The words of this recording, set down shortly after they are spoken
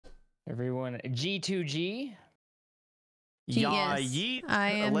Everyone, G2G. Yeah, Yes. yeet.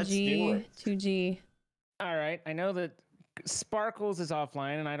 I am Let's do it. G2G. All right, I know that Sparkles is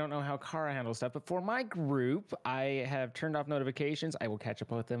offline, and I don't know how Kara handles stuff, but for my group, I have turned off notifications. I will catch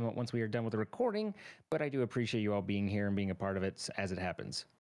up with them once we are done with the recording, but I do appreciate you all being here and being a part of it as it happens.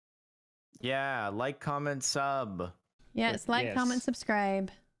 Yeah, like, comment, sub. Yes, like, yes. comment, subscribe.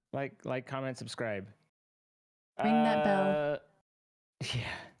 Like, comment, subscribe. Ring that bell. Yeah.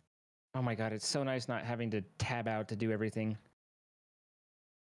 Oh my god, it's so nice not having to tab out to do everything.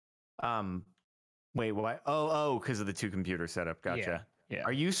 Wait, what? Oh, because of the two computer setup. Gotcha. Yeah.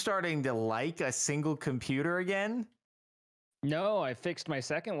 Are you starting to like a single computer again? No, I fixed my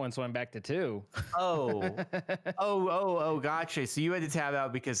second one, so I'm back to 2. Oh, gotcha. So you had to tab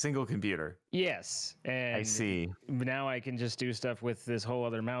out because single computer. Yes. And I see. Now I can just do stuff with this whole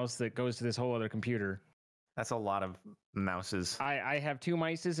other mouse that goes to this whole other computer. That's a lot of mouses. I have 2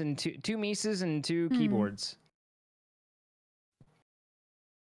 mices and two mices and 2 keyboards.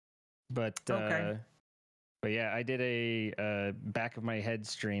 But okay. But yeah, I did a back of my head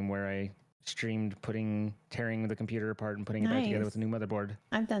stream where I streamed tearing the computer apart and putting it back together with a new motherboard.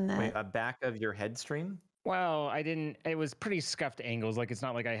 I've done that. Wait, a back of your head stream? Well, I didn't. It was pretty scuffed angles. Like, it's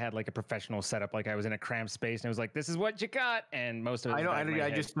not like I had like a professional setup. Like, I was in a cramped space and it was like, this is what you got. And most of it.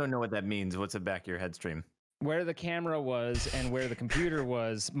 I just don't know what that means. What's a back of your head stream? Where the camera was and where the computer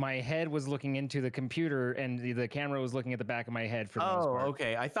was, my head was looking into the computer and the camera was looking at the back of my head for the most part.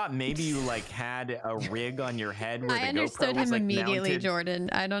 Okay. I thought maybe you like had a rig on your head where I the understood GoPro him was, like, immediately, mounted. Jordan.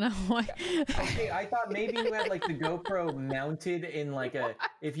 I don't know why. Okay, I thought maybe you had like the GoPro mounted in like a,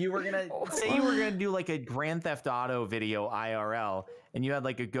 if you were gonna say you were gonna do like a Grand Theft Auto video IRL and you had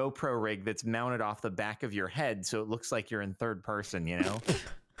like a GoPro rig that's mounted off the back of your head so it looks like you're in third person, you know?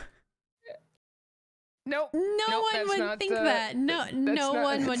 Nope. No one would think that. No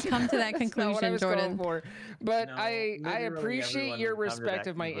one would come to that conclusion, Jordan. But I appreciate your respect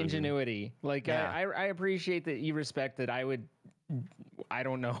of my ingenuity. Like, I appreciate that you respect that I would. I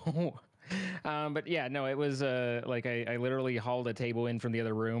don't know. But yeah, no, it was like I literally hauled a table in from the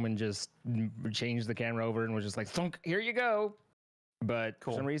other room and just changed the camera over and was just like, thunk, here you go. But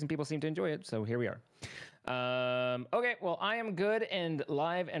for some reason, people seem to enjoy it, so here we are. Okay, well, I am good and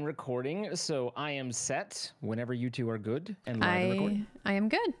live and recording, so I am set whenever you two are good and live and recording. I am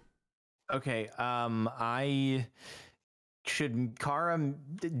good. Okay, should Kara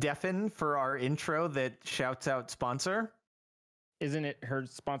deafen for our intro that shouts out sponsor? Isn't it her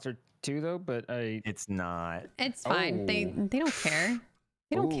sponsor too, though? But it's not. It's fine. They don't care.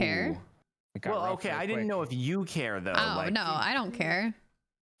 They don't care. Well, okay, I didn't know if you care though. Oh, like, no, I don't care.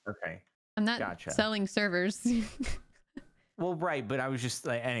 Okay. I'm not selling servers. Well, right, but I was just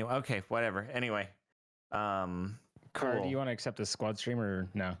like, anyway, okay, whatever. Anyway. Kara, do you want to accept a squad stream or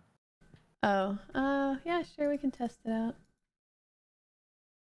no? Oh, yeah, sure, we can test it out.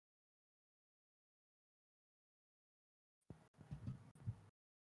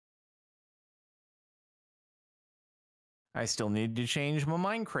 I still need to change my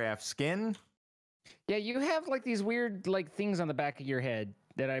Minecraft skin. Yeah, you have like these weird like things on the back of your head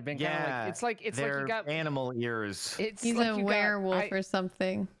that I've been kind of like. It's like you got animal ears. He's like a werewolf or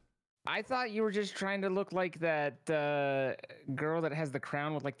something. I thought you were just trying to look like that girl that has the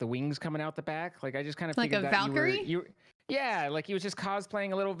crown with like the wings coming out the back. Like I just kind of like a Valkyrie. Yeah, like he was just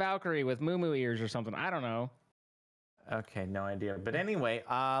cosplaying a little Valkyrie with moo ears or something. I don't know. Okay, no idea. But anyway,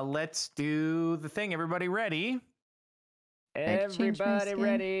 let's do the thing. Everybody ready? Everybody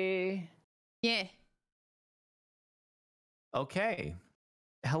ready? Yeah. Okay.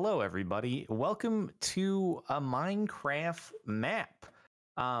 Hello, everybody. Welcome to a Minecraft map.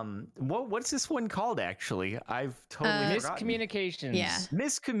 What's this one called, actually? I've totally forgotten. Miscommunications. Yeah.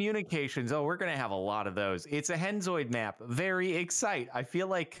 Miscommunications. Oh, we're going to have a lot of those. It's a Henzoid map. Very exciting. I feel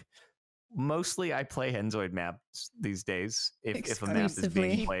like mostly I play Henzoid maps these days if a map is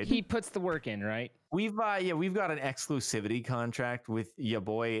being played. He puts the work in, right? We've got an exclusivity contract with your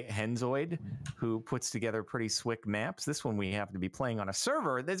boy Henzoid, who puts together pretty slick maps. This one we happen to be playing on a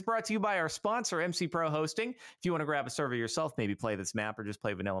server that's brought to you by our sponsor, MC Pro Hosting. If you want to grab a server yourself, maybe play this map or just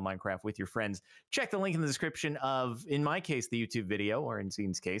play vanilla Minecraft with your friends, check the link in the description of, in my case, the YouTube video, or in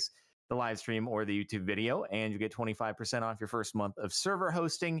Scene's case, the live stream or the YouTube video, and you get 25% off your first month of server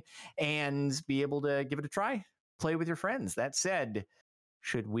hosting and be able to give it a try, play with your friends. That said,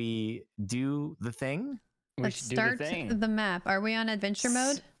 should we do the thing? Let's start the map. Are we on adventure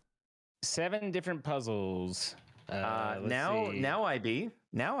mode? 7 different puzzles. Now I be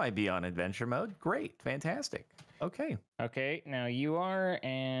on adventure mode. Great, fantastic. Okay. Okay, now you are,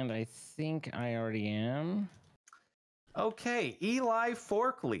 and I think I already am. Okay, Eli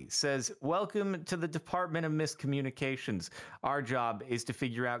Forkley says, welcome to the Department of Miscommunications. Our job is to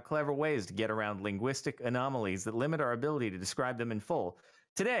figure out clever ways to get around linguistic anomalies that limit our ability to describe them in full.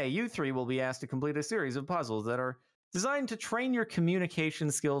 Today, you three will be asked to complete a series of puzzles that are designed to train your communication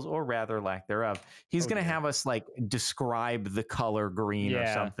skills, or rather lack thereof. He's going to have us like describe the color green or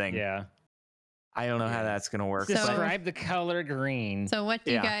something. Yeah. I don't know how that's going to work. So, describe the color green. So what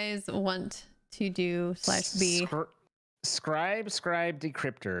do you guys want to do /be? Scribe,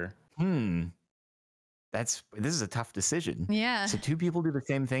 decryptor. This is a tough decision. Yeah. So 2 people do the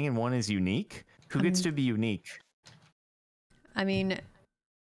same thing and one is unique. Who gets to be unique? I mean,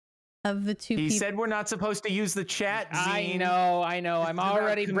 of the 2 people. He said we're not supposed to use the chat, Zine. I know. I'm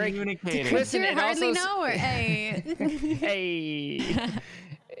already communicating. Listen, you hardly know her. Hey. Hey.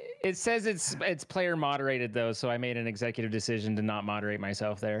 It says it's player moderated though, so I made an executive decision to not moderate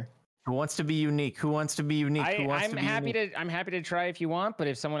myself there. Who wants to be unique? Who wants to be unique? I'm happy to try if you want, but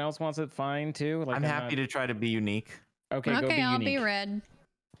if someone else wants it, fine too. Like, I'm happy to try to be unique. Okay, go be I'll unique. be red.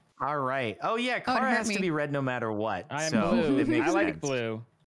 All right. Oh yeah, Cara has to be red no matter what. I'm so blue. It makes I like sense. blue.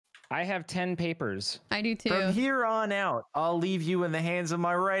 I have 10 papers. I do too. From here on out, I'll leave you in the hands of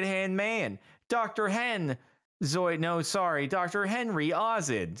my right-hand man, Dr. Dr. Henry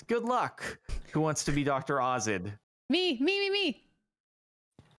Ozid. Good luck. Who wants to be Dr. Ozid? Me.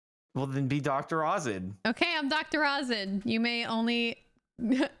 Well, then be Dr. Ozid. Okay, I'm Dr. Ozid. You may only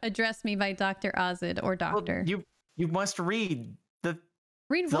address me by Dr. Ozid or doctor. Well, you must read the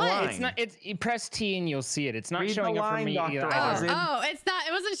Read the what? line. It's not. It's you press T and you'll see it. It's not Read showing the up for line, me Dr. either. Ozid. It's not.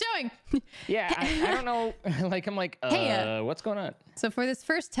 It wasn't showing. Yeah, I don't know. I'm like, Hey, what's going on? So for this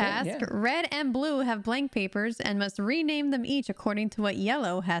first task, yeah. red and blue have blank papers and must rename them each according to what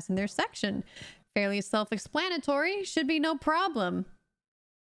yellow has in their section. Fairly self-explanatory. Should be no problem.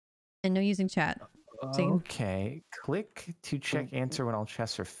 And no using chat. Okay. Click to check answer when all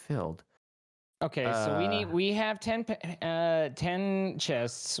chests are filled. Okay, so we have 10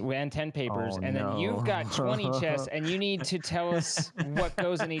 chests and 10 papers, and then you've got 20 chests, and you need to tell us what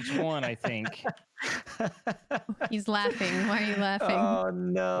goes in each one, I think. He's laughing. Why are you laughing? Oh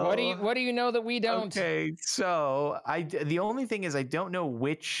no. What do you know that we don't? Okay, so the only thing is I don't know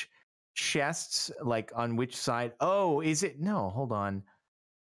which chests, like on which side. Oh, is it? No, hold on.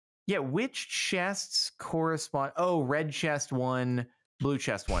 Yeah, which chests correspond? Oh, red chest 1, blue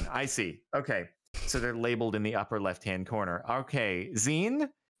chest 1. I see. Okay. So they're labeled in the upper left-hand corner. Okay. Zine?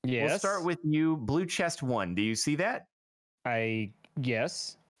 Yes. We'll start with you. Blue chest 1. Do you see that?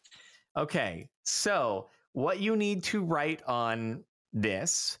 Yes. Okay. So what you need to write on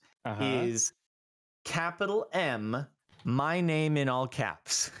this is capital M, my name in all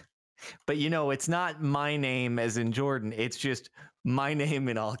caps. But it's not my name as in Jordan. It's just my name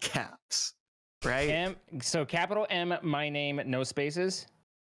in all caps. Right? So capital M, my name, no spaces?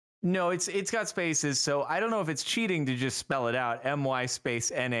 No, it's got spaces. So I don't know if it's cheating to just spell it out. MY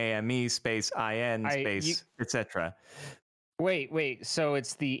space NAME space IN space, etc. Wait. So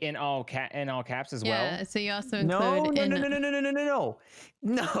it's the in all caps as well? Yeah. So you also include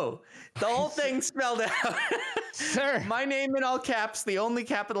No. The whole thing spelled out. Sir. My name in all caps. The only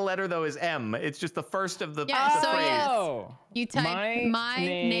capital letter though is M. It's just the first of the phrase. Yes. You type my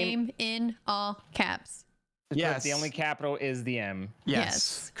name in all caps. Yes. But the only capital is the M.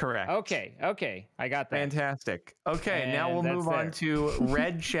 Yes. Correct. Okay. I got that. Fantastic. Okay, And now we'll move on to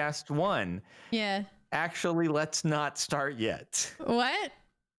red chest 1. Yeah. Actually, let's not start yet. What?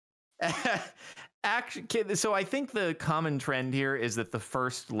 Actually, so I think the common trend here is that the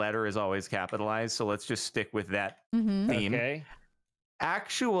first letter is always capitalized. So let's just stick with that theme. Okay.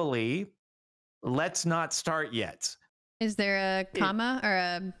 Actually, let's not start yet. Is there a comma or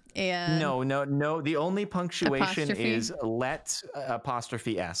a No. The only punctuation apostrophe? is let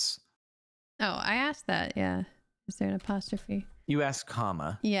apostrophe S. Oh, I asked that. Yeah. Is there an apostrophe? You asked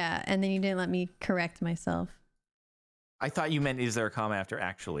comma. Yeah, and then you didn't let me correct myself. I thought you meant is there a comma after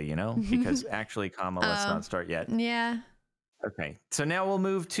actually, because actually, comma, let's not start yet. Yeah. Okay. So now we'll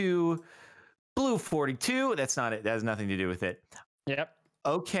move to blue 42. That's not it. That has nothing to do with it. Yep.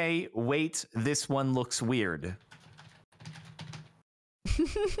 Okay, wait, this one looks weird.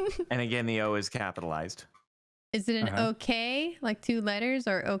 And again, the O is capitalized. Is it an okay, like 2 letters,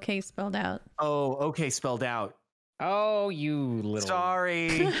 or okay spelled out? Oh, okay, spelled out. Oh, you little...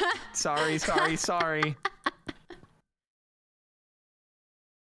 Sorry. Sorry.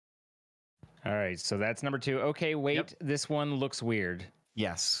 All right, so that's number 2. Okay, wait, this one looks weird.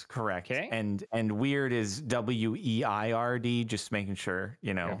 Yes, correct. Okay. And weird is WEIRD, just making sure,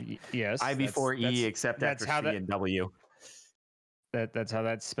 Yes. I before E except after C and W. That's how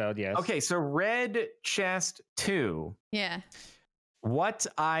that's spelled. Yes. Okay, so red chest 2. Yeah. What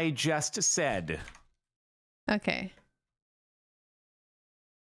I just said. Okay.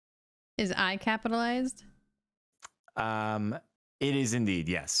 Is I capitalized? It is indeed,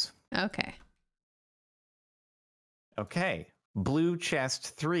 yes. Okay. Okay. Blue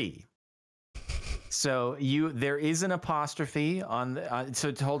chest 3. So there is an apostrophe on the,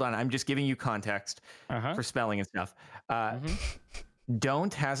 so hold on, I'm just giving you context for spelling and stuff.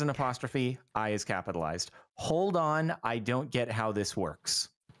 Don't has an apostrophe, I is capitalized. Hold on, I don't get how this works.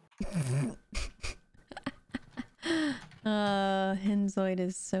 Henzoid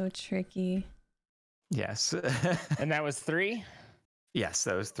is so tricky. Yes. And that was 3? Yes,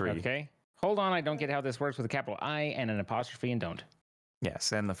 that was 3. Okay. Hold on, I don't get how this works with a capital I and an apostrophe and don't.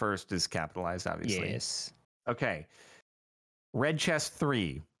 Yes, and the first is capitalized, obviously. Yes. Okay. Red chest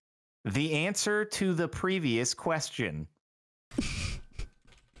 3. The answer to the previous question.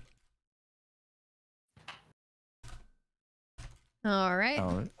 All right.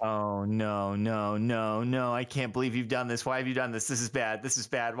 Oh, no. I can't believe you've done this. Why have you done this? This is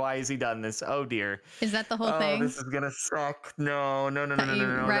bad. Why has he done this? Oh, dear. Is that the whole thing? This is going to suck. No. I'm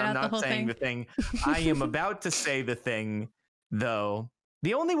not saying the thing. I am about to say the thing, though.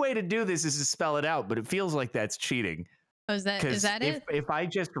 The only way to do this is to spell it out, but it feels like that's cheating. Oh, is that it? If I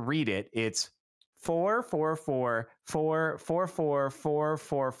just read it, it's 4, 4, 4, 4, 4, 4, 4,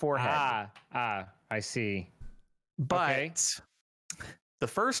 4, 4 head. I see. But okay. The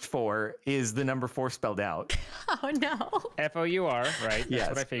first 4 is the number 4 spelled out. Oh, no. F-O-U-R, right? That's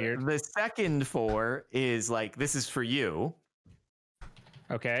what I figured. The second 4 is like, this is for you.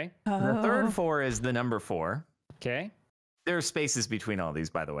 Okay. The third 4 is the number 4. Okay. There are spaces between all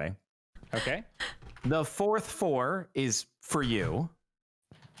these, by the way. Okay. The fourth 4 is for you.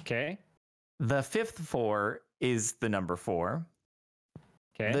 Okay. The fifth 4 is the number 4.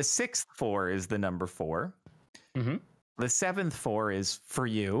 Okay. The sixth 4 is the number 4. Mm-hmm. The seventh 4 is for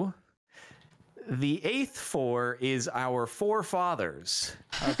you. The eighth 4 is our forefathers.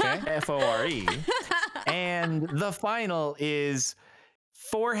 Okay. F-O-R-E. And the final is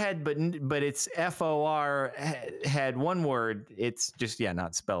forehead, but it's F-O-R head, one word. It's just,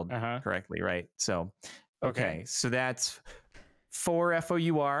 not spelled correctly, right? So, okay. So that's 4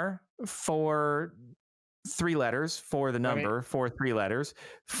 F-O-U-R, 4 3 letters, for the number, 4 3 letters,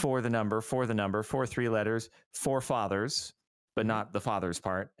 for the number, 4 3 letters, 4 fathers, but not the father's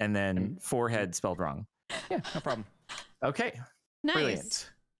part, and then forehead spelled wrong. Yeah, no problem. Okay. Nice.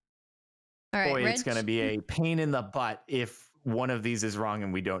 Brilliant. All right, Boy, it's going to be a pain in the butt if one of these is wrong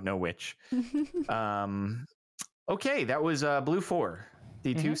and we don't know which. Okay, that was blue 4,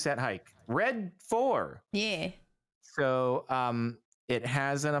 the 2 set hike. Red 4. Yeah. So it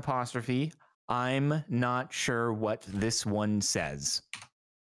has an apostrophe. I'm not sure what this one says.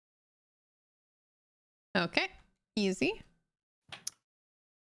 Okay. Easy.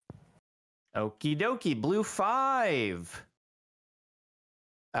 Okie dokie. Blue 5.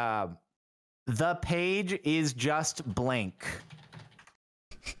 The page is just blank.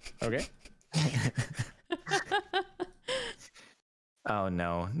 Okay. Oh,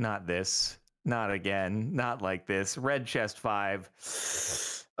 no, not this. Not again. Not like this. Red chest 5.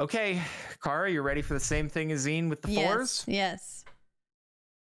 Okay, Kara, you ready for the same thing as Zine with the 4s? Yes.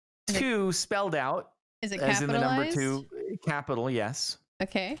 2 spelled out. Is it as capitalized? in the number 2, capital, yes.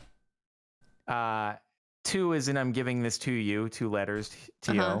 Okay. 2 is in I'm giving this to you, 2 letters,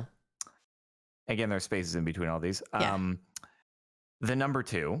 T-O. Again, there's spaces in between all these. Yeah. The number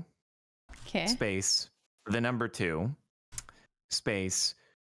 2, space, the number 2, space,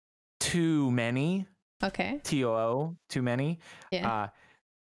 too many. Okay. T-O-O, too many. Yeah.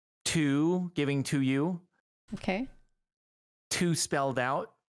 2, giving to you. Okay. 2 spelled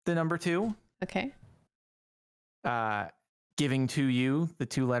out, the number 2. Okay. Giving to you, the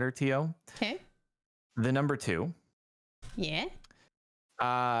 2-letter T-O. Okay. The number 2. Yeah.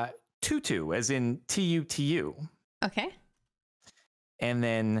 Tutu, as in T-U-T-U. Okay. And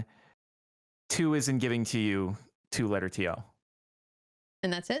then 2 is in giving to you, 2-letter T-O.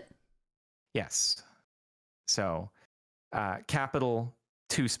 And that's it? Yes. So capital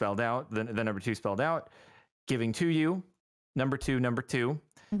 2 spelled out, the number 2 spelled out, giving to you, number 2,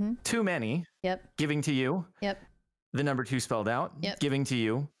 Mm-hmm. too many, giving to you, the number 2 spelled out, giving to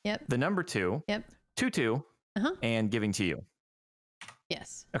you, the number 2, tutu, and giving to you.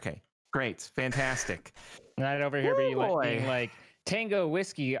 Yes. Okay, great, fantastic. And I'd over here being like, Tango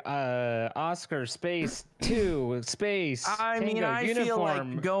Whiskey Oscar Space 2 Space. I mean, I uniform, feel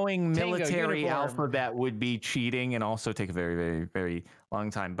like going military uniform. alphabet would be cheating and also take a very, very, very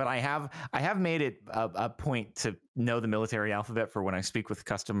long time. But I have made it a point to know the military alphabet for when I speak with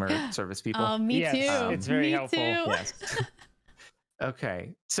customer service people. Oh, me Yes, too. it's very me helpful. Too. Yes.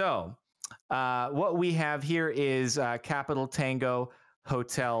 Okay, so what we have here is Capital Tango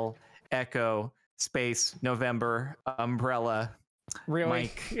Hotel Echo Space November Umbrella. Really?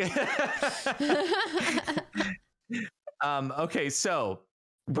 Mike. Okay, so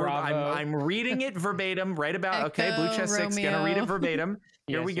Bravo. I'm reading it verbatim right about. Okay, Blue Chest 6, gonna read it verbatim.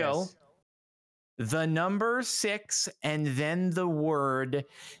 Here we go. The number 6 and then the word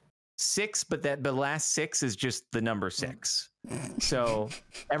 6, but the last 6 is just the number 6. So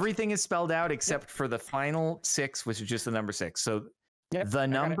everything is spelled out except for the final 6, which is just the number 6. So the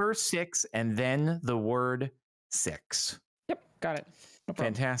number 6 and then the word 6. Yep, got it. No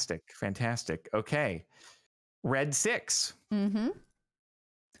problem. Fantastic, fantastic. Okay, red 6. Mm-hmm.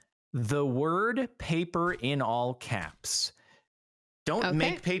 The word paper in all caps. Don't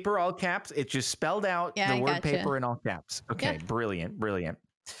make paper all caps. It's just spelled out the word paper in all caps. Okay, brilliant, brilliant.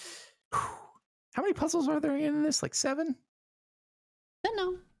 How many puzzles are there in this? Like 7? I don't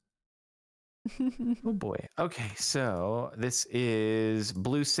know. Oh boy. Okay, so this is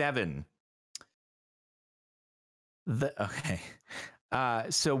blue 7.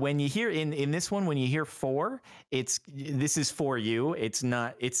 So when you hear in this one, when you hear 4, this is for you. It's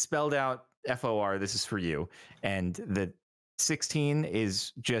spelled out FOR. This is for you. And the 16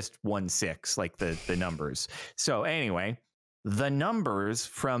 is just 16, like the numbers. So anyway, the numbers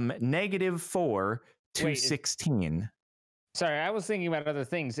from -4 to 16. Sorry, I was thinking about other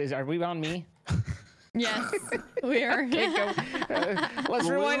things. Are we on me? Yes, we are. Okay, go. Let's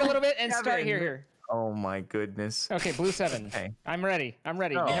rewind a little bit and start here. Oh my goodness. Okay, blue 7. Okay. I'm ready. You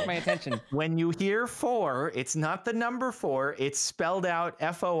have my attention. When you hear 4, it's not the number 4. It's spelled out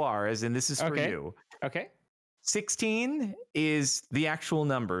FOR, as in this is for you. Okay. 16 is the actual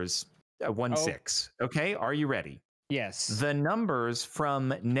numbers, 16. Okay, are you ready? Yes. The numbers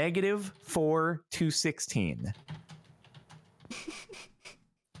from -4 to 16.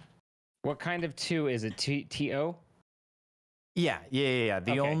 What kind of 2 is it? TO? Yeah.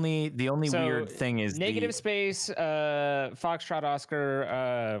 The only weird thing is negative space, Foxtrot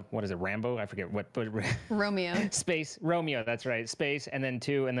Oscar, what is it, Rambo? I forget what. Romeo. Space, Romeo, that's right. Space, and then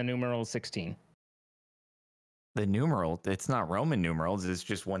 2, and the numeral 16. The numeral, it's not Roman numerals, it's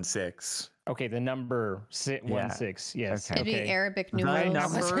just 16. Okay, the number 16, yes. Okay. It'd be Arabic numerals.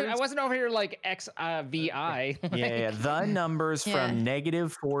 I wasn't over here like XVI. Yeah, the numbers from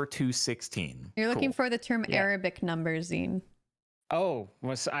 -4 to 16. You're looking for the term Arabic numbers, Zine. Oh,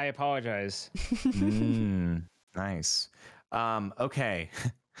 I apologize. Nice. Okay.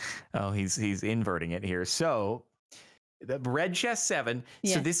 Oh, he's inverting it here. So the red chest 7.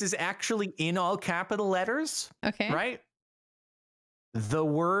 Yeah. So this is actually in all capital letters. Okay. Right? The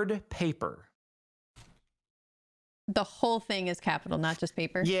word paper. The whole thing is capital, not just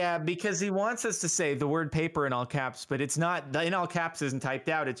paper. Yeah, because he wants us to say the word paper in all caps, but it's not. The in all caps isn't typed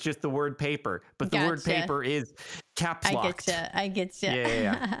out. It's just the word paper. But the word paper is caps locked. I get you.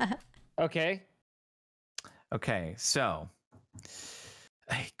 Yeah. Okay. Okay, so.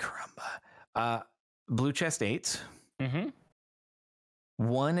 Hey, caramba. Blue chest 8. Mm-hmm.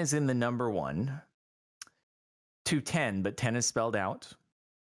 1 is in the number 1. To 10, but 10 is spelled out.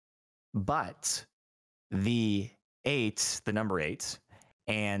 But the 8, the number 8,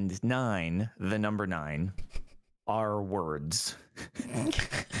 and 9, the number 9, are words.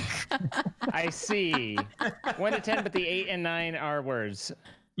 I see. 1 to 10, but the 8 and 9 are words.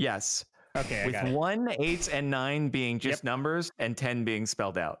 Yes. Okay, with 1, 8, and 9 being just numbers, and 10 being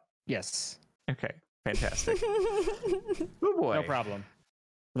spelled out. Yes. Okay, fantastic. Oh boy. No problem.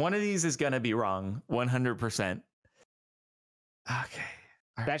 One of these is going to be wrong, 100%. Okay.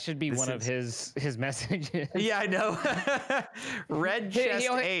 That should be one of his messages. Yeah, I know. Red chest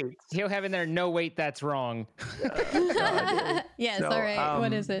 8. He'll have in there, no, wait, that's wrong. Yes, so, all right.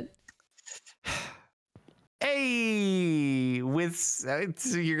 What is it? A with,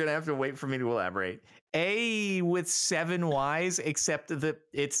 you're going to have to wait for me to elaborate. A with 7 Y's, except that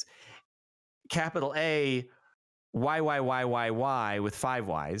it's capital A, Y with 5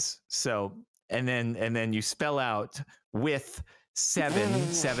 Y's. So, and then you spell out with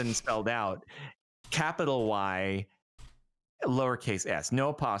 7 spelled out, capital Y, lowercase s, no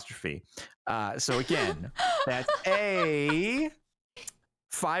apostrophe. So again, that's A,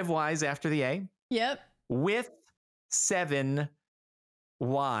 5 Y's after the A. Yep. With 7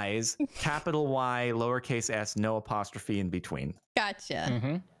 Y's, capital Y, lowercase s, no apostrophe in between. Gotcha.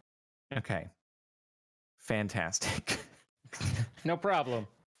 Mm-hmm. Okay. Fantastic. No problem.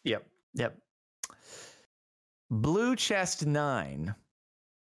 Yep. Blue chest 9.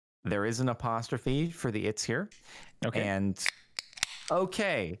 There is an apostrophe for the it's here. Okay. And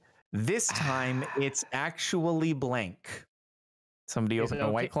okay, this time it's actually blank. Somebody Is open it a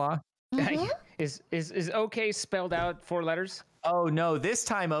okay? White Claw? Mhm. Is okay spelled out 4 letters? Oh no, this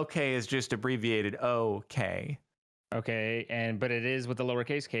time okay is just abbreviated OK. Okay, but it is with the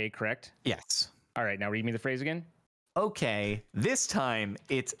lowercase k, correct? Yes. All right, now read me the phrase again. Okay, this time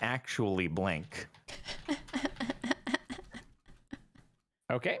it's actually blank.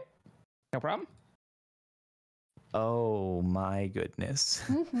 Okay, no problem. Oh my goodness.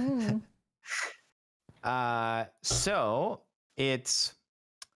 Mhm. So it's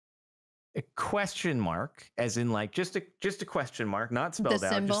a question mark, as in like just a question mark, not spelled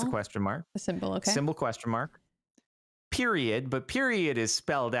out, just a symbol? question mark. The symbol, okay. Symbol question mark. Period, but period is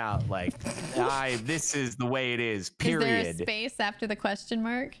spelled out like this is the way it is. Period. Is there a space after the question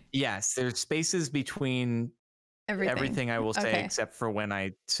mark? Yes, there's spaces between everything I will say, Okay. except for when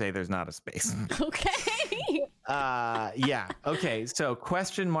I say there's not a space. Okay. Yeah. Okay. So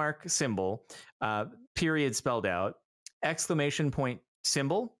question mark symbol, period spelled out, exclamation point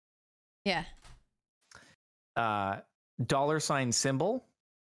symbol, Yeah. $ symbol,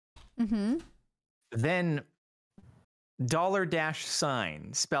 Mm-hmm. then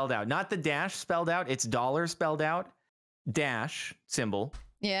 $sign spelled out. Not the dash spelled out, it's dollar spelled out, dash symbol,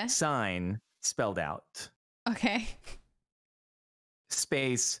 Yeah. sign spelled out, Okay.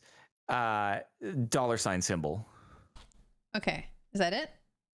 space, $sign symbol. Okay. Is that it?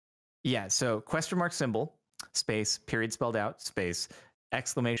 Yeah, so question mark symbol, space, period spelled out, space,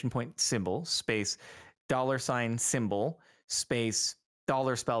 exclamation point symbol, space, $ symbol, space,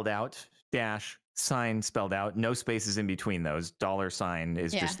 dollar spelled out, dash, sign spelled out, no spaces in between those. $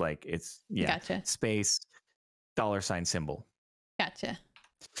 is just like it's Gotcha. space, $ symbol. Gotcha.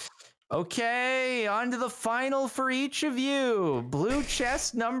 Okay, on to the final for each of you. Blue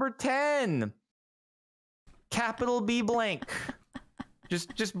chest number 10. Capital B blank.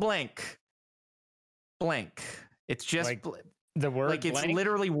 just blank. Blank. It's just Like the word like it's blank?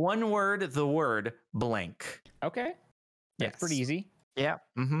 literally one word, the word blank. Okay, that's Yes. pretty easy. Yeah,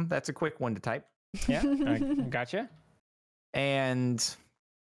 that's a quick one to type. Yeah, gotcha. And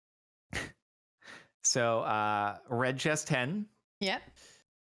so red chest 10. Yep.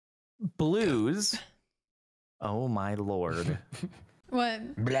 Blues. Oh my lord.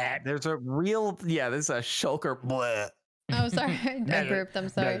 What? Blah. There's a real this is a shulker. Blah. Oh, sorry. I burped. I'm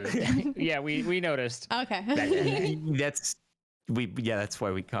sorry. Yeah, we noticed. Okay. That's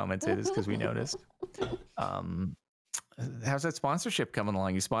why we commented, is because we noticed. How's that sponsorship coming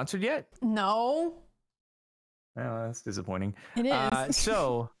along? You sponsored yet? No. Oh, that's disappointing. It is.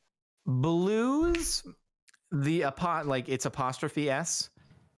 So blues, it's apostrophe s,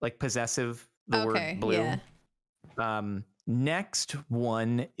 like possessive, the word blue. Yeah. Next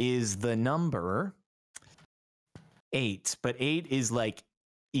one is the number 8, but 8 is like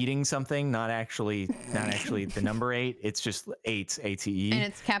eating something, not actually the number 8. It's just 8, ATE. And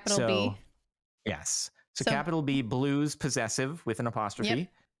it's capital B. Yes. So capital B, blues, possessive with an apostrophe. Yep.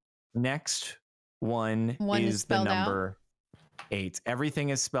 Next one is the number 8. Everything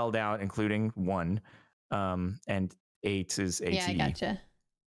is spelled out, including 1. And 8 is ATE. Yeah, I gotcha.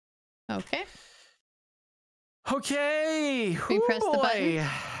 Okay. Okay. We press the boy. button.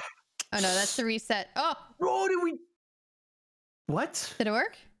 Oh no, that's the reset. Oh, What? did it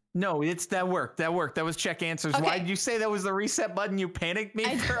work? No, that worked. That was check answers. Okay. Why did you say that was the reset button? You panicked me. I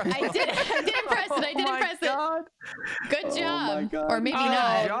didn't press it. God. Good job. my God. Or maybe Good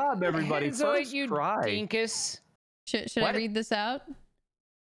not. job, everybody. So First you try. dinkus. Should I read this out?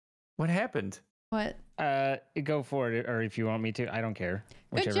 What happened? What? Go for it, or if you want me to, I don't care.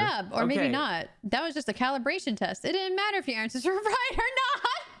 Good Whichever. job. Or maybe Okay. not. That was just a calibration test. It didn't matter if your answers were right or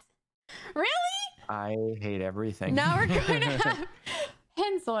not. Really? I hate everything. Now we're going to have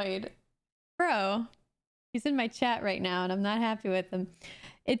Henzoid. Bro, he's in my chat right now and I'm not happy with him.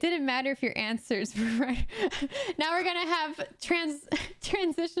 It didn't matter if your answers were right. Now we're going to have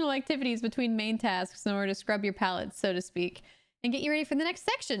transitional activities between main tasks in order to scrub your palate, so to speak, and get you ready for the next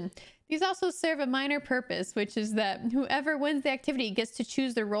section. These also serve a minor purpose, which is that whoever wins the activity gets to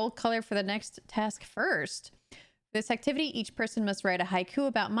choose the roll color for the next task first. For this activity, each person must write a haiku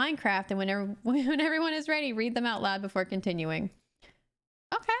about Minecraft, and when everyone is ready, read them out loud before continuing.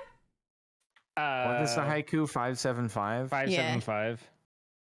 Okay. What is the haiku? 575? 575.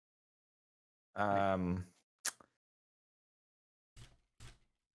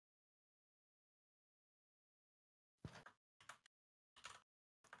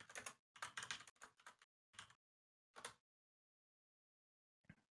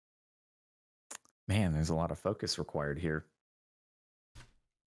 Man, there's a lot of focus required here.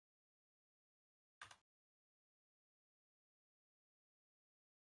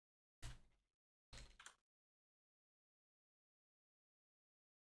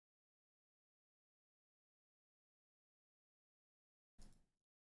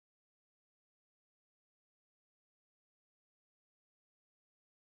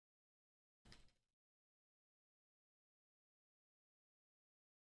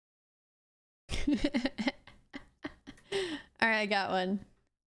 All right, I got one.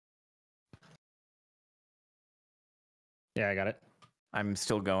 Yeah, I got it. I'm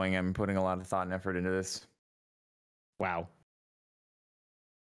still going. I'm putting a lot of thought and effort into this. Wow.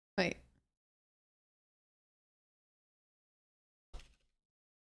 Wait.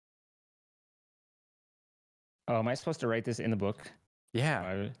 Oh, am I supposed to write this in the book?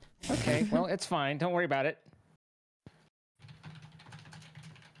 Yeah. Okay, well, it's fine. Don't worry about it.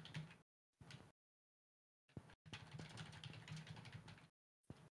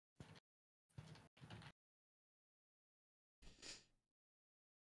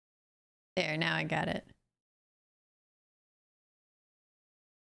 There, now I got it.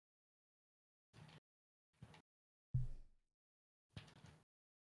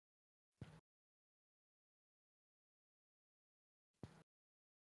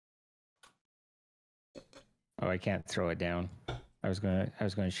 Oh, I can't throw it down. I was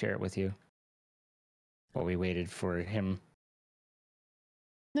gonna share it with you. While we waited for him.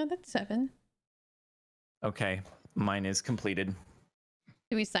 No, that's 7. Okay. Mine is completed.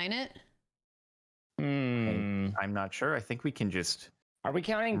 Do we sign it? I'm not sure. I think we can just... Are we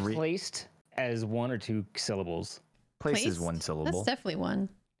counting placed as 1 or 2 syllables? Place is 1 syllable. That's definitely 1.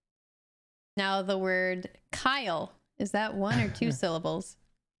 Now the word Kyle, is that 1 or 2 syllables?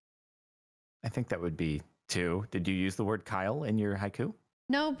 I think that would be 2. Did you use the word Kyle in your haiku?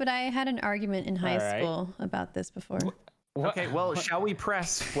 No, but I had an argument in high school about this before. Okay, well, shall we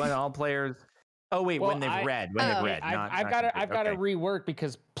press when all players... Oh wait, when they've read. I've got to rework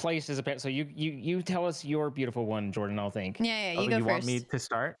because place is a... So you tell us your beautiful one, Jordan, I'll think. Yeah, you go first. You want me to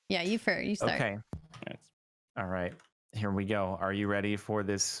start? Yeah, you first. You start. Okay. All right, here we go. Are you ready for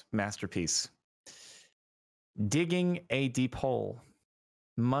this masterpiece? Digging a deep hole.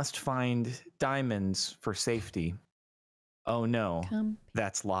 Must find diamonds for safety. Oh no,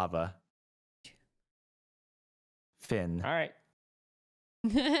 that's lava. Finn. All right.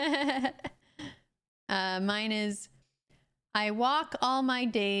 Mine is, I walk all my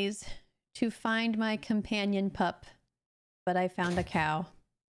days to find my companion pup, but I found a cow.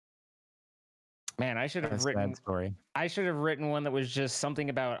 Man, I should have written. Story. I should have written one that was just something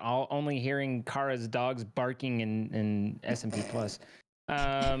about only hearing Kara's dogs barking in SMP Plus.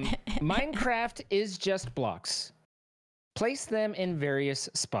 Minecraft is just blocks. Place them in various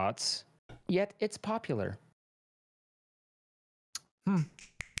spots, yet it's popular.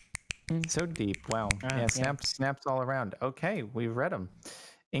 So deep. Wow. Yeah, snaps all around. Okay, we've read them.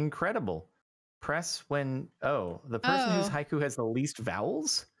 Incredible. Press when... Oh, the person whose haiku has the least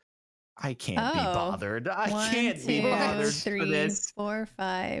vowels? I can't be bothered. I can't be bothered for this. 4,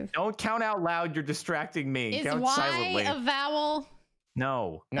 5. Don't count out loud. You're distracting me. Is count Y silently. a vowel?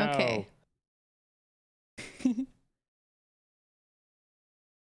 No. Okay.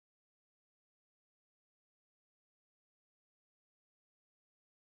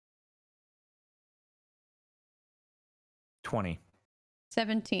 20.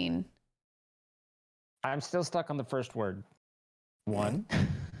 17. I'm still stuck on the first word. 1.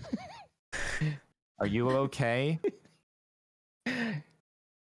 Are you okay? Do,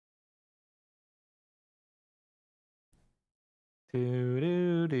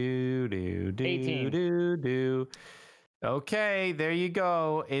 do, do, do, do, 18. do, do. Okay, there you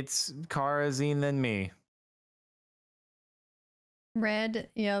go. It's Karazine than me. Red,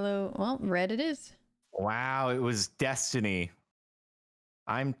 yellow. Well, red it is. Wow, it was destiny.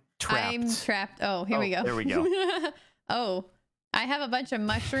 I'm trapped. Oh, here we go. There we go. Oh, I have a bunch of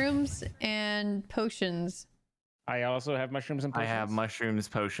mushrooms and potions. I also have mushrooms and potions. I have mushrooms,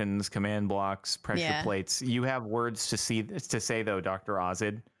 potions, command blocks, pressure plates. You have words to say though, Dr.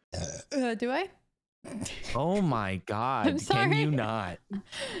 Ozid. Do I? Oh my God! Can you not?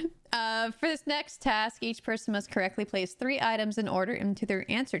 For this next task, each person must correctly place 3 items in order into their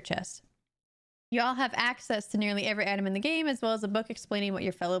answer chest. You all have access to nearly every item in the game, as well as a book explaining what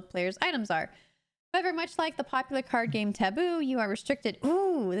your fellow players' items are. However, much like the popular card game Taboo, you are restricted.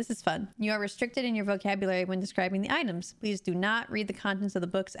 Ooh, this is fun. You are restricted in your vocabulary when describing the items. Please do not read the contents of the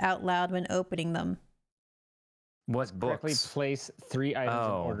books out loud when opening them. What books? Correctly place 3 items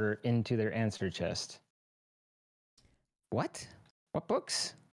in order into their answer chest. What? What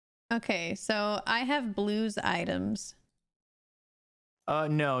books? Okay, so I have blues items.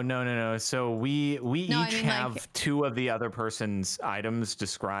 No. So we No, each have like 2 of the other person's items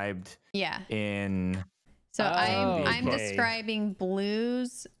described. Yeah. In. So I'm okay. describing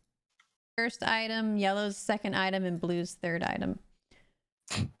blues first item, yellow's second item, and blue's third item.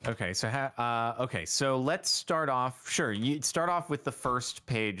 Okay, so okay, so let's start off. Sure, you start off with the first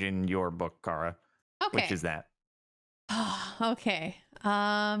page in your book, Kara. Okay. Which is that? Okay.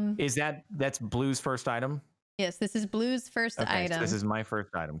 That's blue's first item? Yes, this is blue's first item. So this is my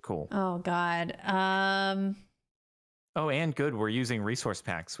first item. Cool. Oh God. Oh, and good. We're using resource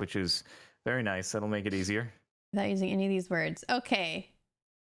packs, which is very nice. That'll make it easier. Without using any of these words. Okay.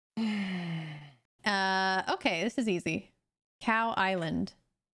 Okay, this is easy. Cow Island.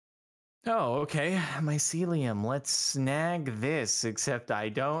 Oh, okay. Mycelium. Let's snag this, except I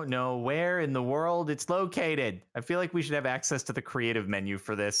don't know where in the world it's located. I feel like we should have access to the creative menu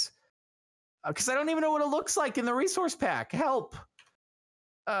for this. Because I don't even know what it looks like in the resource pack. Help.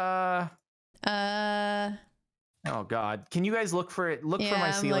 Oh, God. Can you guys look for it? Look for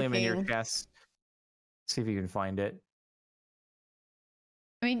mycelium in your chest. See if you can find it.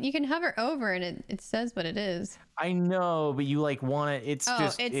 I mean, you can hover over and it says what it is. I know, but you like want it. It's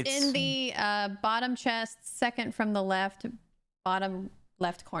it's in the bottom chest, second from the left, bottom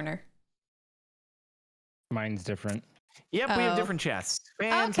left corner. Mine's different. Yep, we have different chests.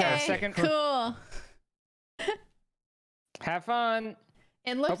 Fantastic. Okay, cool. Have fun.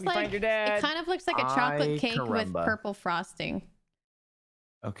 It looks like find your dad. It kind of looks like a chocolate cake with purple frosting.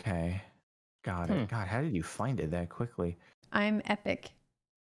 Okay, got it. God, how did you find it that quickly? I'm epic.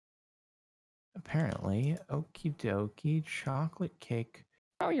 Apparently, okie dokie, chocolate cake.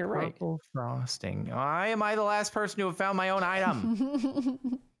 Oh, you're right. Purple frosting. Why am I the last person to have found my own item?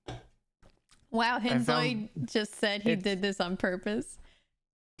 Wow, Henzoid just said he did this on purpose.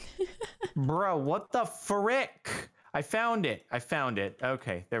 Bro, what the frick? I found it.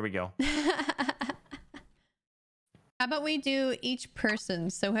 Okay, there we go. How about we do each person?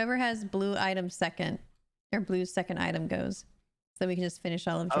 So whoever has blue item second, or blue's second item goes. So we can just finish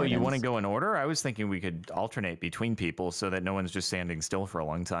all of Jordan's. Oh, you want to go in order? I was thinking we could alternate between people so that no one's just standing still for a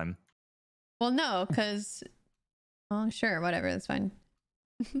long time. Well, no, because... Oh, sure, whatever, that's fine.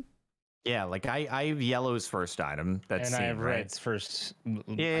 Yeah, like I have yellow's first item. That's I have red's first.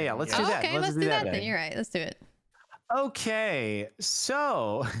 Yeah, let's do that. Okay, let's do that then. You're right. Let's do it. Okay,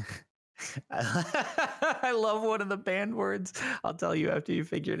 so I love one of the banned words. I'll tell you after you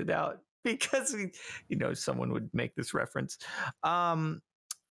figured it out. Because someone would make this reference. Well,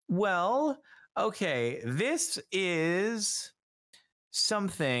 okay, this is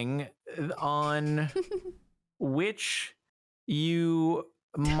something on which you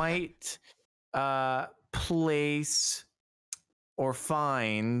might place or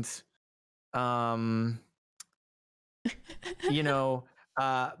find bound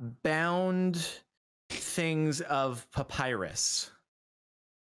things of papyrus.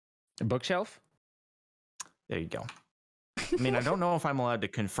 A bookshelf? There you go. I mean, I don't know if I'm allowed to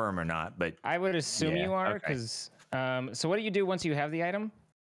confirm or not, but I would assume you are, because so what do you do once you have the item?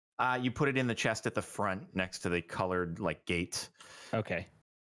 You put it in the chest at the front next to the colored gate. Okay.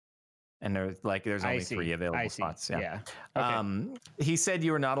 And there's only 3 available spots. Yeah. Okay. He said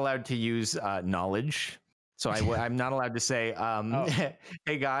you were not allowed to use knowledge. So I'm not allowed to say,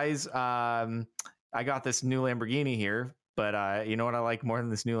 hey guys, I got this new Lamborghini here. But you know what I like more than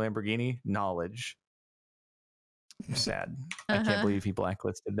this new Lamborghini? Knowledge. I'm sad. I can't believe he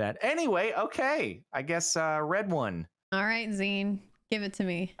blacklisted that. Anyway, okay. I guess red one. All right, Zine. Give it to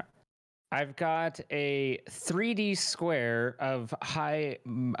me. I've got a 3D square of high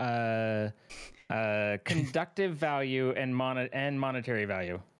conductive value and monetary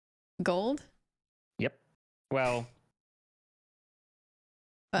value. Gold? Yep. Well.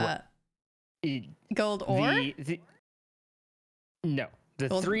 Gold ore? No, the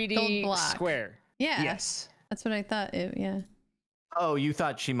gold, 3D gold square. Yeah. Yes. That's what I thought. Yeah. Oh, you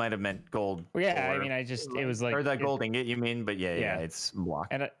thought she might have meant gold. Well, yeah, I mean, it was like... Or the gold ingot, you mean? But yeah, it's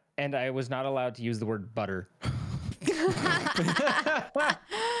block. And I was not allowed to use the word butter.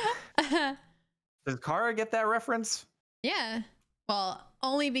 Does Kara get that reference? Yeah. Well,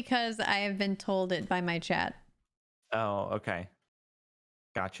 only because I have been told it by my chat. Oh, okay.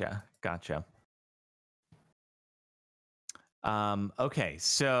 Gotcha. Okay,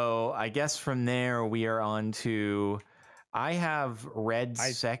 so I guess from there we are on to... I have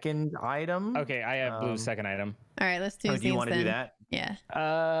red's second item. Okay, I have blue's second item. All right, let's do these. Do you want to do that? Yeah.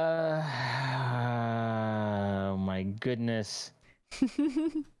 Oh my goodness.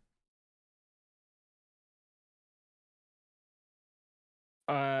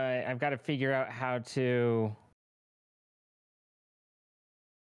 I've got to figure out how to.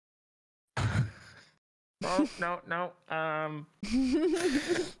 Oh no.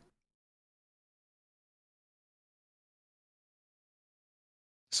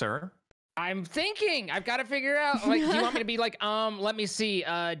 Sir? I'm thinking. I've got to figure out. Like, do you want me to be like, let me see.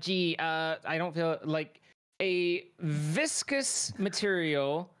 Gee, I don't feel like a viscous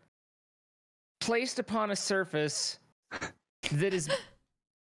material placed upon a surface that is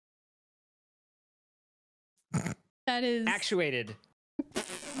actuated.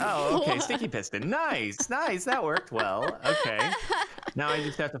 Oh, okay. Sticky piston. Nice. That worked well. Okay. Now I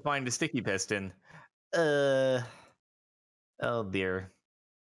just have to find a sticky piston. Oh dear.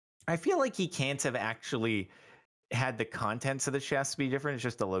 I feel like he can't have actually had the contents of the chest be different. It's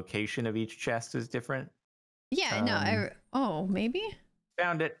just the location of each chest is different. Yeah, no. Maybe.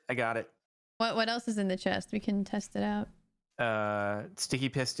 Found it. I got it. What else is in the chest? We can test it out. Sticky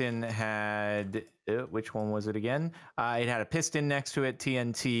piston had which one was it again? It had a piston next to it,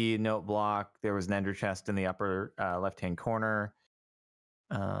 TNT, note block. There was an ender chest in the upper left-hand corner.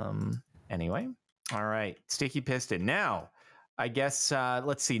 Anyway, all right, sticky piston. Now, I guess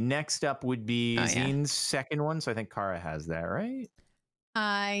let's see. Next up would be Zine's second one. So I think Kara has that, right?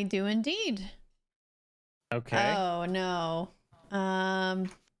 I do indeed. Okay. Oh no.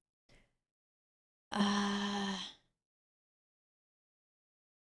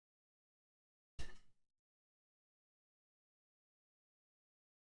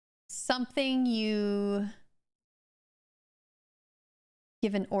 Something you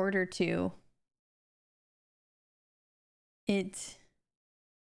give an order to.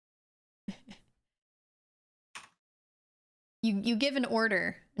 You give an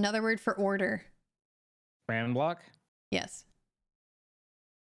order. Another word for order. Command block? Yes.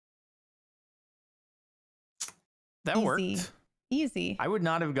 That worked. Easy. I would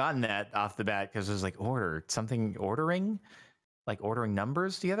not have gotten that off the bat because it was like ordering, like ordering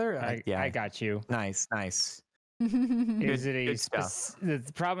numbers together. I got you. Nice. Is it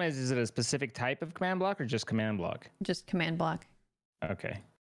the problem is it a specific type of command block or just command block? Just command block. Okay.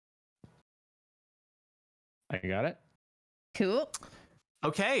 I got it. Cool.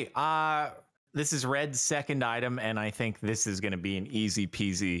 Okay. This is Red's second item, and I think this is going to be an easy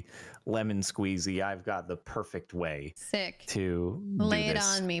peasy lemon squeezy. I've got the perfect way to lay it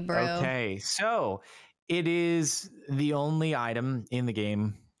on me, bro. Okay, so it is the only item in the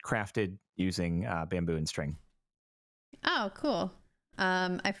game crafted using bamboo and string. Oh, cool.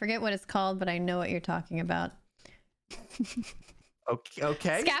 I forget what it's called, but I know what you're talking about.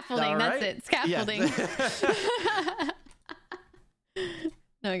 Okay. Scaffolding. That's it. Scaffolding. Yeah.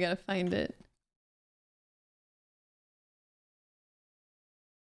 Now I gotta find it.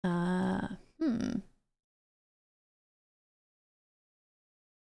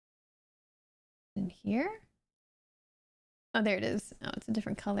 In here? Oh, there it is. Oh, it's a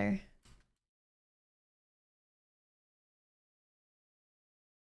different color.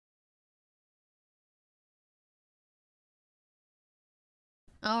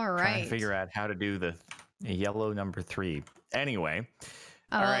 All right. Trying to figure out how to do the yellow number 3. Anyway.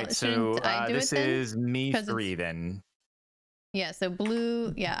 All right. So this is me 3 then. Yeah. So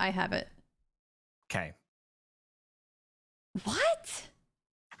blue. Yeah, I have it. Okay. What?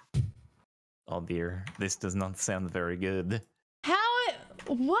 Oh dear. This does not sound very good.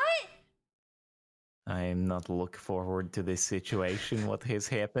 What? I am not looking forward to this situation. What has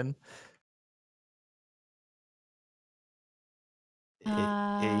happened?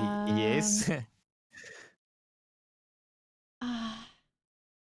 Yes.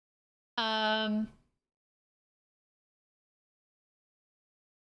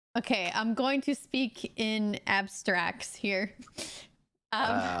 Okay, I'm going to speak in abstracts here.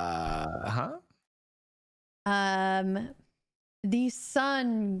 The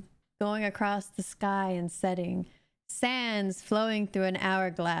sun going across the sky and setting, sands flowing through an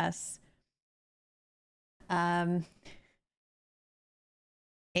hourglass.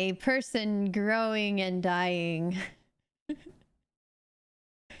 A person growing and dying.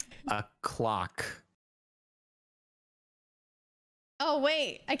 A clock. Oh,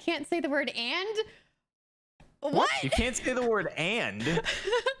 wait. I can't say the word and? What? You can't say the word and.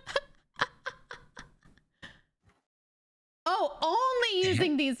 Oh, only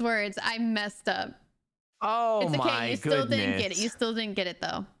using these words. I messed up. Oh, it's okay. my You still didn't get it. You still didn't get it,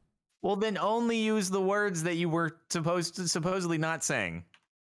 though. Well, then only use the words that you were supposedly not saying.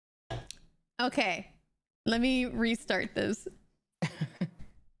 Okay. Let me restart this.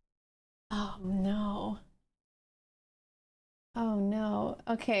 Oh, no. Oh, no.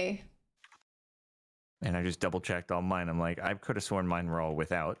 Okay. And I just double checked all mine. I'm like, I could have sworn mine were all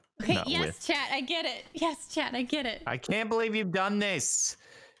without. Okay, not yes, with. chat, I get it. Yes, chat, I get it. I can't believe you've done this.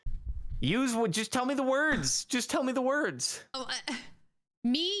 Just tell me the words. Just tell me the words. Oh,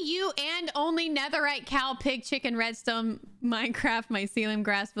 me, you, and only netherite, cow, pig, chicken, redstone, Minecraft, mycelium,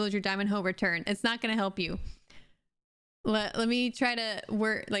 grass, villager, diamond, hoe, return. It's not gonna help you. Let me try to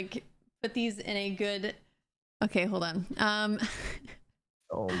put these in a good. Okay, hold on.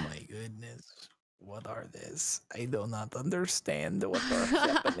 Oh my goodness. What are this? I do not understand what's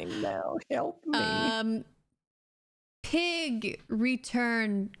happening now. Help me. Pig,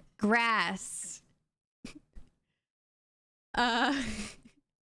 return, grass.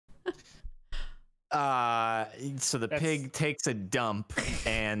 So the pig takes a dump,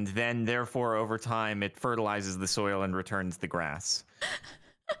 and then therefore over time it fertilizes the soil and returns the grass.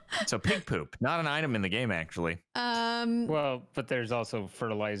 So pig poop, not an item in the game actually. Well, but there's also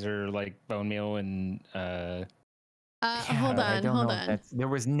fertilizer like bone meal and hold on. There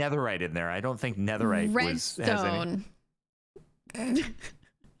was netherite in there. I don't think netherite redstone.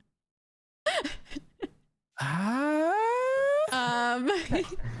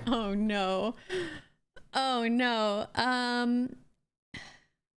 Oh no. Oh no.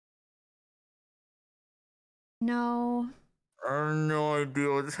 No. I have no idea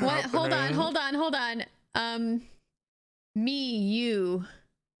what's happening. Hold on. Me, you,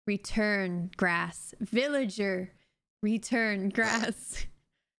 return grass. Villager, return grass.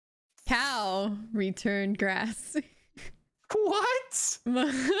 Cow, return grass. What?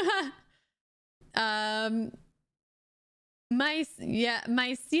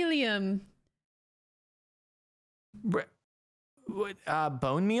 Mycelium. What?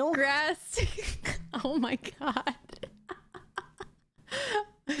 Bone meal? Grass. Oh my god.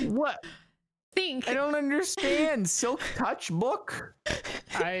 What? Think. I don't understand. Silk touch book?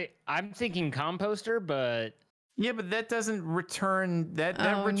 I'm thinking composter, but yeah, but that doesn't return that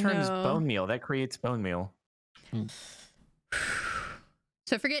returns bone meal. That creates bone meal.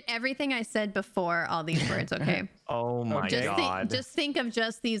 So forget everything I said before all these words, okay? Oh my god. Just think of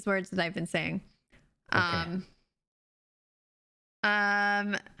just these words that I've been saying. Okay.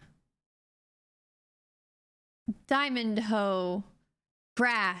 Diamond hoe,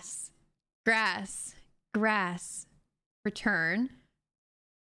 grass, return,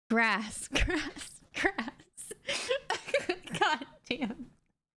 grass. God damn.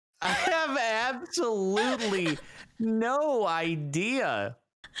 I have absolutely no idea.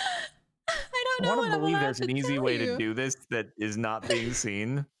 I don't know. I want to believe there's an easy way to do this that is not being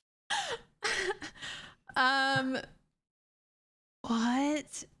seen.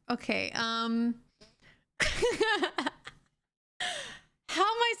 What? Okay. How am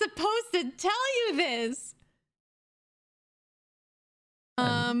I supposed to tell you this?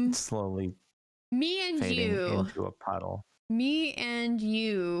 I'm slowly me and fading you into a puddle. Me and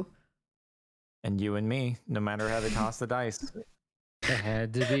you. And you and me, no matter how they toss the dice. It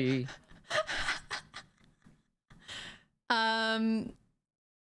had to be. Oh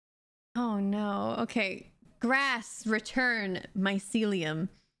no. Okay. Grass, return, mycelium.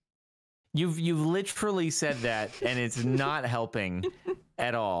 You've literally said that, and it's not helping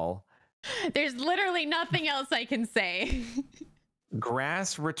at all. There's literally nothing else I can say.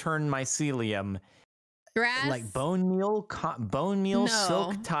 Grass, return, mycelium. Grass, like bone meal, no.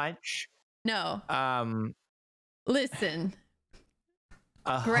 silk touch. No. Listen.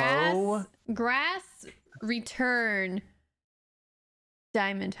 Hoe. Grass, return,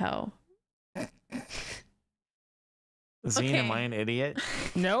 diamond hoe. Zine, okay. am I an idiot?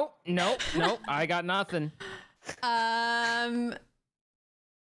 Nope. I got nothing.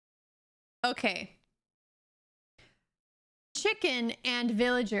 Okay. Chicken and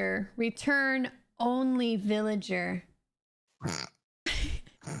villager, return only villager. What?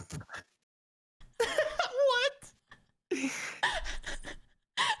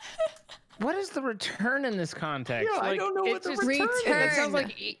 What is the return in this context? Yeah, I don't know what the return is. It sounds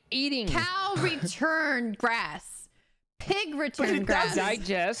like eating. Cow, return grass. Pig, return grass.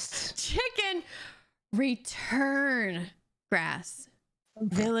 Digest. Chicken, return grass.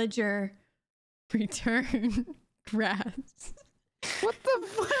 Villager, return grass. What the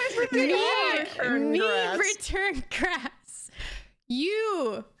fuck? Me return grass.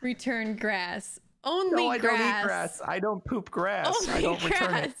 You return grass. Only no, I grass. don't eat grass. I don't poop grass. Only I don't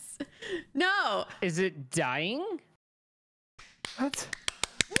return it. No. Is it dying? What?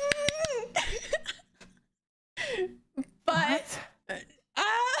 But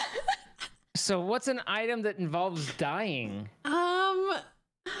so what's an item that involves dying?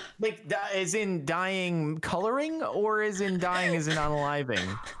 Like as in dying coloring, or as in dying as in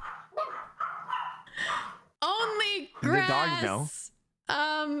unaliving? Grass. The dog,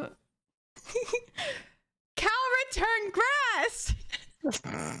 no. Cow return grass.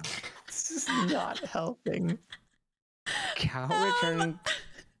 This is not helping. Cow return.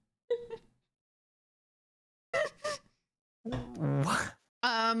 What?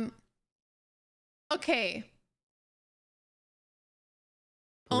 Okay.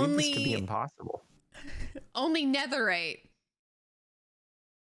 I believe this could be impossible. Only netherite.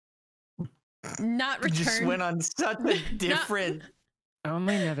 Not return. Just went on such a different.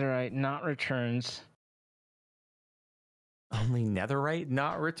 Only netherite, not returns. Only netherite,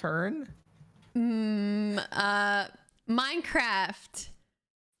 not return. Minecraft.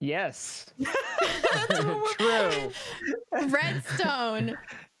 Yes. True. Redstone.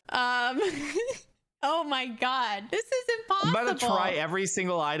 Oh my god, this is impossible. I'm about to try every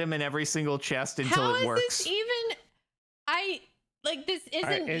single item in every single chest until How it works. This even? This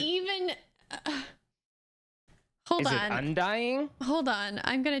isn't even. Hold on. Is it undying? Hold on.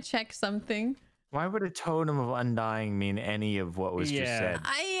 I'm gonna check something. Why would a totem of undying mean any of what was just said?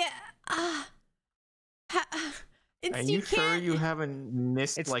 Are you sure you haven't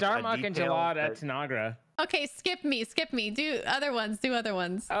missed it's like Darmok a and detail? Jalad at Tanagra. Okay, skip me. Do other ones.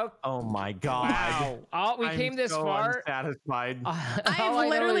 Oh my god. Wow. We came this so far. Unsatisfied. I've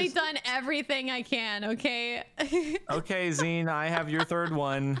literally done everything I can, okay? Okay, Zine, I have your third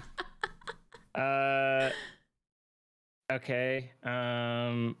one. Okay.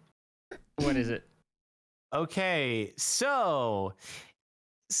 What is it? Okay, so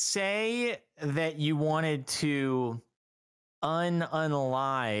say that you wanted to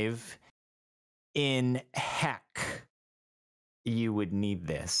unalive in heck, you would need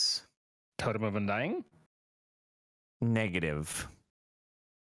this. Totem of Undying? Negative.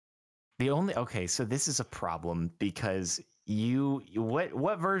 Okay, so this is a problem because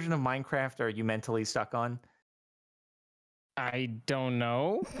what version of Minecraft are you mentally stuck on? I don't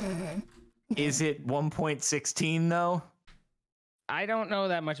know. Is it 1.16 though? I don't know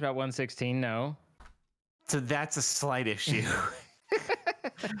that much about 1.16, no. So that's a slight issue.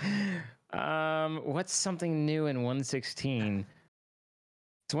 What's something new in 1.16? Is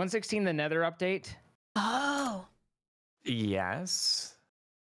 1.16 the Nether update? Oh. Yes.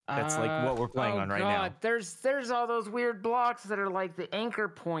 That's like what we're playing on right now. There's all those weird blocks that are like the anchor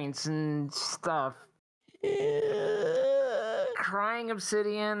points and stuff. Crying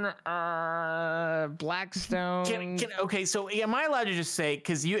obsidian, blackstone. Okay, so am I allowed to just say,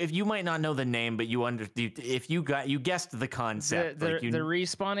 because if you might not know the name, but you guessed the concept. The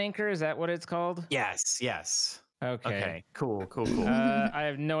respawn anchor, is that what it's called? Yes. Okay. Cool. I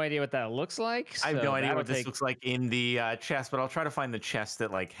have no idea what that looks like. I have no idea what this looks like in the chest, but I'll try to find the chest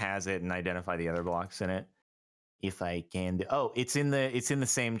that like has it and identify the other blocks in it. If I can. It's in the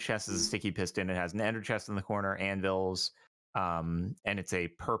same chest as a sticky piston. It has an ender chest in the corner, anvils, and it's a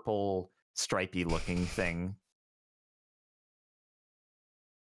purple stripy looking thing.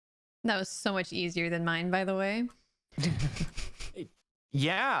 That was so much easier than mine, by the way.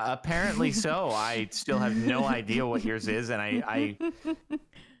 Yeah, apparently so. I still have no idea what yours is, and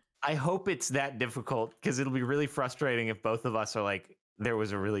I hope it's that difficult because it'll be really frustrating if both of us are like, there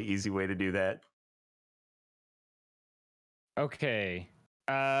was a really easy way to do that. Okay.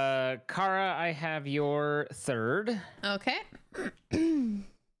 Kara, I have your third. Okay.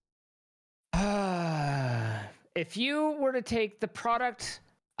 If you were to take the product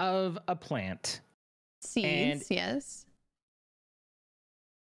of a plant, seeds, yes,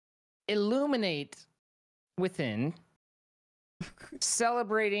 illuminate within,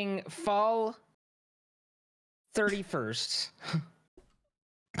 celebrating fall 31st,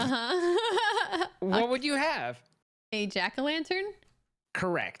 what would you have? A jack-o'-lantern?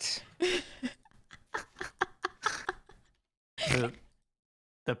 Correct.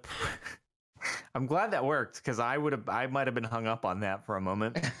 I'm glad that worked because I might have been hung up on that for a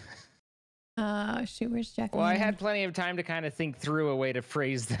moment. Shoot, where's jack-o'-lantern? Well, I had plenty of time to kind of think through a way to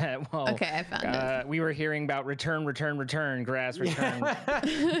phrase that. Well, okay, I found it. We were hearing about return, grass, return.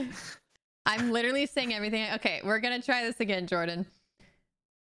 I'm literally saying everything. Okay, we're gonna try this again, Jordan.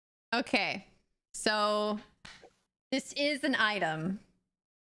 Okay, so this is an item.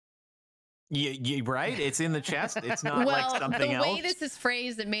 You right? It's in the chest. It's not like something else. The way this is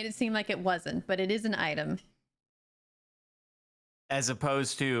phrased, it made it seem like it wasn't, but it is an item. As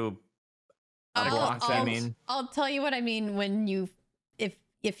opposed to blocks, I mean. I'll tell you what I mean when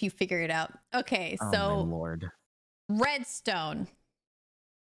if you figure it out. Okay, so oh my Lord. Redstone.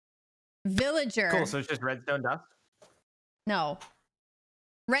 Villager. Cool, so it's just redstone dust? No.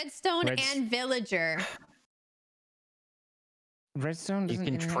 Redstone and villager. Redstone. You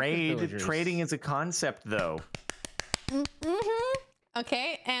can trade. Trading is a concept, though.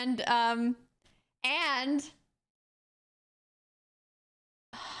 Okay, and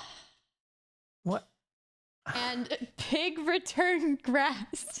What? and pig return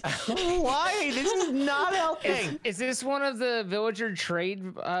grass. Why? This is not helping. Is this one of the villager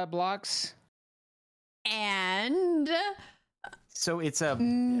trade blocks? And So it's a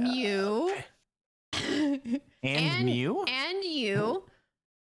Mew. and Mew? And you.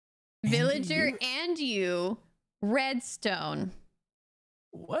 Villager and you. Redstone.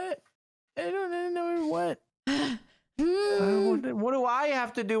 What? I don't know what. What do I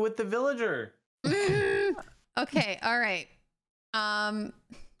have to do with the villager? Okay, all right.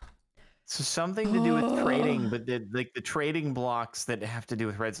 So something to do with trading, but the trading blocks that have to do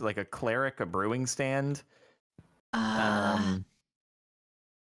with reds, like a cleric, a brewing stand.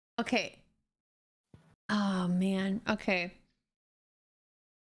 Okay. Oh man. Okay.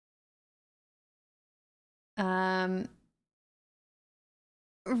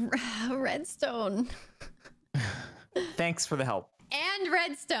 Redstone. Thanks for the help. And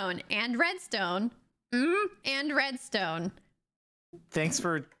redstone. And redstone. And redstone. Thanks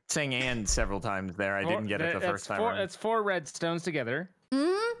for saying "and" several times there. I didn't get it the first time around. It's 4 redstones together.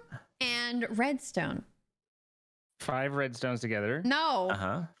 And redstone. 5 redstones together. No.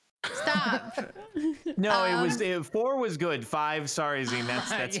 Uh-huh. Stop. No, 4 was good. 5, sorry, Zine.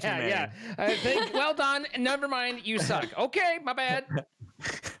 That's too many. Yeah. Well done. Never mind. You suck. Okay, my bad.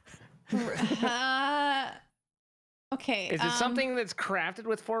 Okay. Is it something that's crafted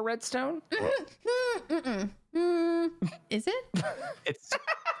with 4 redstone? Is it? It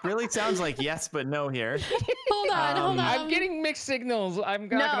really sounds like yes, but no here. Hold on. I'm getting mixed signals. I'm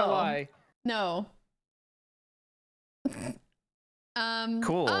not gonna lie. No.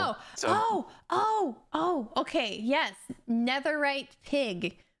 Cool. Okay. Yes. Netherite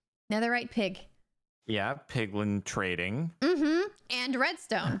pig. Yeah, piglin trading. And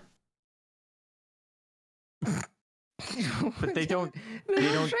redstone. But they don't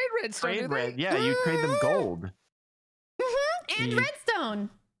trade redstone. trade red. Yeah, you trade them gold. And redstone.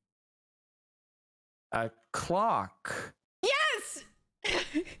 A clock. Yes.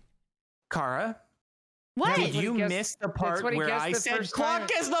 Kara. What? Did you miss the part where I said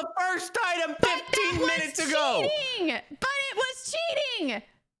clock is the first item 15 minutes ago? But it was cheating.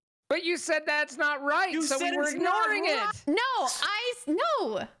 But you said that's not right, so we were ignoring it. No.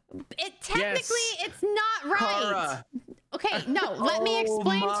 It technically it's not right. Kara. Okay, no, let me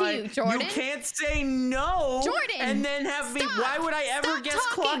explain to you, Jordan. You can't say no, Jordan, and then have me. Why would I ever guess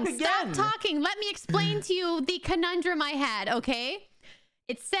clock again? Stop talking. Let me explain to you the conundrum I had. Okay,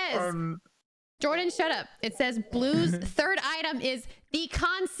 it says. Jordan, shut up. It says Blue's third item is the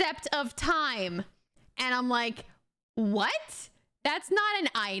concept of time. And I'm like, what? That's not an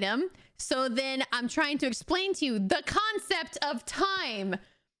item. So then I'm trying to explain to you the concept of time.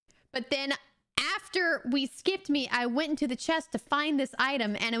 But then after we skipped me, I went into the chest to find this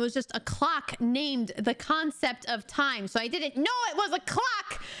item and it was just a clock named the concept of time. So I didn't know it was a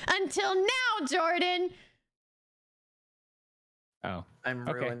clock until now, Jordan. Oh, I'm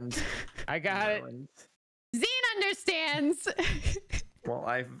ruined. I got it. Zine understands. Well,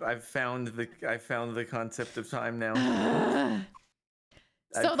 I've found the concept of time now.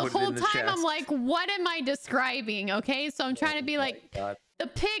 So the whole time I'm like, what am I describing? Okay, so I'm trying to be like, the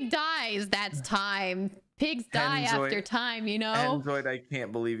pig dies. That's time. Pigs die after time, you know? Android, I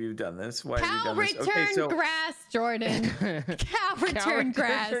can't believe you've done this. Why have you done this? Return grass, Jordan. Cow return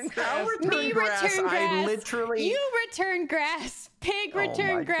grass. Cow return Me grass. return grass. I literally. You return grass. Pig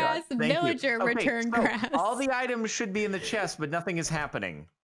return grass. Villager return grass. All the items should be in the chest, but nothing is happening.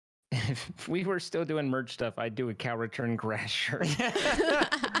 If we were still doing merch stuff, I'd do a cow return grass shirt.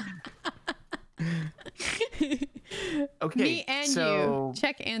 Okay, me and you.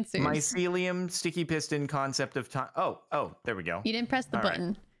 Check answers. Mycelium, sticky piston, concept of time. Oh, there we go. You didn't press the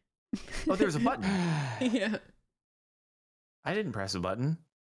button. Right. Oh, there's a button. Yeah. I didn't press a button.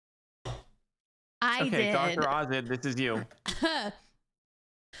 I did. Okay, Dr. Ozid, this is you.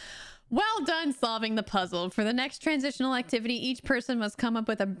 Well done solving the puzzle. For the next transitional activity, each person must come up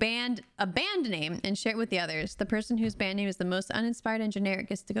with a band name and share it with the others. The person whose band name is the most uninspired and generic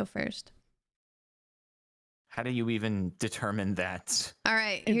gets to go first. How do you even determine that? All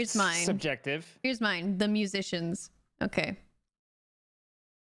right, here's mine. Subjective. Here's mine. The musicians. Okay.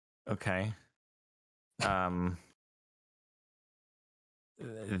 Okay. The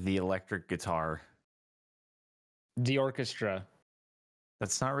electric guitar. The orchestra.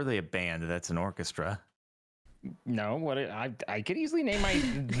 That's not really a band. That's an orchestra. No, what I could easily name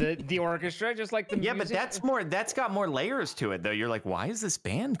the orchestra just like the Yeah, but that's got more layers to it though. You're like, why is this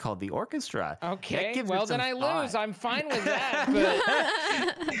band called the orchestra? Okay, well then I lose. I'm fine with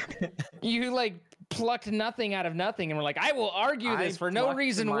that. But you like plucked nothing out of nothing and we're like, I will argue this for no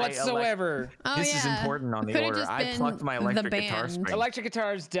reason whatsoever. This is important on the order. I plucked my electric guitar string. Electric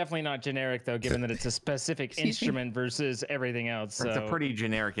guitar is definitely not generic though, given that it's a specific instrument versus everything else. So. It's a pretty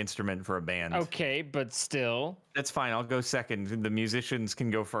generic instrument for a band. Okay, but still. That's fine. I'll go second. The musicians can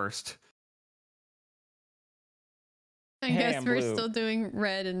go first. I guess we're still doing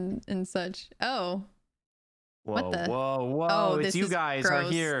red and such. Oh. Whoa, what the? Whoa. Oh, it's you guys gross.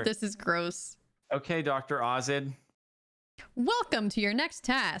 are here. This is gross. Okay, Dr. Ozid. Welcome to your next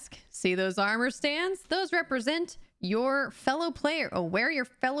task. See those armor stands? Those represent your fellow player, or where your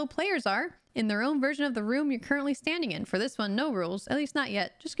fellow players are in their own version of the room you're currently standing in. For this one, no rules. At least not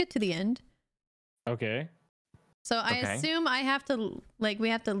yet. Just get to the end. Okay. So I assume I have to, we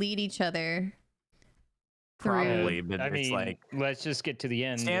have to lead each other. Probably, but it's like... Let's just get to the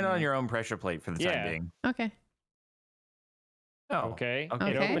end. Stand on your own pressure plate for the time being. Okay. Oh. Okay.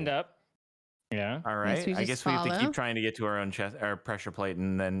 It opened up. Yeah. All right. I guess we have to keep trying to get to our own our pressure plate,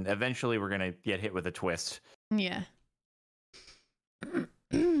 and then eventually we're gonna get hit with a twist. Yeah.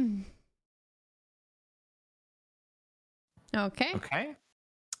 Okay. Okay.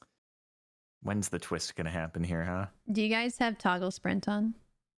 When's the twist gonna happen here, huh? Do you guys have toggle sprint on?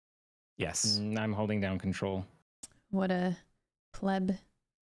 Yes. I'm holding down control. What a pleb.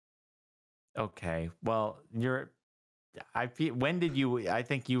 Okay. Well, I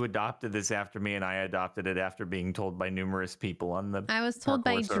think you adopted this after me, and I adopted it after being told by numerous people on the. I was told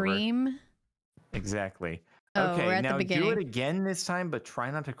by Dream. Exactly. Oh, okay, we're at now the beginning. do it again this time, but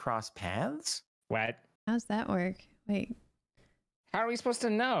try not to cross paths. What? How's that work? Wait. How are we supposed to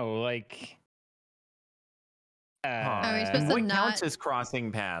know? Like. Are we supposed to what not? Counts as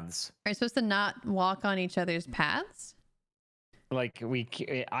crossing paths? Are we supposed to not walk on each other's paths? Like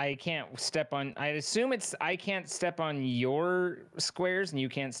I can't step on. I assume I can't step on your squares and you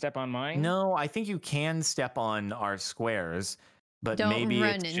can't step on mine. No, I think you can step on our squares, but Don't maybe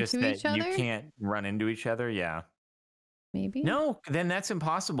run it's just into that each other? you can't run into each other. Yeah. Maybe. No, then that's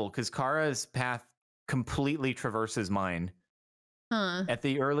impossible because Kara's path completely traverses mine. Huh. At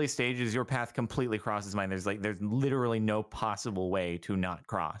the early stages, your path completely crosses mine. There's literally no possible way to not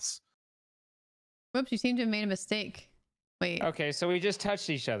cross. Whoops! You seem to have made a mistake. Wait. Okay, so we just touched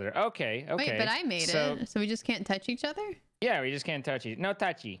each other. Okay. Wait, but I made it. So we just can't touch each other? Yeah, we just can't touch each. No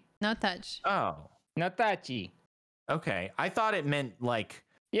touchy. No touch. Oh. No touchy. Okay. I thought it meant like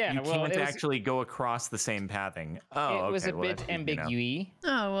you can't actually go across the same pathing. Oh, it was a bit ambiguous.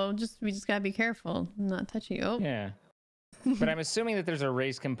 Oh, well, we just gotta be careful. Not touchy. Oh. Yeah. But I'm assuming that there's a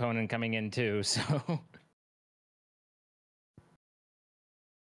race component coming in too, so.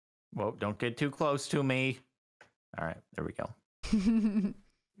 Whoa, don't get too close to me. All right, there we go.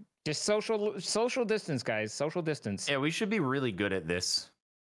 Just social distance, guys. Social distance. Yeah, we should be really good at this.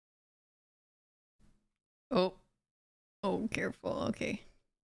 Oh, careful. Okay.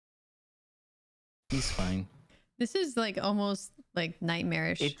 He's fine. This is almost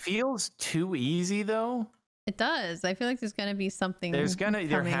nightmarish. It feels too easy though. It does. I feel like there's gonna be something.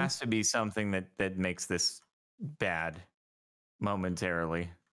 There has to be something that makes this bad momentarily.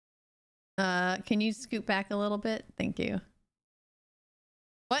 Can you scoot back a little bit? Thank you.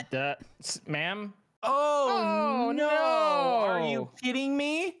 What? Ma'am? Oh no! Are you kidding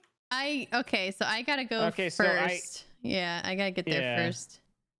me? Okay, so I gotta go first. So yeah, I gotta get there first.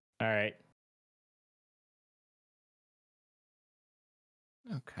 All right.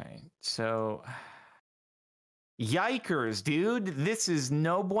 Okay, so yikers, dude! This is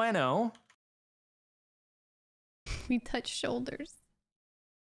no bueno. We touch shoulders.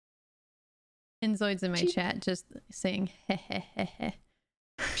 Enzoid's in my chat just saying heh heh heh heh.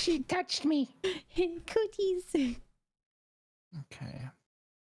 She touched me. Cooties. Okay.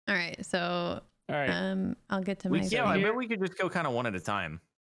 All right, so I'll get to my I bet we could just go kind of one at a time.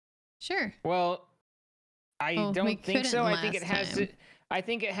 Sure. Well, I don't think so. I think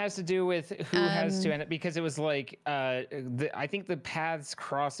it has to do with who has to end it, because it was like I think the paths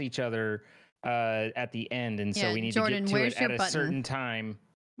cross each other at the end, and so we need to get to it at a certain time.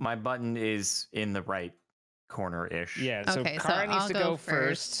 My button is in the right corner-ish. Yeah, so Kara needs to go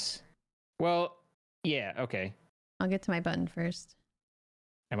first. Well, yeah, okay. I'll get to my button first.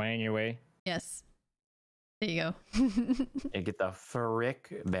 Am I in your way? Yes. There you go. And get the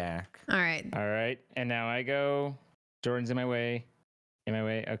frick back. All right. All right, and now I go. Jordan's in my way. In my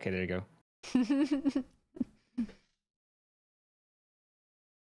way? Okay, there you go.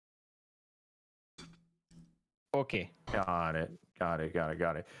 Okay. Got it.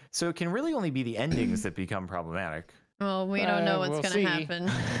 So it can really only be the endings that become problematic. Well, we don't know what's going to happen.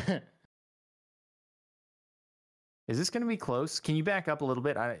 Is this going to be close? Can you back up a little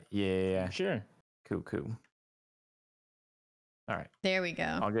bit? Yeah. Sure. Cool. All right. There we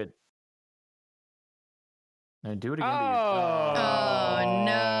go. All good. Now do it again. Oh,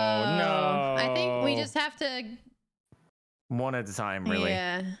 no. I think we just have to... One at a time, really.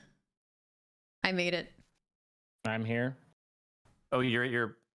 Yeah. I made it. I'm here. Oh, you're at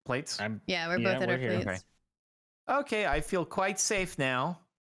your plates? Yeah, we're both at our here. plates. Okay, I feel quite safe now.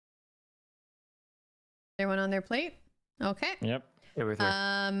 Everyone on their plate? Okay. Yep.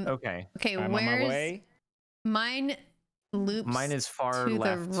 Okay. Okay, I'm on my way. Mine loops Mine is far to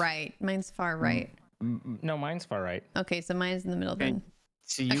left. the right. Mine's far right. No, mine's far right. Okay, so mine's in the middle then.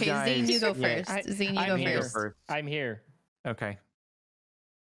 So you okay, guys, Zine, you go first. Zine, you go first. I'm here. Okay.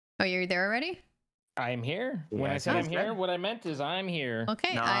 Oh, you're there already? I'm here. Yeah, When I said I'm here, what I meant is I'm here.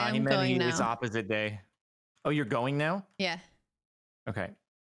 Okay, Nah, I am going now. It's opposite day. Oh, you're going now? Yeah. Okay.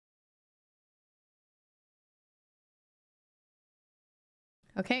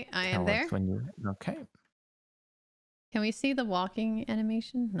 Okay, I am there. Okay. Can we see the walking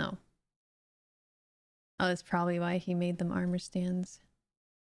animation? No. Oh, that's probably why he made them armor stands.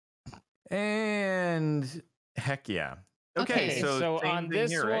 And heck yeah. Okay, so on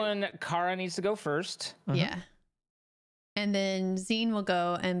this one, Kara needs to go first. Yeah. And then Zine will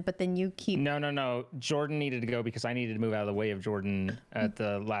go, but then you keep... No. Jordan needed to go because I needed to move out of the way of Jordan at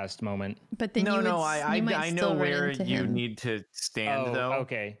the last moment. But then I know where you need to stand, though.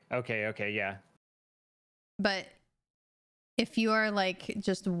 Okay, yeah. But if you are like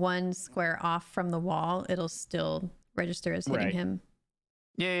just one square off from the wall, it'll still register as hitting him.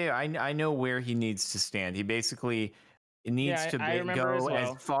 Yeah, I know where he needs to stand. He basically needs to go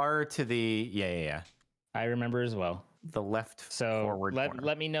as far to the... Yeah. I remember as well. The left forward corner.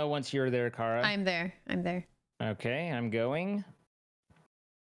 Let me know once you're there, Kara. I'm there. Okay, I'm going.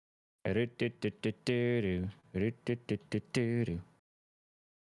 I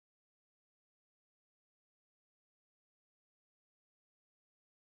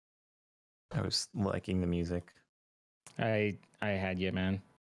was liking the music. I had you, man.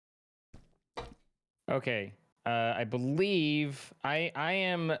 Okay. I believe I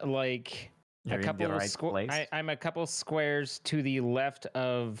am like I'm a couple squares to the left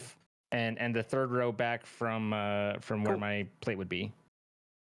of and the third row back from where my plate would be.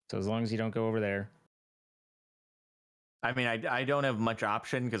 So as long as you don't go over there. I mean, I don't have much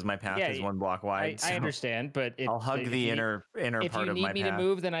option because my path is 1 block wide. I understand, but I'll hug the inner part of my path. If you need me to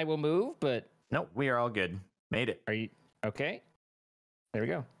move, then I will move. But nope, we are all good. Made it. Are you okay? There we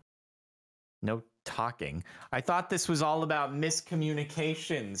go. No talking. I thought this was all about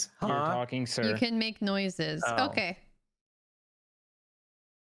miscommunications. You're talking, sir. You can make noises. Oh. Okay.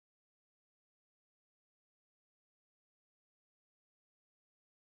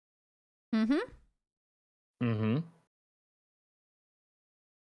 Mm-hmm. Mm-hmm.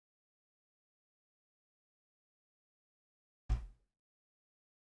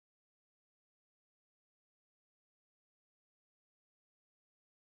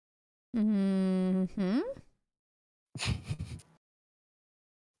 Mm-hmm.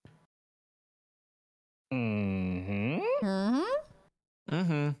 Mm-hmm. Mm-hmm.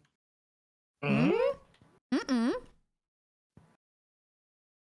 Mm-hmm. Mm-mm.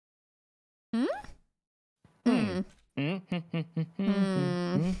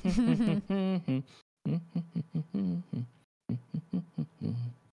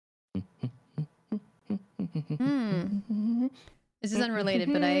 Mm. This is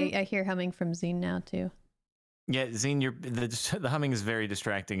unrelated, but I hear humming from Zine now too. Yeah, Zine, the humming is very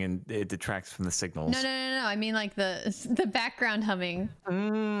distracting and it detracts from the signals. No. I mean like the background humming.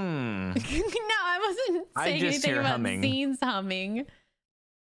 No, I wasn't saying anything about humming. Zine's humming.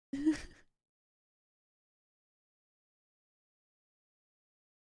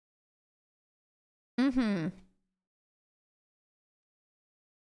 Mm-hmm.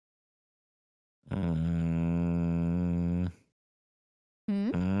 Mm-hmm.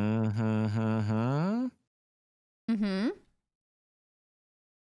 Mm-hmm. Mm-hmm.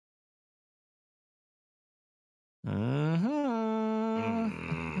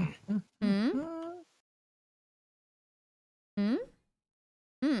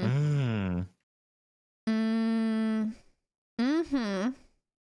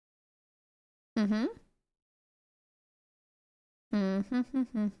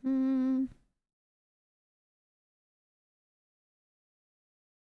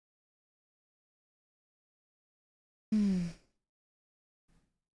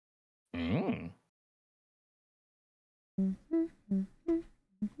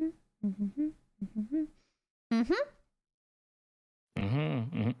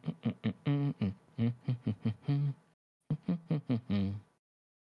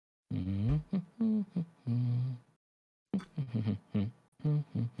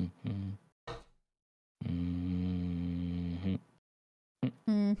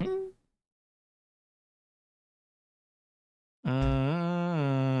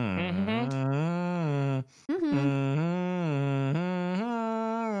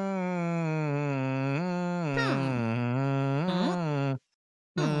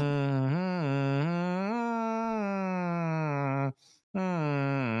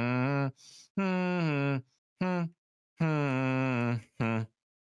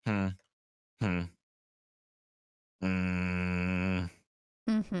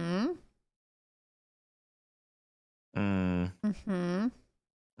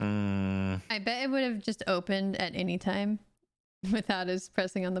 I bet it would have just opened at any time without us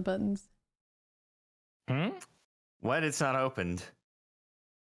pressing on the buttons. What? It's not opened.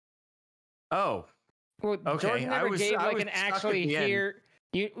 Oh. Well, Okay. Jordan never gave like an actually here.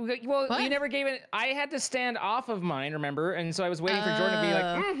 You never gave it. I had to stand off of mine, remember? And so I was waiting for Jordan to be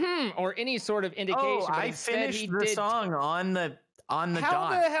like, or any sort of indication. Oh, I finished the song on the dot. How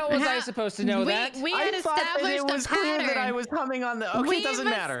the hell was I supposed to know that? We had established it was a pattern. clear that I was humming on the. Okay, it doesn't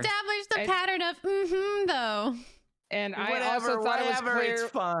matter. We've established the pattern of though. And I also thought it was clear. It's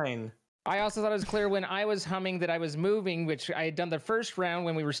fine. I also thought it was clear when I was humming that I was moving, which I had done the first round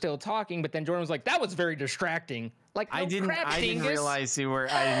when we were still talking. But then Jordan was like, "That was very distracting." Like, I didn't realize you were.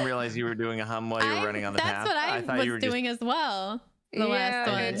 I didn't realize you were doing a hum while you were running on the path. That's what I was doing as well. The last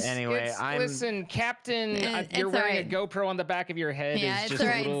one. Anyway, listen, Captain, you're wearing a GoPro on the back of your head. Yeah, it's all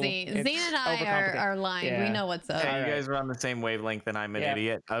right, Zine. Zine and I are lying. Yeah. We know what's up. Hey, you guys are on the same wavelength, and I'm an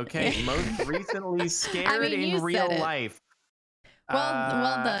idiot. Okay, most recently scared in real life.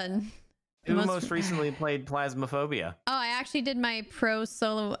 Well done. Who most recently played Plasmophobia? Oh, I actually did my pro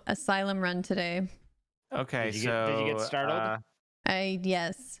solo asylum run today. Okay, did you get startled?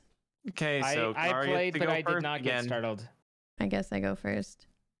 Yes. Okay, so I played, but I did not get startled. I guess I go first.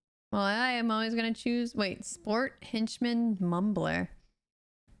 Well, I am always gonna choose. Wait, Sport Henchman Mumbler.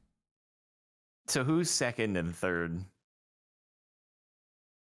 So who's second and third?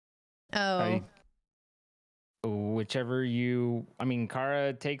 Oh. Whichever you. I mean,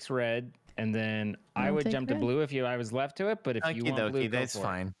 Kara takes red, and then I would jump to blue if I was left to it. But if you want blue, that's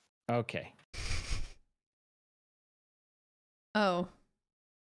fine. Okay. Oh.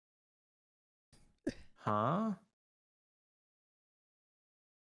 Huh?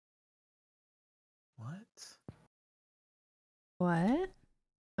 What?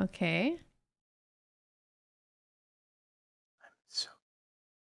 Okay. I'm so.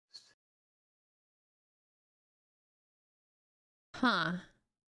 Huh.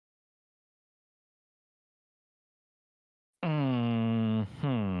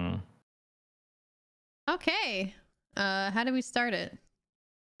 Okay. How do we start it?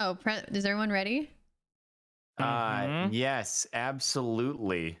 Oh, is everyone ready? Yes,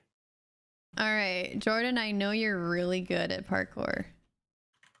 absolutely. All right, Jordan, I know you're really good at parkour.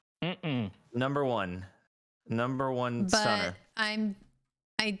 Number one but stunner. I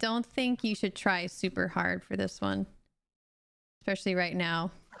don't think you should try super hard for this one, especially right now.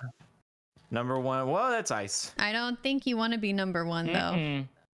 Number one. Well, that's ice. I don't think you want to be number one though.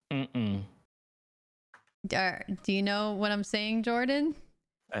 Do you know what I'm saying, Jordan?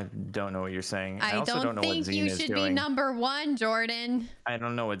 I don't know what you're saying. I also don't know what Zine is doing. you should be number one, Jordan. I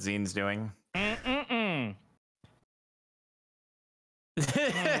don't know what Zine's doing.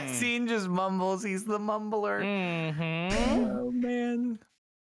 Zine just mumbles. He's the mumbler. Oh man.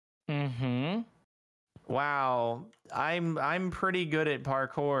 Wow. I'm pretty good at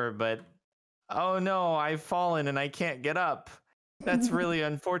parkour, but oh no, I've fallen and I can't get up. That's really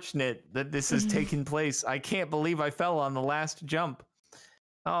unfortunate that this has taken place. I can't believe I fell on the last jump.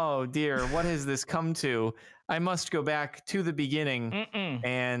 Oh dear, what has this come to? I must go back to the beginning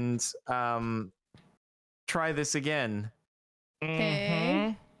and try this again.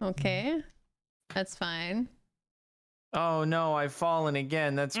 Okay. Okay. That's fine. Oh no, I've fallen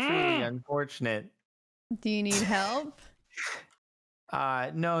again. That's truly unfortunate. Do you need help?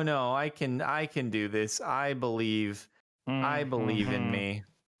 No, I can do this. I believe in me.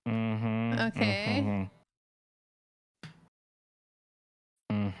 Okay.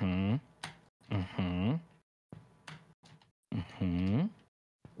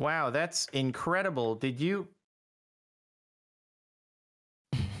 Wow, that's incredible. Did you?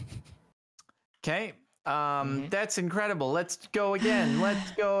 Okay. That's incredible. Let's go again.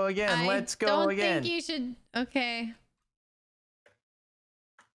 Let's go again. Let's go again. I don't think you should. Okay.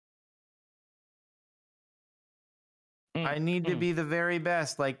 I need to be the very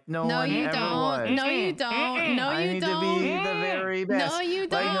best, like no No, one you ever don't. was. No, you don't. No, I you need don't. to be the very best. No, you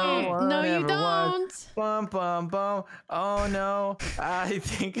like no don't. one No, you ever was. don't. Bum bum bum. Oh no, I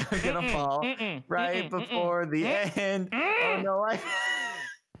think I'm gonna fall right before the end. Oh no,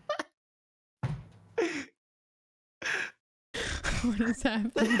 What is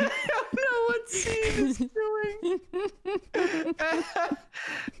happening? I don't know what scene is doing.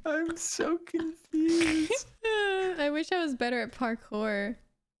 I'm so confused. I wish I was better at parkour.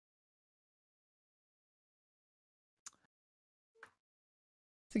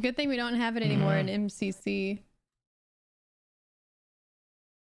 It's a good thing we don't have it anymore in MCC.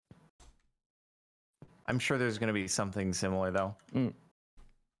 I'm sure there's going to be something similar though.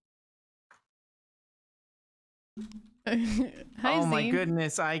 Hi, oh my Zine.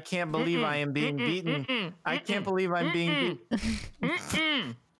 goodness, I can't believe I am being beaten. I can't believe I'm being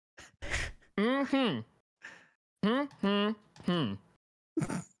beaten.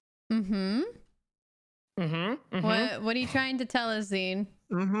 What are you trying to tell us, Zine?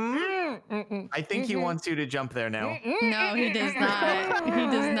 I think he wants you to jump there now. No, he does not. He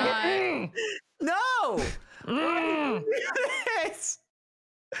does not. No! Why did you do this?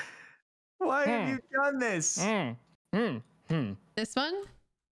 Why have you done this? This one?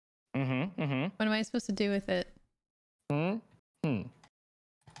 What am I supposed to do with it?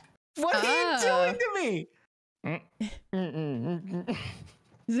 What are you doing to me?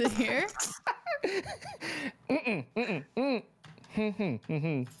 Is it here?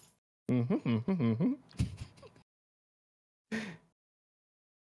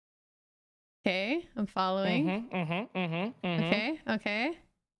 Okay, I'm following. Okay, okay.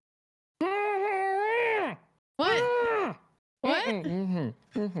 What? What?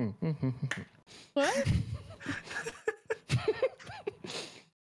 What?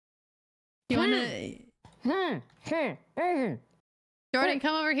 You wanna... Jordan,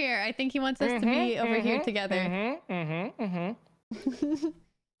 come over here. I think he wants us to be over here together.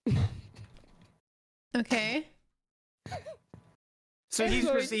 Okay. So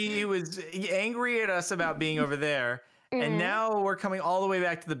he was angry at us about being over there, and now we're coming all the way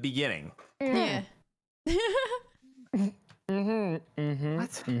back to the beginning. Yeah.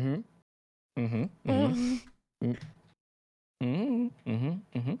 What?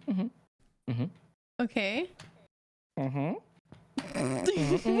 Okay.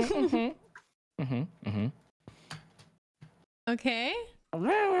 Okay.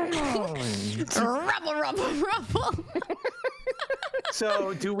 Rubble.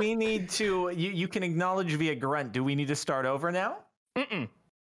 So do we need to, you can acknowledge via grunt. Do we need to start over now?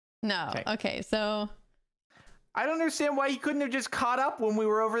 No. Okay, so... I don't understand why he couldn't have just caught up when we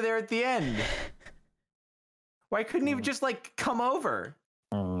were over there at the end. Why couldn't he have just like come over?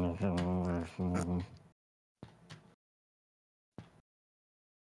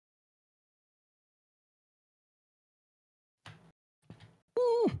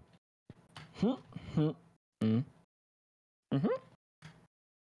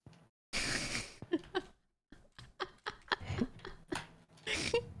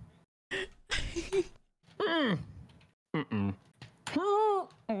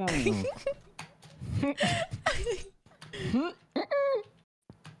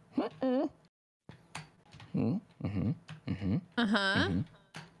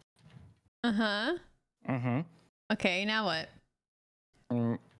 Okay, now what?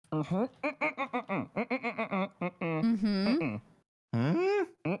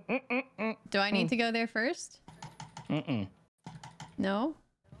 Do I need to go there first? No?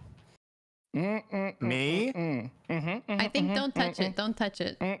 Me? I think don't touch it. Don't touch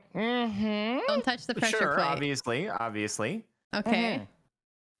it. Don't touch the pressure Sure, plate. obviously. Okay.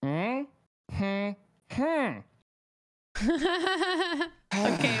 Okay,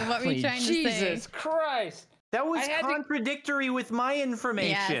 what were you trying to say? Jesus Christ! That was contradictory with my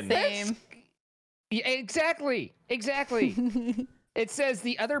information. Yeah, same. Yeah, exactly. It says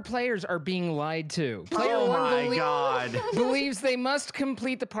the other players are being lied to. Player Oh one my god. believes they must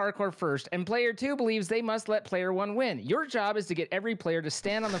complete the parkour first, and player 2 believes they must let player 1 win. Your job is to get every player to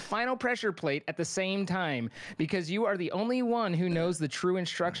stand on the final pressure plate at the same time, because you are the only one who knows the true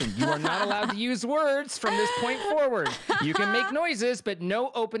instruction. You are not allowed to use words from this point forward. You can make noises, but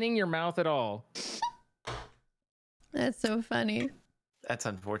no opening your mouth at all. That's so funny. That's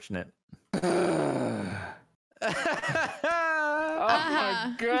unfortunate. Oh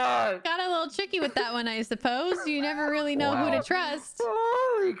my god! Got a little tricky with that one, I suppose. You never really know who to trust.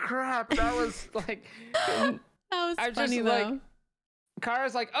 Holy crap! That was like... That was I'm funny just though. like,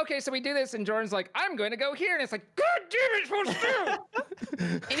 Kara's like, okay, so we do this, and Jordan's like, I'm going to go here, and it's like, God damn it, supposed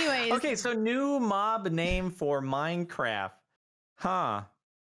to. Anyways. Okay, so new mob name for Minecraft. Huh.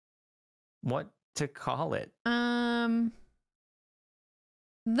 What to call it? The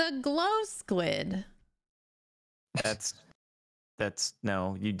glow squid. That's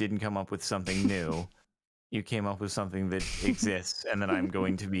no, you didn't come up with something new. You came up with something that exists, and then I'm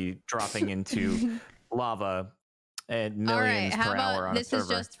going to be dropping into lava at millions per hour on a server.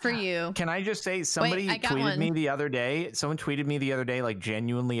 This is just for you. Can I just say, somebody tweeted me the other day. Someone tweeted me the other day, like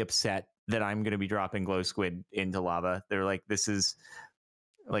genuinely upset that I'm going to be dropping glow squid into lava. They're like, "This is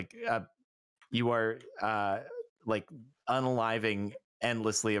like you are like unaliving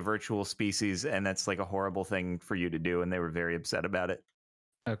endlessly a virtual species, and that's like a horrible thing for you to do." And they were very upset about it.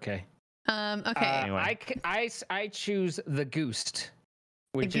 Okay. Okay. Anyway. I choose the goose,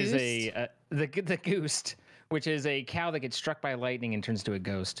 which is the goose, which is a cow that gets struck by lightning and turns to a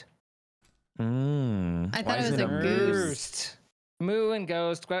ghost. I thought it was a goose. Moo and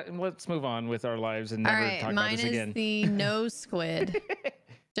ghost. Let's move on with our lives and never talk about this again. Mine is the nose squid.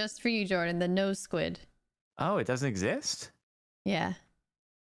 Just for you, Jordan, the nose squid. Oh, it doesn't exist? Yeah.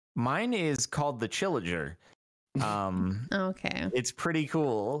 Mine is called the Chillager. Okay. It's pretty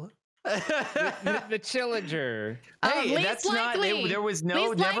cool. the Chillager. Hey, that's likely. Not. There was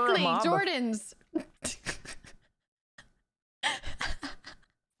no never a mob. Jordan's.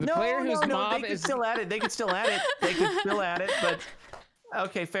 No, they could still add it. They could still add it. They could still add it. But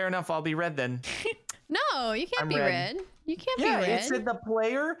okay, fair enough. I'll be red then. No, you can't be red. You can't be red. Yeah, it said the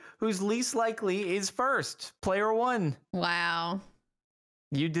player who's least likely is first. Player 1. Wow.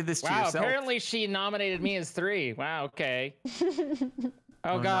 You did this to yourself. Wow, apparently she nominated me as 3. Wow, okay.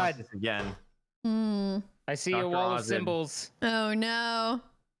 Oh, God. Again. I see a wall of symbols. Oh, no.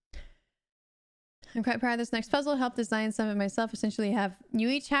 I'm quite proud of this next puzzle. Helped design some of it myself. Essentially, you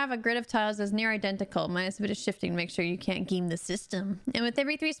each have a grid of tiles that's near identical, minus a bit of shifting to make sure you can't game the system. And with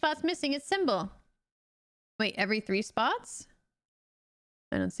every 3 spots missing, its symbol. Wait, every 3 spots?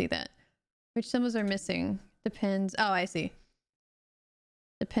 I don't see that. Which symbols are missing? Depends. Oh, I see.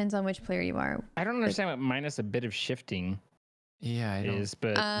 Depends on which player you are. I don't understand what minus a bit of shifting. Yeah, it is,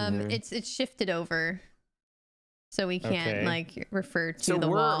 but it's shifted over, so we can't like refer to the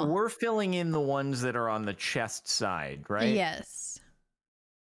wall. So we're filling in the ones that are on the chest side, right? Yes.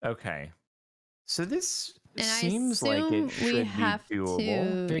 Okay. So this seems like it should be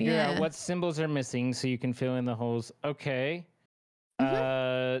doable. Figure out what symbols are missing so you can fill in the holes. Okay.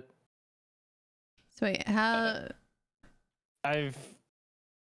 So wait, how?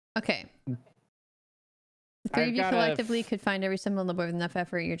 Okay. The 3 of you collectively could find every symbol on the board with enough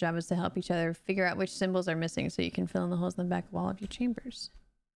effort. Your job is to help each other figure out which symbols are missing so you can fill in the holes in the back wall of your chambers.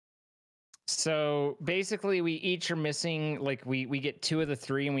 So basically we each are missing, like we get 2 of the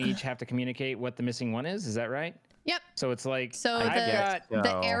 3 and we each have to communicate what the missing one is. Is that right? Yep. So it's like, so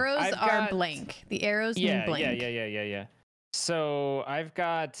the arrows are blank. The arrows mean blank. Yeah. So I've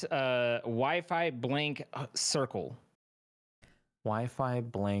got Wi-Fi blank circle. Wi-Fi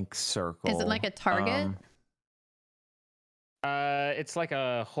blank circle. Is it like a target? It's like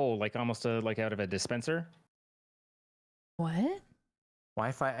a hole, like almost like out of a dispenser. What?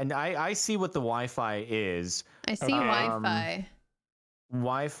 Wi-Fi, and I see what the Wi-Fi is. I see Wi-Fi.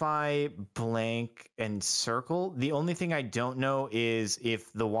 Wi-Fi blank and circle. The only thing I don't know is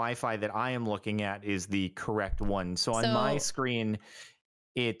if the Wi-Fi that I am looking at is the correct one. So on my screen,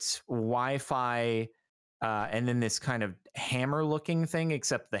 it's Wi-Fi, and then this kind of hammer-looking thing,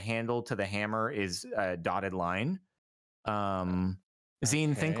 except the handle to the hammer is a dotted line.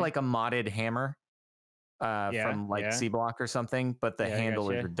 Zine, think like a modded hammer from like C-Block or something, but the handle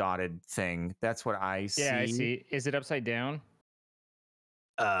is a dotted thing. That's what I see. Yeah, I see. Is it upside down?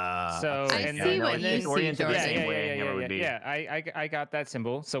 So I see what you see, Jordan. Yeah, I got that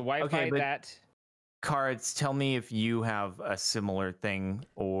symbol. So Wi-Fi that. Cards, tell me if you have a similar thing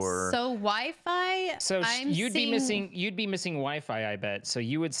or. So Wi-Fi. So you'd be missing Wi-Fi, I bet. So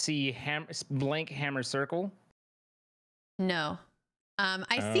you would see blank hammer circle. No.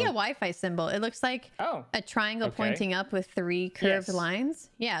 I see a Wi-Fi symbol. It looks like a triangle pointing up with 3 curved lines.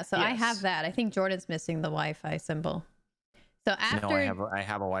 Yeah, so I have that. I think Jordan's missing the Wi-Fi symbol. So after I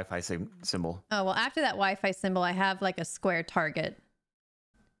have a Wi-Fi symbol. Oh, well, after that Wi-Fi symbol, I have like a square target.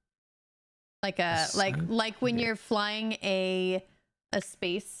 Like like when you're flying a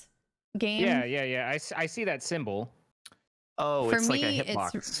space game. Yeah. I see that symbol. Oh, it's like a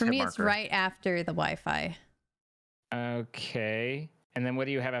hitbox. For me, it's right after the Wi-Fi. Okay. And then what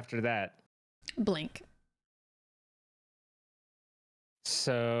do you have after that? Blink.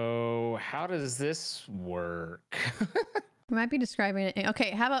 So how does this work? You might be describing it.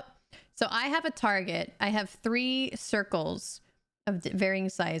 Okay, how about... So I have a target. I have 3 circles of varying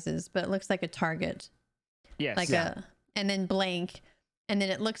sizes, but it looks like a target. Yes. Like and then blank. And then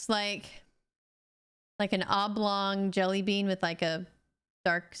it looks like an oblong jelly bean with like a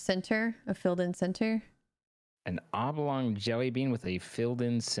dark center, a filled in center. An oblong jelly bean with a filled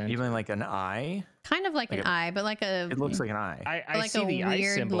in center. Even like an eye? Kind of like an eye, but like a... It looks like an eye. I like see a the eye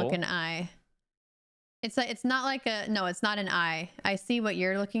weird symbol. looking eye. It's not like a... No, it's not an eye. I see what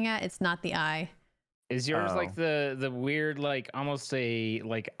you're looking at. It's not the eye. Is yours like the weird, like almost a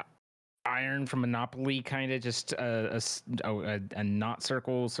like iron from Monopoly kind of just a not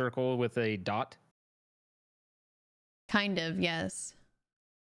circle with a dot? Kind of, yes.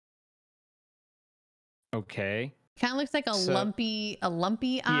 Okay. Kind of looks like a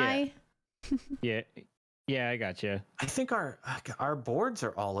lumpy eye. Yeah, I got you. I think our boards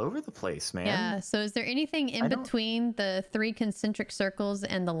are all over the place, man. Yeah. So is there anything in between the 3 concentric circles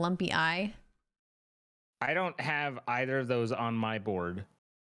and the lumpy eye? I don't have either of those on my board.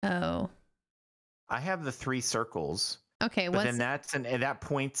 Oh. I have the 3 circles. Okay. But then that's an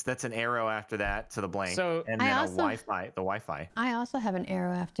arrow after that to the blank. So and then the Wi-Fi. I also have an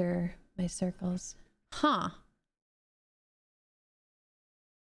arrow after my circles. Huh.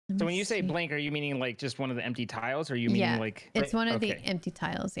 So when you say blank, are you meaning like just one of the empty tiles, or are you meaning like... It's one of the empty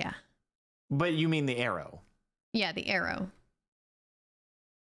tiles, yeah. But you mean the arrow? Yeah, the arrow.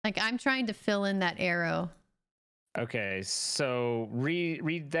 Like I'm trying to fill in that arrow. Okay, so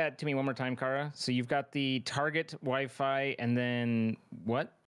read that to me one more time, Kara. So you've got the target, Wi-Fi, and then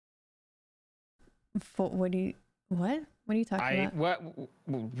what? What are you talking about?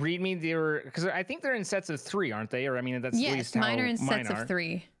 Read me because I think they're in sets of 3, aren't they? Or I mean, that's at least how mine are in sets of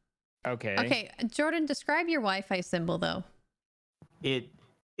 3. Okay. Okay, Jordan, describe your Wi-Fi symbol though.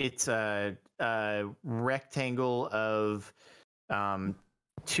 It's a rectangle of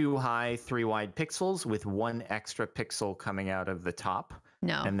 2 high, 3 wide pixels with 1 extra pixel coming out of the top.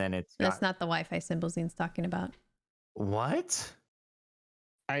 No, and then that's not the Wi-Fi symbol Zine's talking about. What?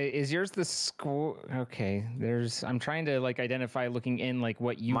 Is yours the score? Okay, I'm trying to like identify looking in like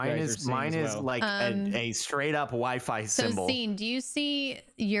what you guys are seeing. Mine is like a straight up Wi-Fi symbol. So Zine, do you see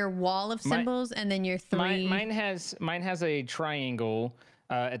your wall of symbols and then your 3? Mine has a triangle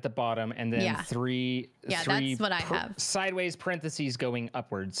at the bottom and then 3. Yeah, that's what I have. Sideways parentheses going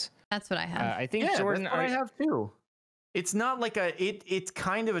upwards. That's what I have. I think Jordan. That's what I have too. It's not like it's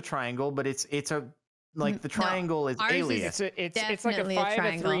kind of a triangle, but it's a. Like the triangle is alias. It's like a 5,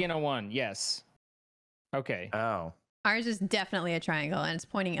 a 3, and a 1. Yes. Okay. Oh. Ours is definitely a triangle, and it's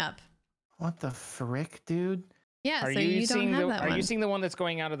pointing up. What the frick, dude? Yeah. So you don't have that one. Are you seeing the one that's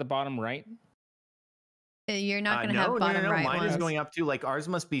going out of the bottom right? You're not going to have bottom right. Mine is going up too. Like ours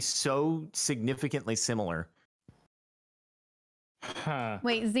must be so significantly similar. Huh.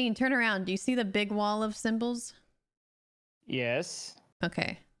 Wait, Zine, turn around. Do you see the big wall of symbols? Yes.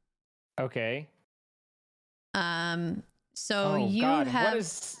 Okay. Okay. So you have...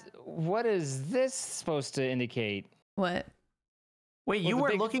 What is this supposed to indicate? What? Wait, you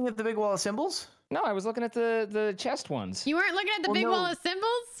weren't looking at the big wall of symbols? No, I was looking at the chest ones. You weren't looking at the big wall of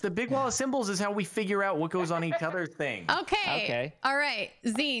symbols? The big wall of symbols is how we figure out what goes on each other's thing. Okay. All right.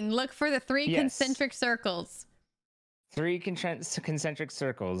 Zine, look for the 3 concentric circles. 3 concentric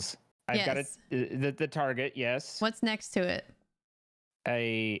circles. I've got it. The target, yes. What's next to it?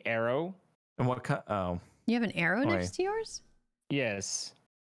 A arrow. And what kind? Oh. You have an arrow next to yours? Yes.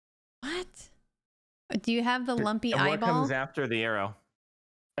 What? Do you have the lumpy eyeball? What comes after the arrow?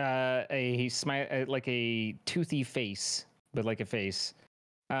 A smile, like a toothy face, but like a face.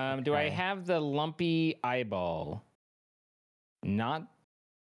 Do I have the lumpy eyeball? Not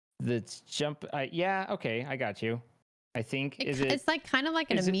the jump. Yeah. Okay, I got you. I think it's like kind of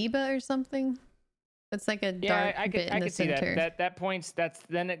like an amoeba or something. It's like a dark bit in the center. See that. That points.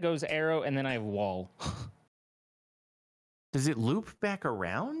 Then it goes arrow, and then I have wall. Does it loop back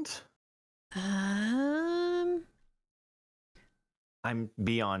around? I'm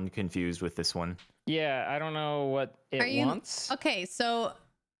beyond confused with this one. Yeah, I don't know what it wants. Okay, so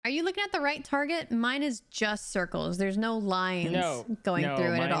are you looking at the right target? Mine is just circles. There's no lines going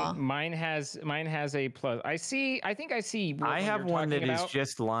through it at all. Mine has a plus. I think I see. I have one that is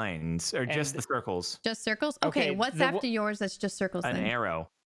just lines or just the circles. Just circles? Okay, what's after yours that's just circles then? An arrow.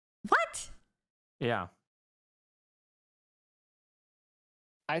 What? Yeah.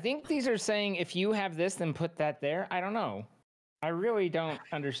 I think these are saying if you have this, then put that there. I don't know. I really don't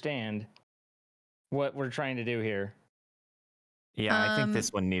understand what we're trying to do here. Yeah, I think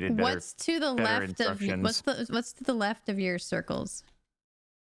this one needed better. What's to the left of what's to the left of your circles?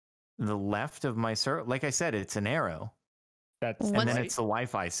 The left of my circle, like I said, it's an arrow. And then it's the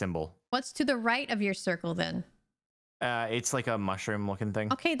Wi-Fi symbol. What's to the right of your circle then? It's like a mushroom looking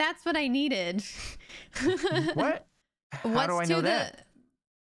thing. Okay, that's what I needed. What? How do I know that?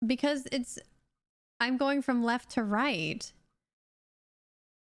 Because I'm going from left to right.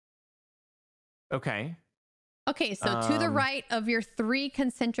 Okay. Okay, so to the right of your 3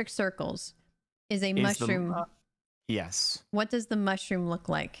 concentric circles is a mushroom. Yes. What does the mushroom look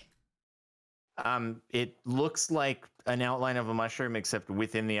like? It looks like an outline of a mushroom, except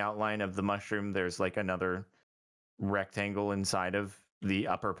within the outline of the mushroom, there's like another rectangle inside of the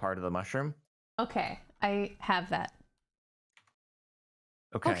upper part of the mushroom. Okay, I have that.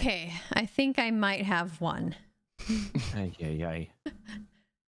 Okay. Okay, I think I might have one.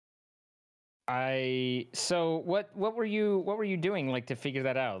 So what were you doing like to figure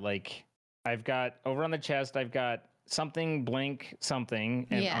that out? Like I've got over on the chest, I've got something blink something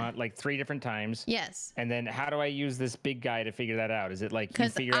and like 3 different times. Yes. And then how do I use this big guy to figure that out? Is it like you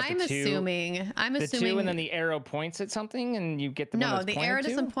figure out the 2? I'm the assuming 2 and then the arrow points at something and you get the one that's the arrow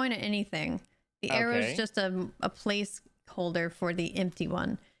doesn't point at anything. The arrow is just a placeholder for the empty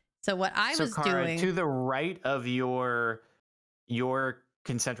one. So what I was doing to the right of your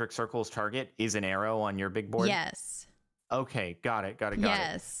concentric circles target is an arrow on your big board. Yes. Okay, got it.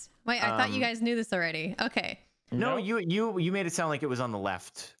 Yes. Wait, I thought you guys knew this already. Okay. No, you made it sound like it was on the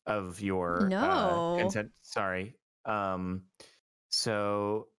left of your sorry.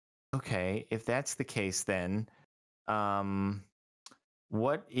 So okay, if that's the case then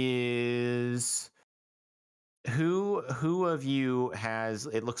what is who of you has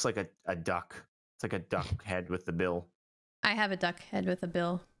it looks like a duck. It's like a duck head with the bill. I have a duck head with a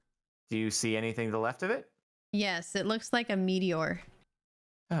bill. Do you see anything to the left of it? Yes, it looks like a meteor.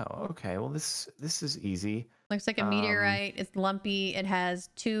 Oh, okay. Well, this is easy. Looks like a meteorite. It's lumpy. It has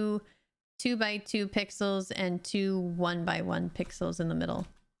 2 2x2 pixels and 2 1x1 pixels in the middle.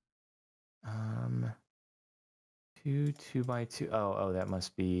 2 2x2. Oh, that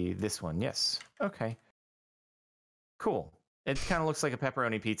must be this one. Yes. Okay. Cool. It kind of looks like a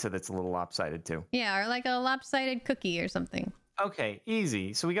pepperoni pizza that's a little lopsided too. Yeah, or like a lopsided cookie or something. Okay,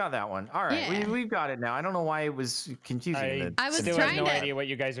 easy. So we got that one. All right, yeah. we've got it now. I don't know why it was confusing. I was still trying have no to... idea what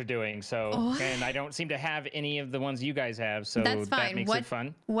you guys are doing. So, and I don't seem to have any of the ones you guys have. So that's fine. That makes it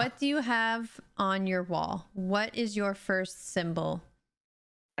fun. What do you have on your wall? What is your first symbol?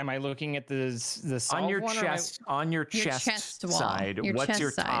 Am I looking at the on your chest? On your chest side. What's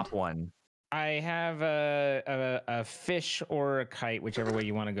your top one? I have a fish or a kite, whichever way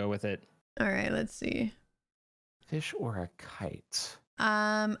you want to go with it. All right, let's see. Fish or a kite?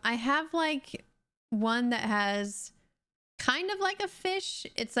 I have like one that has kind of like a fish.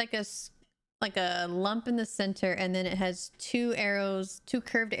 It's like a lump in the center, and then it has 2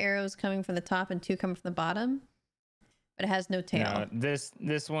 curved arrows coming from the top and 2 coming from the bottom. But it has no tail. No,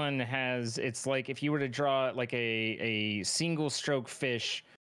 this one has. It's like if you were to draw like a single stroke fish.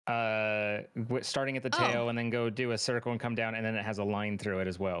 Starting at the tail and then go do a circle and come down, and then it has a line through it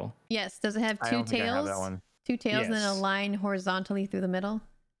as well. Yes. Does it have 2 tails? That one. 2 tails and then a line horizontally through the middle?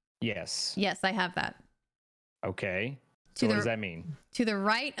 Yes. Yes, I have that. Okay. So what does that mean? To the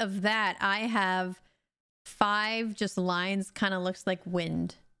right of that, I have 5 just lines, kind of looks like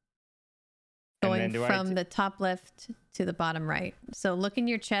wind. Going from the top left to the bottom right. So look in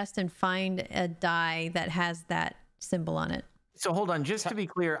your chest and find a die that has that symbol on it. So hold on, just to be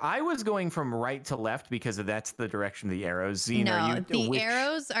clear, I was going from right to left because that's the direction of the arrows. Zine, the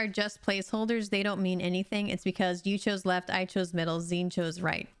arrows are just placeholders. They don't mean anything. It's because you chose left, I chose middle, Zine chose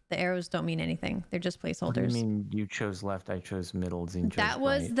right. The arrows don't mean anything. They're just placeholders. What do you mean you chose left, I chose middle, Zine chose right? That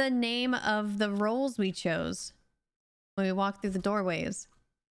was the name of the roles we chose when we walked through the doorways.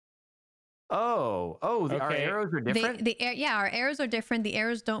 Okay. Our arrows are different? Our arrows are different. The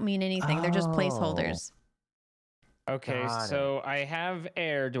arrows don't mean anything. They're just placeholders. Okay, so I have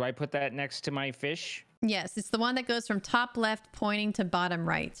air. Do I put that next to my fish? Yes, it's the one that goes from top left pointing to bottom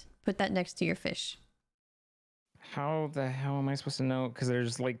right. Put that next to your fish. How the hell am I supposed to know? Because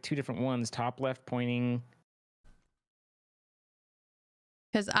there's like 2 different ones, top left pointing.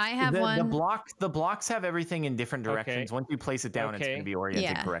 Because I have one. The blocks have everything in different directions. Okay. Once you place it down, it's going to be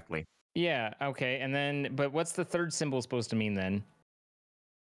oriented correctly. Yeah, okay. And then, but what's the 3rd symbol supposed to mean then?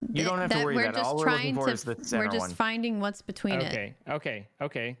 You don't have to worry about it. All we're looking for is the center one. We're just finding what's between it.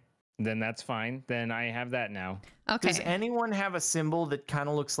 Okay. Then that's fine. Then I have that now. Okay. Does anyone have a symbol that kind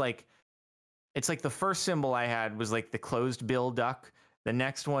of looks like... It's like the first symbol I had was like the closed bill duck. The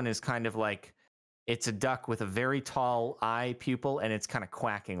next one is kind of like... It's a duck with a very tall eye pupil, and it's kind of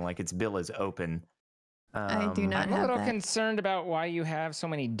quacking like its bill is open. I do not have that. I'm a little concerned about why you have so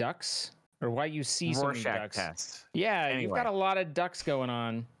many ducks. or why you see so many Rorschach ducks. test. Yeah, Anyway. you've got a lot of ducks going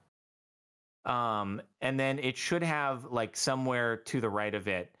on. And then it should have like somewhere to the right of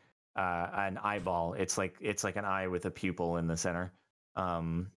it an eyeball. It's like an eye with a pupil in the center.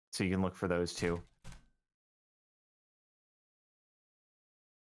 So you can look for those too.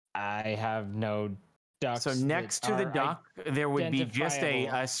 I have no ducks. So next to the duck, there would be just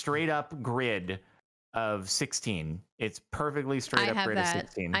identifiable. a straight up grid of 16. It's perfectly straight up grid of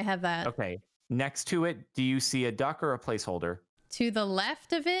 16. I have that. Okay. Next to it, do you see a duck or a placeholder? To the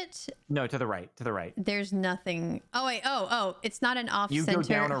left of it? No, to the right. To the right. There's nothing. Oh wait. Oh, it's not an off You center. go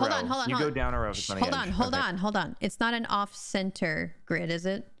down a row. Hold on. You go down a row. Hold on. It's not an off center grid, is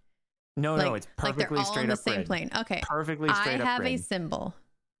it? No, like, it's perfectly like they're all straight on the up same grid. plane. Okay. Perfectly straight up I have grid. a symbol.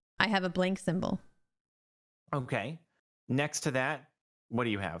 I have a blank symbol. Okay. Next to that, what do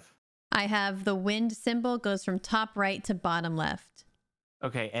you have? I have the wind symbol goes from top right to bottom left.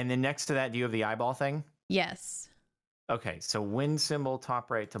 Okay, and then next to that, do you have the eyeball thing? Yes. Okay, so wind symbol, top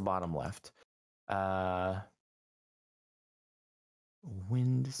right to bottom left.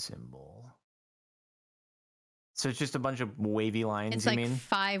 Wind symbol. So it's just a bunch of wavy lines, It's you like mean?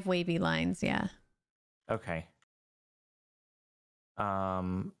 5 wavy lines, yeah. Okay.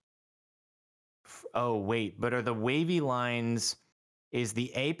 Oh, wait, but are the wavy lines, is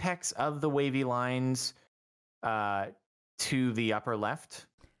the apex of the wavy lines to the upper left?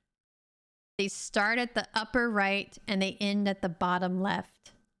 They start at the upper right and they end at the bottom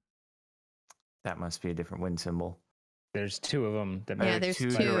left. That must be a different wind symbol. There's 2 of them. That Yeah, Are there's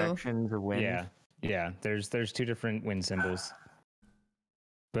two 2. directions of wind. Yeah. There's 2 different wind symbols.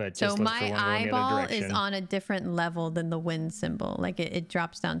 But So just look for my one going the other eyeball direction. is on a different level than the wind symbol. Like it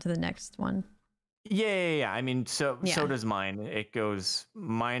drops down to the next one. Yeah. I mean, so Yeah. does mine. It goes.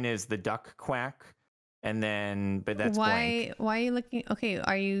 Mine is the duck quack, and then but that's blank. Why are you looking? Okay,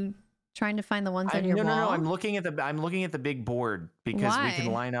 are you trying to find the ones on your wall? No. I'm looking at the big board because we can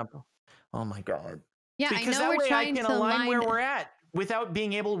Why? line up. Oh my god. Yeah, Because I know that we're way trying I can to align where line. we're at without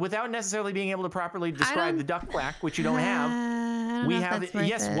necessarily being able to properly describe don't- the duck quack, which you don't have. I don't We know if have that's it. worth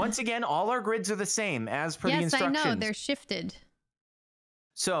Yes, it. once again, all our grids are the same as per the Yes, I instructions. know they're shifted.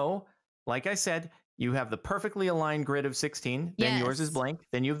 So, like I said, you have the perfectly aligned grid of 16, then yours is Yes. blank,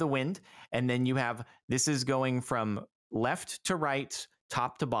 then you have the wind, and then you have, this is going from left to right,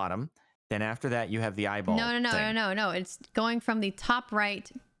 top to bottom. Then after that, you have the eyeball thing. No. It's going from the top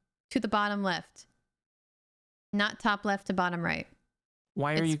right to the bottom left. Not top left to bottom right.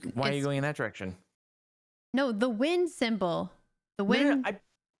 Why are you going in that direction? No, the wind symbol. The No, wind.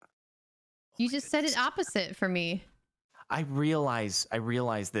 You Oh just said it opposite for me. I realize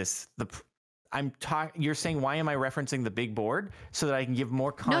this. You're saying, why am I referencing the big board so that I can give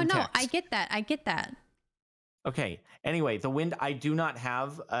more context? No, I get that. Okay. Anyway, the wind, I do not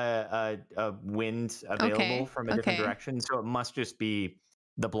have a wind available from a different direction, so it must just be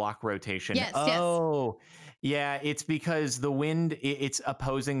the block rotation. Yes. Yeah, it's because the wind, it's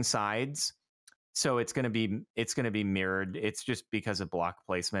opposing sides, so it's going to be mirrored. It's just because of block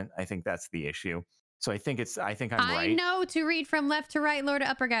placement. I think that's the issue. So I think I'm right. I know to read from left to right, lower to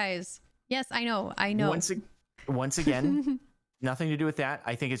upper, guys. Yes, I know. Once again, nothing to do with that.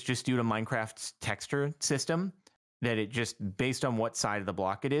 I think it's just due to Minecraft's texture system that it just based on what side of the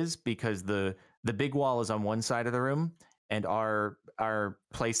block it is, because the big wall is on one side of the room and our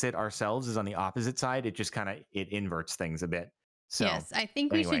place it ourselves is on the opposite side. It just it inverts things a bit. So yes, I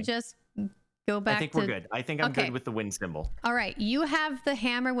think we should just go back. I think we're good. I think I'm good with the wind symbol. All right, you have the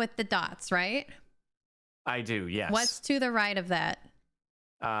hammer with the dots, right? I do, yes. What's to the right of that?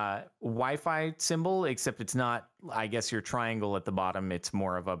 Wi-Fi symbol, except it's not, I guess your triangle at the bottom, it's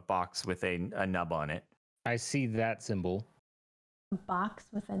more of a box with a nub on it. I see that symbol. A box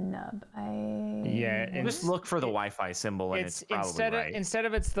with a nub. Just look for the Wi-Fi symbol and it's probably right. Instead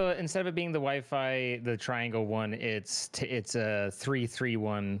of it being the Wi-Fi, the triangle one, it's a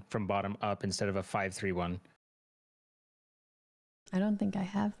 331 from bottom up instead of a 531. I don't think I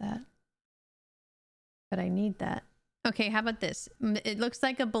have that, but I need that. Okay, how about this? It looks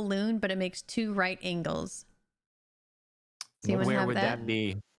like a balloon, but it makes 2 right angles. Where would that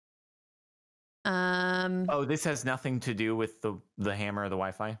be? Oh, this has nothing to do with the hammer or the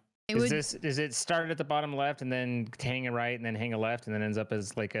Wi-Fi. Is it start at the bottom left and then hang a right and then hang a left and then ends up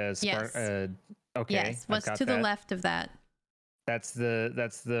as like a yes. Okay. Yes. What's to the left of that? That's the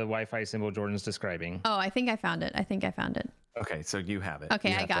Wi-Fi symbol Jordan's describing. Oh, I think I found it. Okay, so you have it.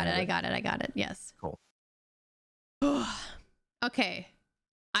 Okay, I got it. Yes. Cool. Okay.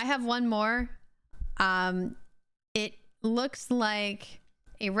 I have one more. It looks like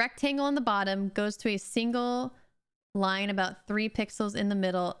a rectangle on the bottom goes to a single line about 3 pixels in the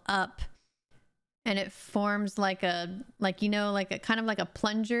middle up, and it forms like a kind of like a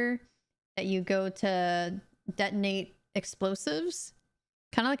plunger that you go to detonate explosives,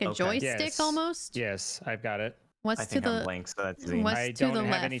 kind of like a joystick almost. Yes, I've got it. I think I'm blank, so that's Z. I don't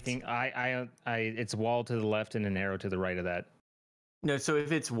have anything. It's wall to the left and an arrow to the right of that. No, so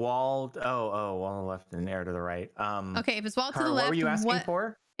if it's wall, wall to the left and arrow to the right. Okay, if it's wall to the left, what were you asking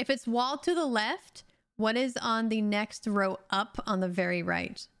for? If it's wall to the left, what is on the next row up on the very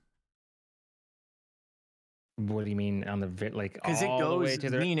right? What do you mean on the because it goes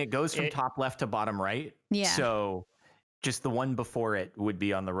it goes from top left to bottom right. Yeah. So just the one before it would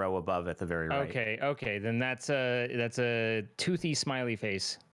be on the row above at the very right. Okay. Then that's a toothy smiley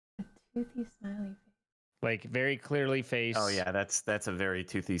face. A toothy smiley face. Like very clearly face. Oh yeah, that's a very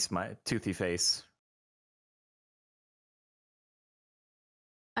toothy face.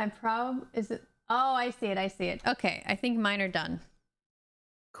 Is it? Oh, I see it. Okay, I think mine are done.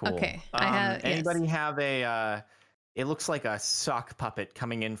 Cool. Okay. Anybody have a it looks like a sock puppet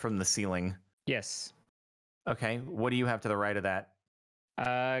coming in from the ceiling? Yes. Okay. What do you have to the right of that?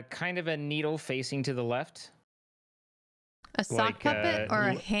 Kind of a needle facing to the left. A sock puppet or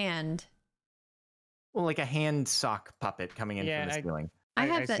a hand? Well, like a hand sock puppet coming in from the ceiling. I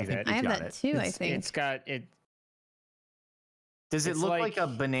have that. I have that too, I think. It's got it. Does it look like a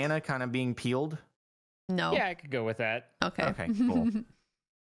banana kind of being peeled? No. Yeah, I could go with that. Okay. Okay, cool.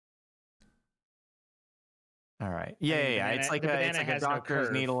 All right. Yeah. It's like a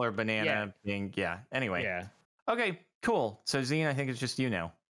doctor's needle or banana being, Anyway. Yeah. Okay, cool. So Zine, I think it's just you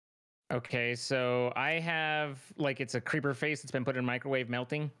now. Okay, so I have it's a creeper face that's been put in a microwave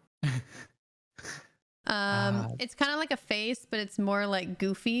melting. It's kind of like a face, but it's more like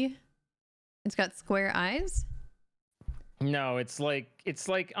goofy. It's got square eyes. No, it's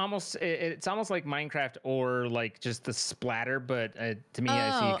almost like Minecraft or like just the splatter, but to me,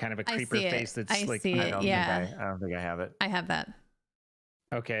 I see kind of a creeper face that's I like. See it. I don't think I have it. I have that.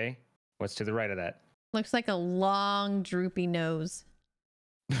 Okay, what's to the right of that? Looks like a long, droopy nose.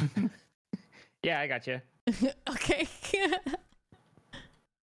 Yeah, I got you. Okay.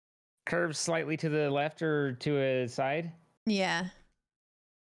 Curves slightly to the left or to a side? Yeah.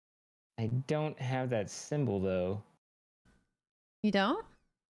 I don't have that symbol though. You don't?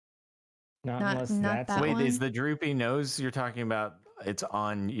 Not unless that's that Wait, one? is the droopy nose you're talking about?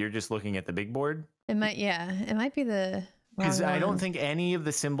 You're just looking at the big board? It might be the. Because I don't think any of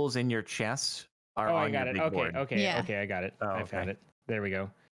the symbols in your chest are on your big board. Okay, Yeah. I got it. Oh, I found it. There we go.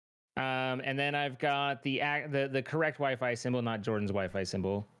 And then I've got the correct Wi-Fi symbol, not Jordan's Wi-Fi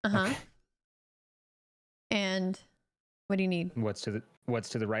symbol. Okay. And what do you need? What's to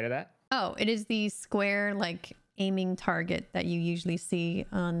the right of that? Oh, it is the square aiming target that you usually see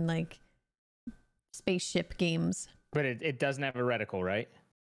on spaceship games. But it doesn't have a reticle, right?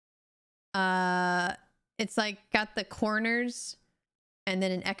 It's got the corners and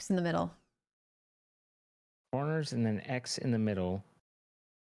then an X in the middle. Corners and then X in the middle.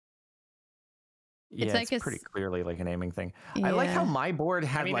 Yeah, it's pretty clearly like an aiming thing. Yeah. I like how my board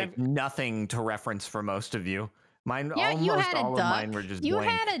had nothing to reference for most of you. Mine, almost all of mine were just blank. You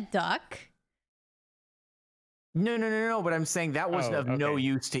had a duck. No. But I'm saying that was of no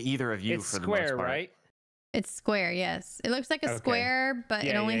use to either of you. It's for the square, most part. Right? It's square, yes. It looks like a square, but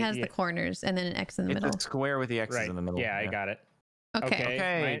it only has the corners and then an X in the middle. It's a square with the X's in the middle. Yeah, I got it.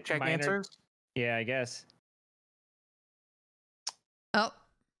 Okay. Check answers. Yeah, I guess. Oh.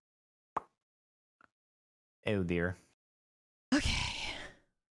 Oh dear. Okay.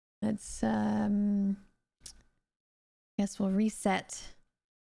 Let's guess we'll reset.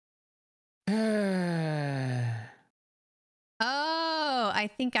 Oh, I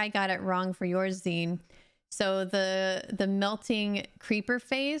think I got it wrong for yours, Zine. So the melting creeper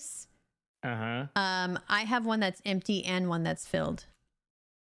face. I have one that's empty and one that's filled.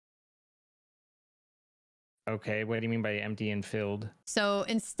 Okay, what do you mean by empty and filled? So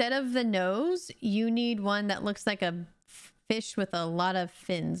instead of the nose, you need one that looks like a fish with a lot of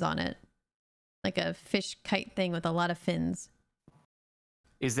fins on it. Like a fish kite thing with a lot of fins.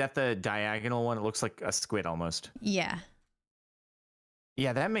 Is that the diagonal one? It looks like a squid almost. Yeah.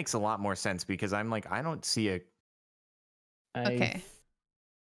 Yeah, that makes a lot more sense because I'm I don't see a... Okay.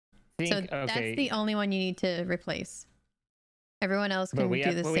 That's the only one you need to replace. Everyone else can do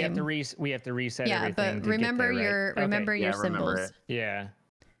the same. We have to reset everything. Yeah, but remember your symbols. Yeah.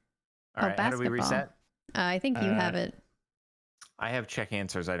 All right, how do we reset? I think you have it. I have check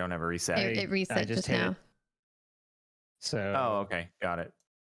answers. I don't have a reset. It reset just now. So. Oh, okay. Got it.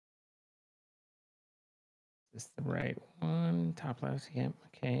 Is this the right one? Top left. Yep.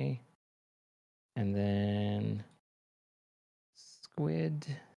 Okay. And then squid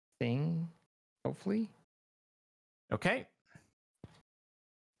thing. Hopefully. Okay.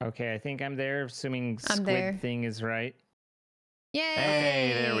 Okay, I think I'm there, assuming I'm squid there. thing is right. Yay!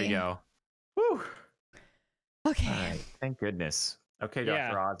 Hey, there we go. Woo. Okay. All right. Thank goodness. Okay,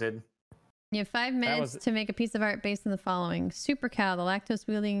 Yeah. Dr. Ozid. You have 5 minutes to make a piece of art based on the following. Super Cow, the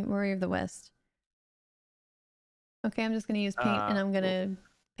lactose-wielding warrior of the West. Okay, I'm just going to use paint and I'm going to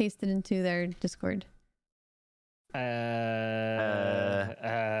paste it into their Discord. How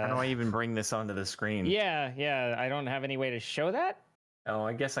do I even bring this onto the screen? Yeah. I don't have any way to show that. Oh,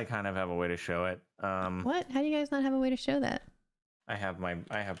 I guess I kind of have a way to show it. What? How do you guys not have a way to show that? I have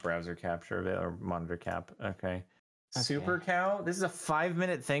browser capture of it, or monitor cap. Okay. Super Cow. This is a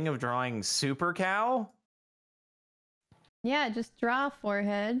 5-minute thing of drawing Super Cow. Yeah, just draw a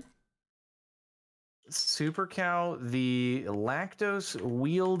forehead. Super Cow, the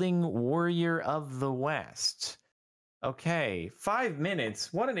lactose-wielding warrior of the West. Okay, 5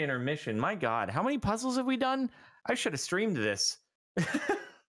 minutes. What an intermission. My God, how many puzzles have we done? I should have streamed this.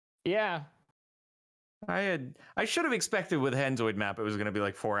 Yeah. I should have expected with Henzoid map it was going to be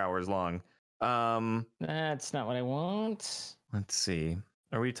like 4 hours long. That's not what I want. Let's see.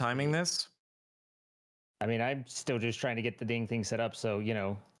 Are we timing this? I mean, I'm still just trying to get the dang thing set up, so, you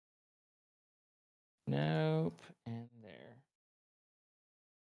know. Nope. And there.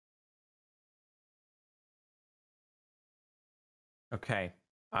 Okay.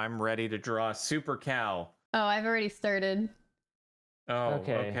 I'm ready to draw Super Cow. Oh, I've already started. Oh,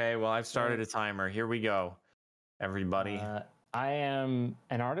 okay. Well, I've started a timer. Here we go, everybody. I am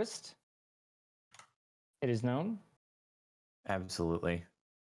an artist. It is known. Absolutely.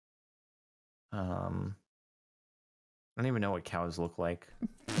 I don't even know what cows look like.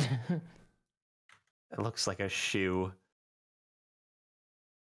 It looks like a shoe.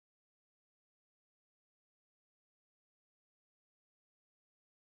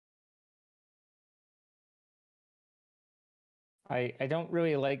 I don't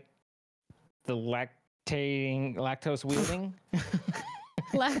really like the lactose wielding.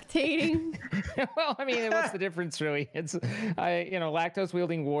 Lactating. Well, I mean, what's the difference really? It's lactose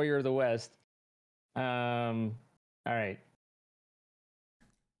wielding warrior of the West. All right.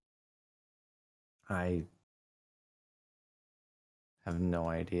 I have no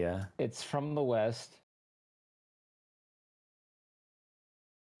idea. It's from the West.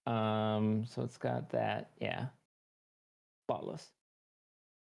 So it's got that, yeah. Spotless.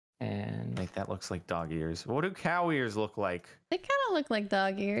 And Like that looks like dog ears. What do cow ears look like? They kind of look like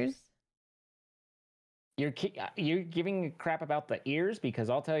dog ears. You're giving a crap about the ears, because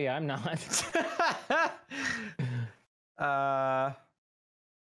I'll tell you I'm not.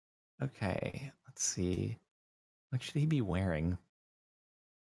 Okay, let's see. What should he be wearing?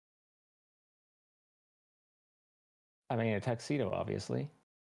 I mean, a tuxedo, obviously.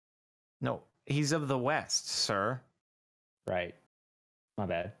 No, he's of the West, sir. Right. My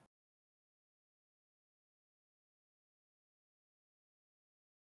bad.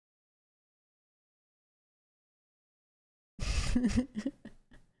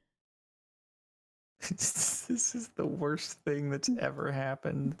 This is the worst thing that's ever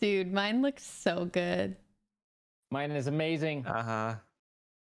happened. Dude, mine looks so good. Mine is amazing. Uh-huh.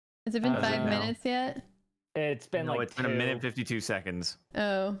 Has it been 5 minutes yet? It's been No, like it's been 1 minute 52 seconds.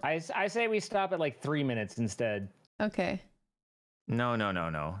 Oh. I say we stop at like 3 minutes instead. Okay. No.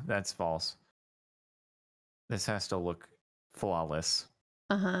 That's false. This has to look flawless.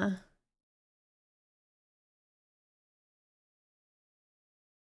 Uh-huh.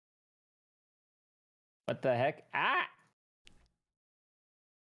 What the heck? Ah!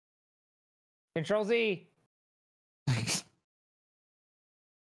 Control Z.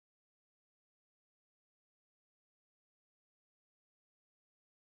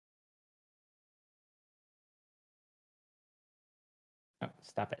 Oh,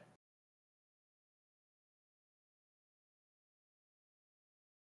 stop it.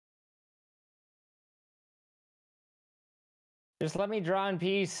 Just let me draw in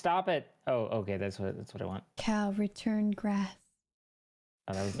peace. Stop it. Oh, okay. That's what I want. Cow, return grass.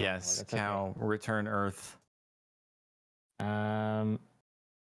 Oh, that was Yes, cow, okay. Return Earth. I'm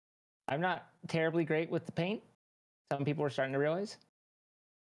not terribly great with the paint. Some people are starting to realize.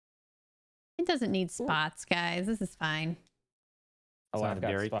 It doesn't need spots, guys. This is fine. Oh, I've got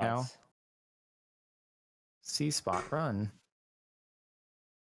dairy spots. Cow. C spot run.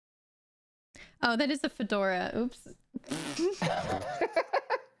 Oh, that is a fedora. Oops.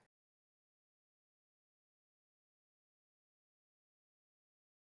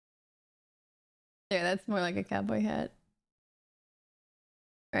 There, that's more like a cowboy hat.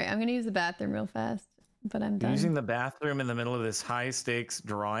 All right, I'm gonna use the bathroom real fast, but I'm done. Using the bathroom in the middle of this high stakes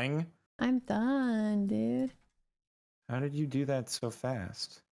drawing. I'm done, dude. How did you do that so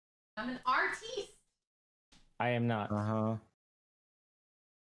fast? I'm an artiste. I am not. No.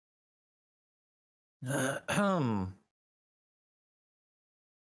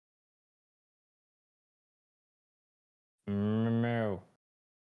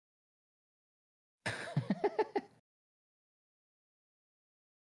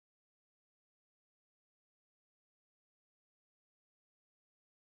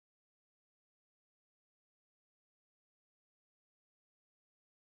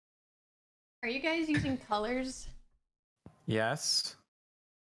 Are you guys using colors? Yes.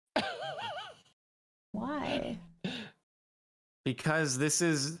 Why? Because this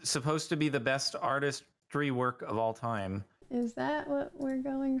is supposed to be the best artistry work of all time. Is that what we're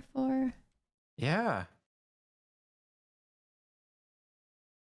going for? Yeah.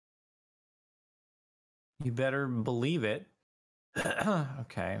 You better believe it.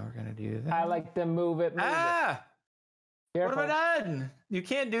 Okay, we're gonna do that. I like to move it. Move What Careful. have I done? You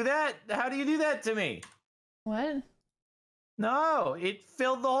can't do that. How do you do that to me? What? No, it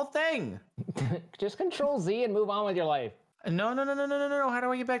filled the whole thing. Just Control Z and move on with your life. No. How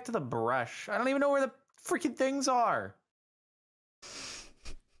do I get back to the brush? I don't even know where the freaking things are.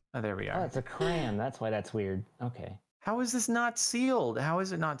 Oh, there we are. Oh, it's a crayon. That's why that's weird. Okay. How is this not sealed? How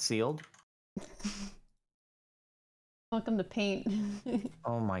is it not sealed? Welcome to paint.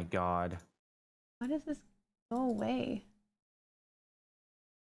 Oh my god. Why does this go away?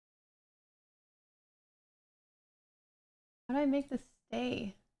 How do I make this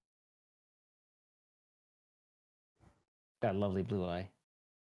stay? Got a lovely blue eye.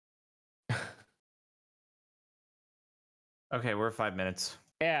 Okay, we're 5 minutes.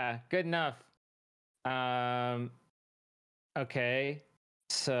 Yeah, good enough. Okay.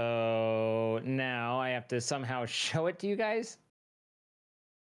 So now I have to somehow show it to you guys?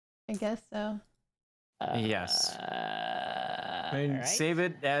 I guess so. Yes. And Right? save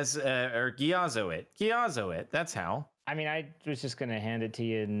it as or Giazzo it. Giazzo it. That's how. I mean, I was just gonna hand it to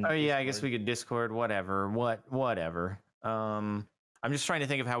you. In Oh yeah, I Discord. guess we could Discord. Whatever. Whatever. I'm just trying to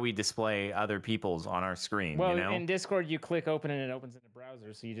think of how we display other people's on our screen. Well, you know? in Discord, you click open and it opens in the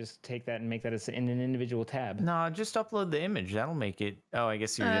browser. So you just take that and make that as in an individual tab. No, just upload the image. That'll make it. Oh, I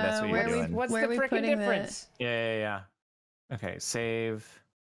guess that's what you're doing. What's Where the are we freaking putting difference? Yeah. Okay, save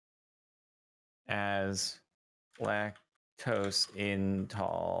as lactose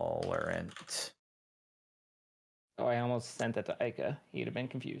intolerant. Oh, I almost sent that to Ika. He'd have been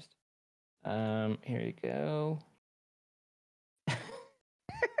confused. Here you go.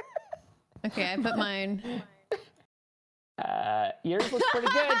 Okay, I put mine. Yours looks pretty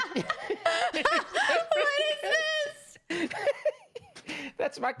good. What is this?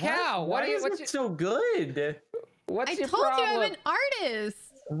 That's my cow. Why is it so good? What's I your told problem? you I'm an artist.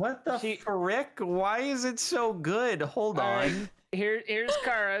 What the frick? Why is it so good? Hold on. Here's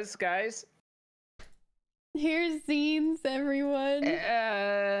Kara's, guys. Here's zines, everyone.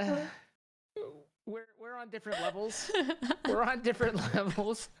 We're on different levels. We're on different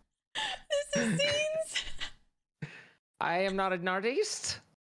levels. This is zines. I am not an artist.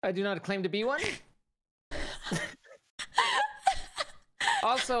 I do not claim to be one.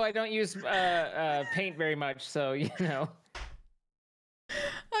 Also, I don't use paint very much, so you know.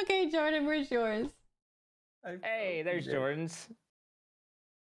 Okay, Jordan, where's yours? Hey, there's Jordan's.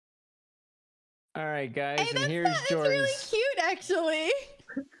 All right, guys, Hey, and here's Jordan's. That's really cute, actually.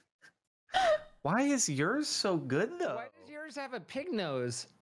 Why is yours so good though? Why does yours have a pig nose?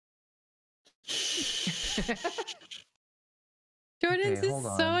 Jordan's Okay, is hold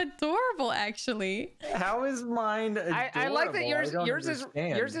so on. adorable, actually. How is mine adorable? I like that yours yours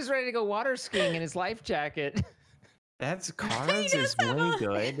is ready to go water skiing in his life jacket. That's Kara's is have way a-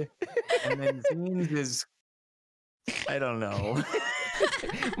 good, and then Zine's is I don't know.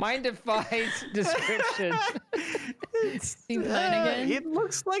 Mine defies description. See mine again? It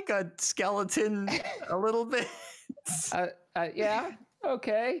looks like a skeleton a little bit. Yeah.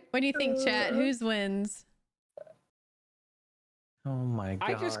 Okay. What do you think, chat? Whose wins? Oh my god!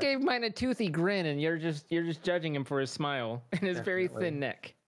 I just gave mine a toothy grin, and you're just judging him for his smile and his very Definitely. thin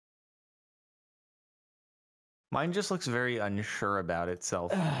neck. Mine just looks very unsure about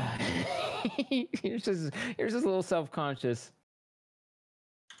itself. Yours is a little self-conscious.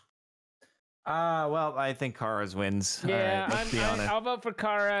 Well, I think Kara's wins. Yeah, All right, let's be honest. I'll vote for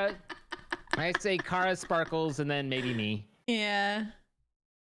Kara. I say CaptainSparklez, and then maybe me. Yeah.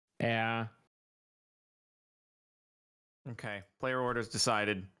 Yeah. Okay, player orders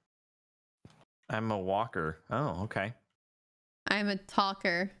decided. I'm a walker. Oh, okay. I'm a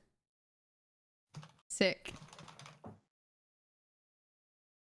talker. Sick.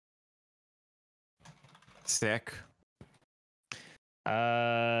 Sick.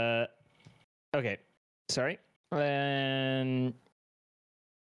 Okay. Sorry. And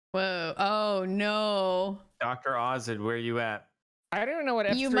Whoa. Oh no. Dr. Ozid, where you at? I don't know what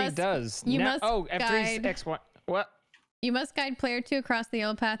F3 does. Oh, F3's X1. What? You must guide player 2 across the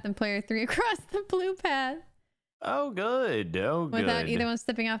yellow path and player 3 across the blue path. Oh, good. Oh, good. Without either one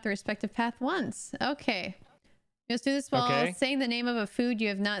stepping off the respective path once. Okay. Just do this while saying the name of a food you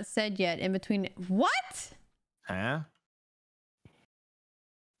have not said yet in between. What? Huh?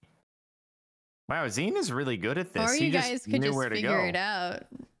 Wow, Zine is really good at this. Or you guys could just figure it out.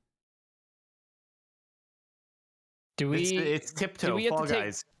 Do we? It's tiptoe, Fall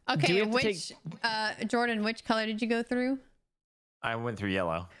Guys. Okay, which Jordan, which color did you go through? I went through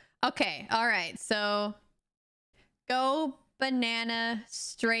yellow. Okay, all right. So go banana,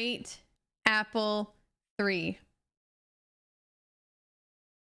 straight, apple, 3.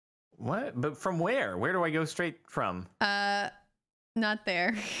 What? But from where? Where do I go straight from? Not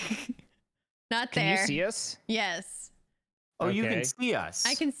there. Not there. Can you see us? Yes. Oh, you can see us.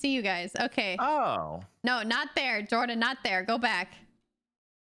 I can see you guys. Okay. Oh. No, not there, Jordan. Not there. Go back.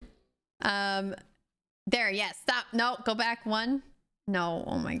 There. Yes. Stop. No. Go back 1. No.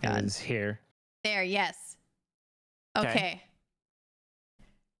 Oh my God. It's here. There. Yes. Okay.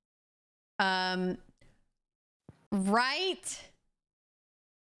 Right.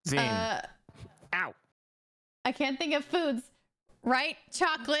 Zine. Ow. I can't think of foods. Right.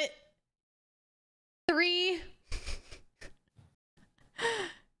 Chocolate. 3.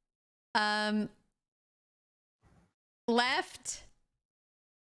 Left.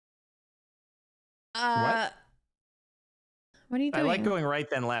 What? What are you doing? I like going right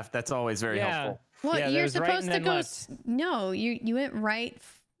then left. That's always very helpful. Well, you're supposed to go. No, you went right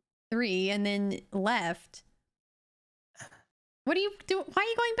 3 and then left. What do you do? Why are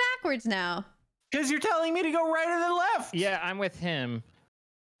you going backwards now? Because you're telling me to go right and then left. Yeah, I'm with him.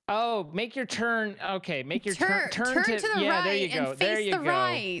 Oh, make your turn. Okay, make your turn to the right. There you go. And face the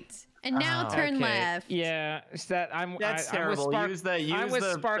right. And now turn left. Yeah, that's terrible. Use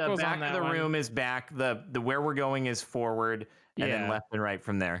the back of the room is back. The where we're going is forward, and then left and right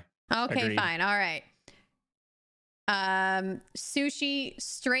from there. Okay, Agreed. fine. All right. Sushi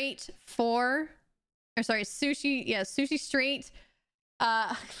straight 4. Or sorry, sushi. Yeah, sushi straight.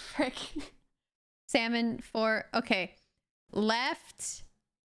 Frick. Salmon 4. Okay. Left.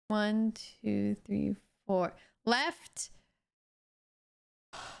 1, 2, 3, 4. Left.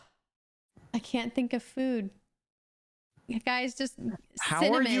 I can't think of food. Guys, just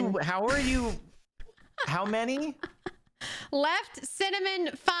cinnamon. How are you? How many? Left,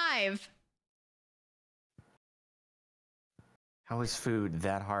 cinnamon 5. How is food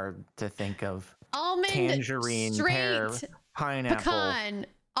that hard to think of? Almond, tangerine, straight, pear, pineapple. Pecan.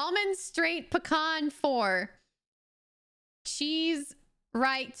 Almond, straight, pecan 4. Cheese,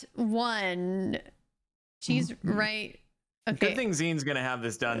 right 1. Cheese, right. Okay. Good thing Zine's gonna have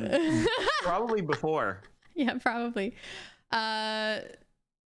this done probably before. Yeah, probably.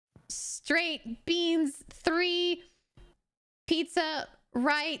 Straight, beans 3. Pizza,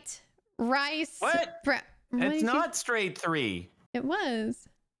 right. Rice. What? It's not straight 3. It was.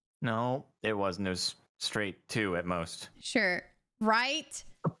 No, it wasn't. It was straight 2 at most. Sure. Right.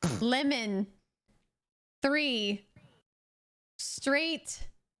 Lemon 3. Straight.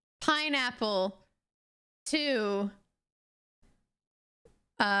 Pineapple 2.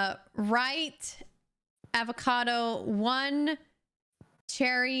 Right. Avocado 1.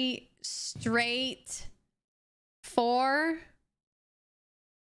 Cherry straight 4.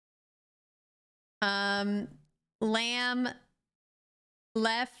 Lamb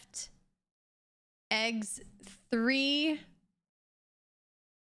left. Eggs 3.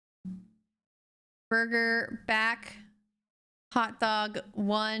 Burger back. Hot dog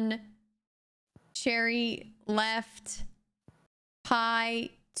 1. Cherry left. Pie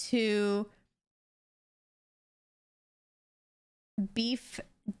 2. Beef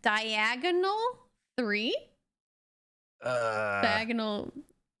diagonal 3. Diagonal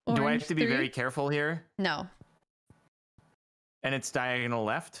orange. Do I have to be 3? very careful here? No. And it's diagonal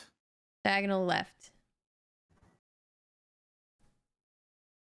left? Diagonal left.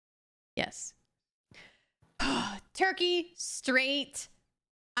 Yes. Turkey straight.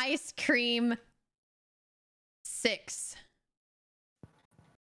 Ice cream 6.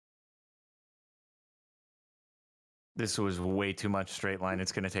 This was way too much straight line.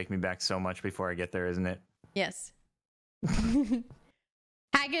 It's going to take me back so much before I get there, isn't it? Yes.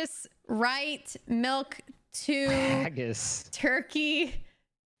 Haggis right. Milk 2. Haggis. Turkey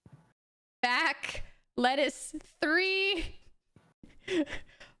back. Lettuce 3.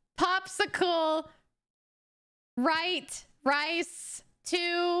 Popsicle right, rice,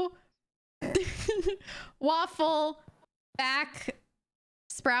 2, waffle, back,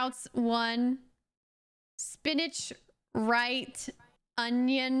 sprouts, 1, spinach, right,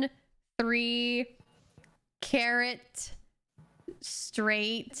 onion, 3, carrot,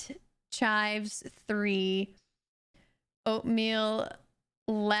 straight, chives, 3, oatmeal,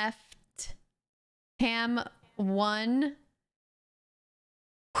 left, ham, 1,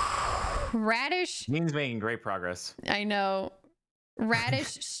 radish. Means making great progress. I know.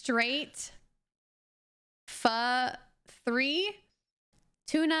 Radish straight, pho, 3,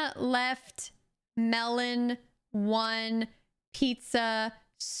 tuna left, melon, 1, pizza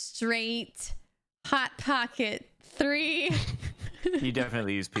straight, hot pocket, 3. You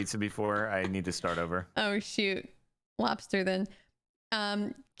definitely used pizza before. I need to start over. Oh shoot. Lobster then.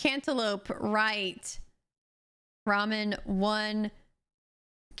 Cantaloupe right, ramen, 1,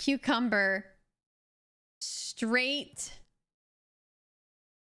 cucumber straight,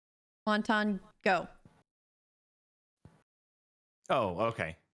 wonton, go. Oh,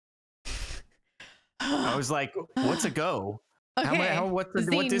 okay. I was like, what's a go? Okay. What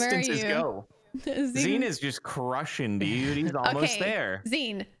Zine, distance where are is you? go? Zine is just crushing, dude. He's almost there.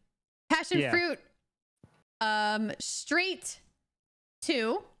 Zine. Passion fruit. Straight,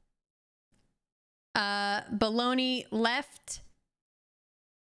 2. Bologna left.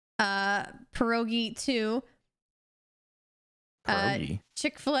 Pierogi, 2. Pierogi.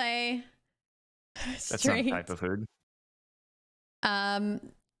 Chick-fil-A. That's not a type of food.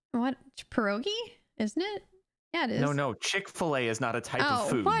 What? Pierogi? Isn't it? Yeah, it is. No. Chick-fil-A is not a type of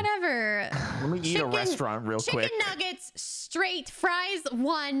food. Whatever. Let me eat a restaurant real quick. Chicken nuggets, straight, fries,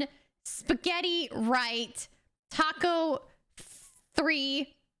 1, spaghetti, right, taco, 3,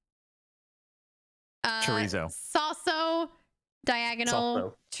 chorizo. Salso,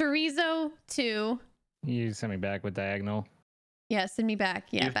 diagonal, chorizo, 2. You send me back with diagonal. Yeah, send me back.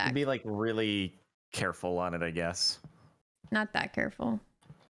 Yeah, you have back. to be like really careful on it, I guess. Not that careful.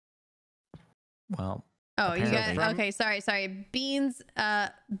 Well. Oh, you apparently. got okay. Sorry. Beans,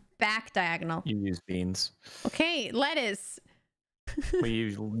 back diagonal. You use beans. Okay, lettuce. We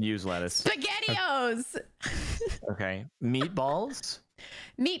use lettuce. SpaghettiOs. Okay. Meatballs.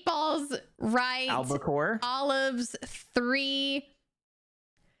 Meatballs, right. Albacore. Olives, 3.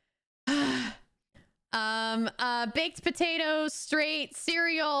 Baked potatoes, straight.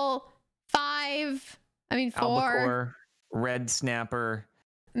 Cereal, 5. 4. Albacore. Red snapper.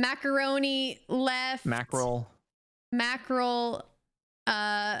 Macaroni, left. Mackerel.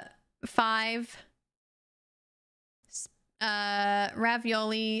 5.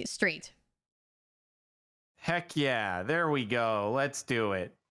 Ravioli, straight. Heck yeah. There we go. Let's do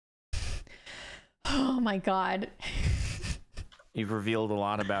it. Oh my God. You've revealed a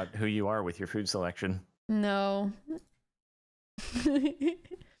lot about who you are with your food selection. No.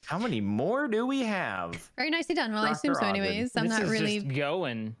 How many more do we have? Very nicely done. Well, I assume so anyways. I'm not really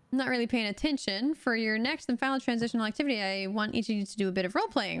paying attention. For your next and final transitional activity, I want each of you to do a bit of role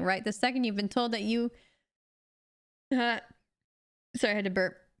playing, right? The second you've been told that you sorry, I had to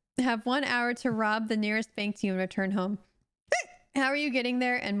burp. Have 1 hour to rob the nearest bank to you and return home. How are you getting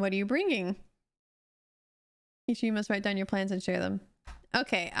there and what are you bringing? Each of you must write down your plans and share them.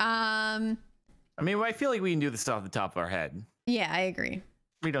 Okay. I feel like we can do this off the top of our head. Yeah, I agree.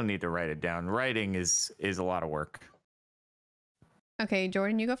 We don't need to write it down. Writing is a lot of work. Okay,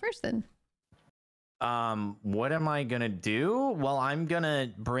 Jordan, you go first then. What am I gonna do? Well, I'm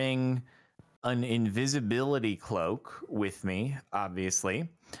gonna bring an invisibility cloak with me, obviously.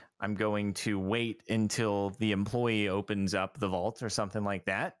 I'm going to wait until the employee opens up the vault or something like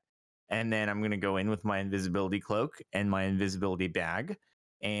that. And then I'm going to go in with my invisibility cloak and my invisibility bag.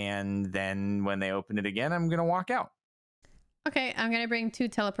 And then when they open it again, I'm going to walk out. Okay, I'm going to bring 2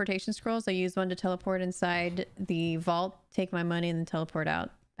 teleportation scrolls. I use one to teleport inside the vault, take my money, and then teleport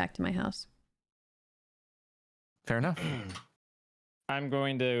out back to my house. Fair enough. I'm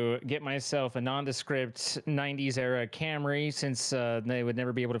going to get myself a nondescript 90s era Camry, since they would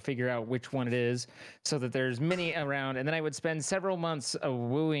never be able to figure out which one it is, so that there's many around. And then I would spend several months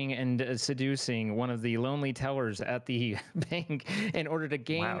wooing and seducing one of the lonely tellers at the bank in order to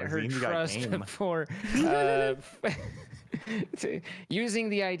gain her trust for using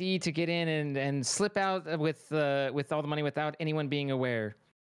the ID to get in and slip out with all the money without anyone being aware.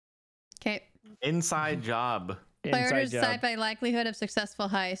 Okay. Inside job. Player decide by likelihood of successful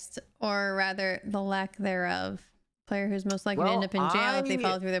heist, or rather the lack thereof. Player who's most likely to end up in jail if they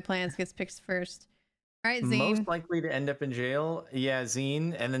follow through their plans gets picked first. All right, Zine. Most likely to end up in jail, yeah,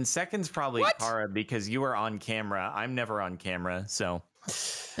 Zine. And then second's probably Kara, because you are on camera. I'm never on camera, so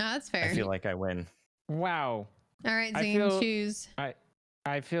no, that's fair. I feel like I win. Wow. All right, Zine, choose.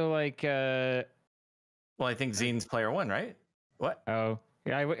 I feel like. Well, I think Zine's player 1, right? What? Oh,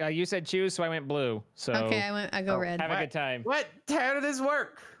 yeah. You said choose, so I went blue. So okay, I go red. Have a good time. What? How did this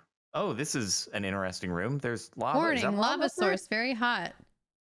work? Oh, this is an interesting room. There's lava. Warning, lava source, very hot.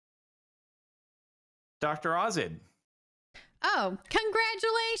 Dr. Ozid. Oh,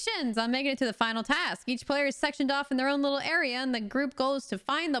 congratulations on making it to the final task. Each player is sectioned off in their own little area, and the group goal is to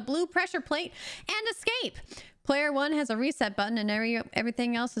find the blue pressure plate and escape. Player 1 has a reset button, and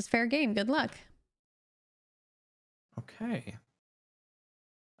everything else is fair game. Good luck. Okay.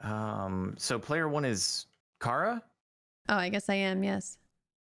 So player 1 is Kara? Oh, I guess I am, yes.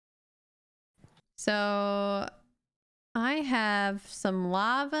 So I have some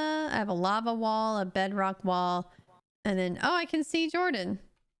lava. I have a lava wall, a bedrock wall, and then, oh, I can see Jordan.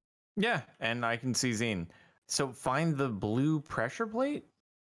 Yeah, and I can see Zine. So find the blue pressure plate?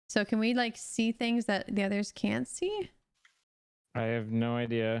 So can we like see things that the others can't see? I have no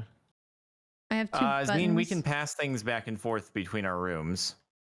idea. I have 2 buttons. Zine, we can pass things back and forth between our rooms.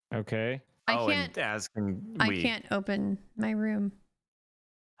 Okay. I can't, and as can we. I can't open my room.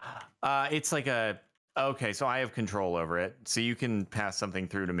 It's like okay, so I have control over it. So you can pass something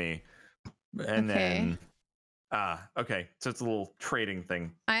through to me. And then okay. So it's a little trading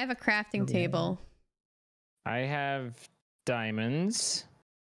thing. I have a crafting table. I have diamonds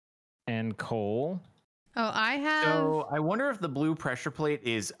and coal. Oh, I have. So I wonder if the blue pressure plate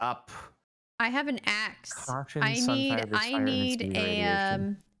is up. I have an axe. Caution, I need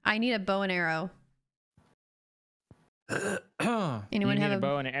a bow and arrow. Anyone you have need a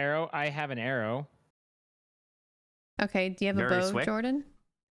bow and an arrow? I have an arrow. Okay, do you have a bow, Jordan?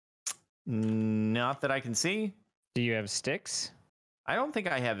 Not that I can see. Do you have sticks? I don't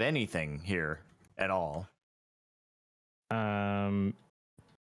think I have anything here at all.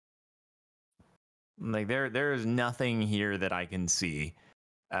 Like there's nothing here that I can see.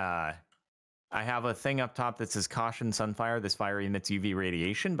 I have a thing up top that says caution sunfire. This fire emits UV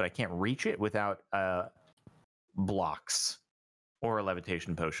radiation, but I can't reach it without blocks or a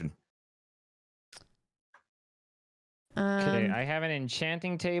levitation potion. Okay, I have an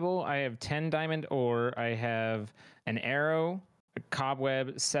enchanting table. I have 10 diamond ore. I have an arrow, a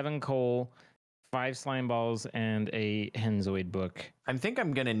cobweb, 7 coal, 5 slime balls, and a Henzoid book. I think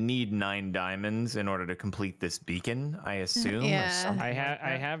I'm gonna need 9 diamonds in order to complete this beacon, I assume. Yeah. I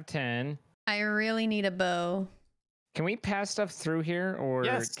have 10. I really need a bow. Can we pass stuff through here, or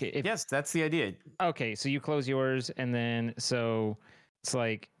yes, yes, that's the idea. Okay, so you close yours, and then so it's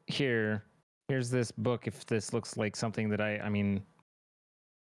like here's this book. If this looks like something that I mean,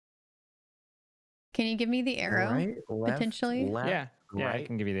 can you give me the arrow? Right, left, potentially. Left, yeah, right, I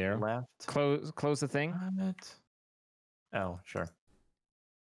can give you the arrow. Left. Close the thing. Oh, sure.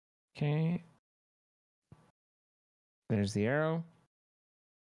 Okay. There's the arrow.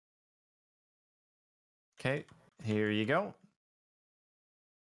 Okay, here you go.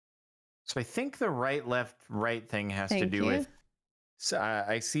 So I think the right, left, right thing has to do with. So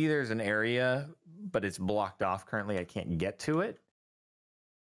I see there's an area, but it's blocked off currently. I can't get to it.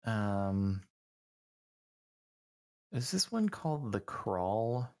 Is this one called the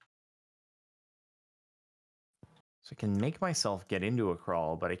crawl? So I can make myself get into a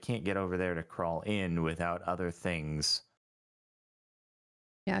crawl, but I can't get over there to crawl in without other things.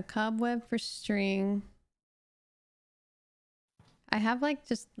 Yeah, cobweb for string. I have like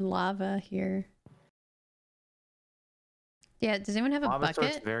just lava here. Yeah, does anyone have a lava bucket?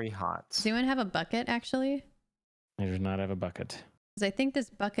 Lava very hot. Does anyone have a bucket actually? I do not have a bucket. Because I think this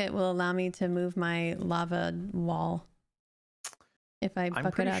bucket will allow me to move my lava wall. If I bucket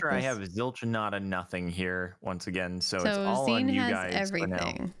I'm pretty out sure this. I have zilch nada nothing here once again, so it's So all Zine on you has guys everything.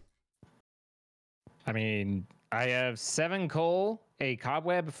 for now. I mean, I have 7 coal, a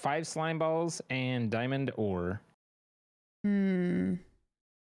cobweb, 5 slime balls, and diamond ore. Hmm.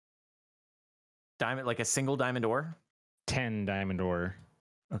 Diamond, like a single diamond ore? 10 diamond ore.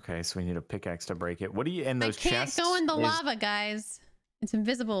 Okay, so we need a pickaxe to break it. What do you? And those I can't chests go in the lava, guys. It's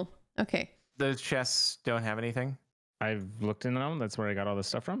invisible. Okay. Those chests don't have anything. I've looked in them. That's where I got all this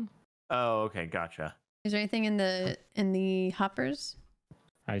stuff from. Oh, okay, gotcha. Is there anything in the hoppers?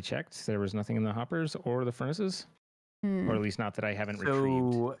 I checked. There was nothing in the hoppers or the furnaces, or at least not that I haven't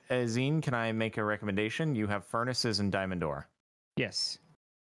retrieved. So, Zine, can I make a recommendation? You have furnaces and diamond ore. Yes.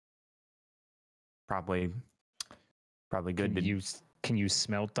 Probably good. Can you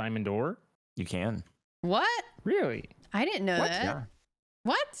smelt diamond ore? You can. What? Really? I didn't know that. Yeah.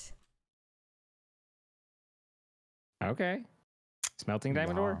 What? Okay. Smelting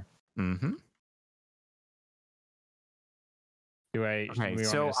diamond ore? Mm-hmm. Do I? Okay, we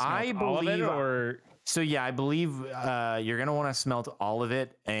so want me to smelt I all of it, believe. or So yeah, I believe you're going to want to smelt all of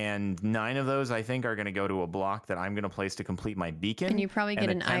it, and 9 of those I think are going to go to a block that I'm going to place to complete my beacon. And you probably get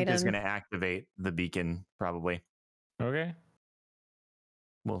an item. Is going to activate the beacon probably. Okay.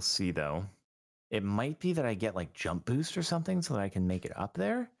 We'll see though. It might be that I get like jump boost or something so that I can make it up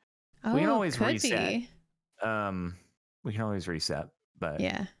there. Oh, we can always reset. Be. We can always reset, but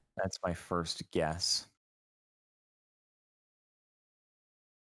yeah, that's my first guess.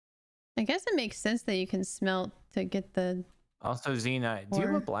 I guess it makes sense that you can smelt to get the. Also, Zine, do you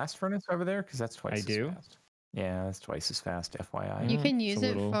have a blast furnace over there? Because that's twice as fast. Yeah, that's twice as fast, FYI. You can use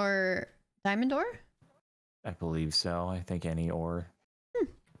it for diamond ore? I believe so. I think any ore.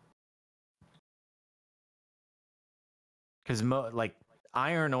 Because like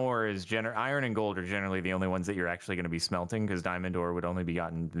iron ore is iron and gold are generally the only ones that you're actually going to be smelting, because diamond ore would only be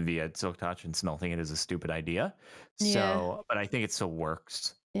gotten via silk touch, and smelting it is a stupid idea. Yeah. So, but I think it still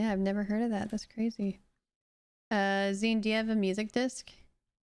works. Yeah, I've never heard of that. That's crazy. Zine, do you have a music disc?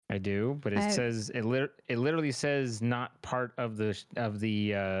 I do, but it says it literally says not part of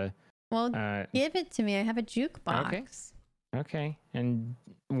the. Well, give it to me. I have a jukebox. Okay. And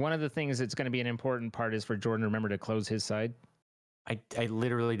one of the things that's going to be an important part is for Jordan to remember to close his side. I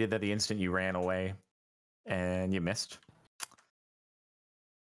literally did that the instant you ran away, and you missed.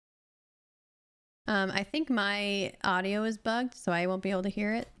 I think my audio is bugged, so I won't be able to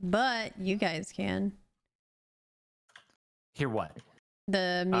hear it, but you guys can. Hear what?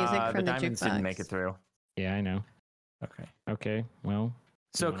 The music from the diamonds jukebox. didn't make it through. Yeah, I know. Okay. Well.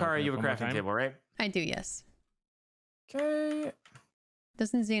 So, Kara, you have a crafting table, right? I do, yes. Okay.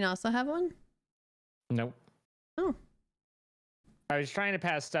 Doesn't Zine also have one? Nope. Oh. I was trying to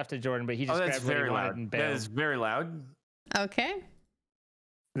pass stuff to Jordan, but he just grabbed what he wanted and bailed. That is very loud. Okay.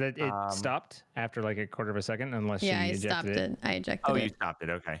 That it stopped after like a quarter of a second, unless I stopped it. I ejected it. Oh, you stopped it.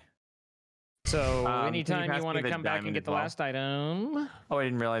 Okay. So anytime you want to come back and get the last item. Oh, I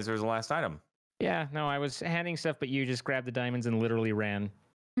didn't realize there was a last item. Yeah, no, I was handing stuff, but you just grabbed the diamonds and literally ran.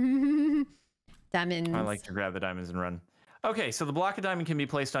 Diamonds. I like to grab the diamonds and run. Okay, so the block of diamond can be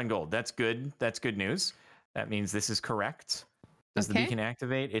placed on gold. That's good. That's good news. That means this is correct. Does the beacon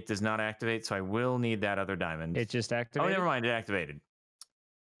activate? It does not activate, so I will need that other diamond. It just activated? Oh, never mind. It activated.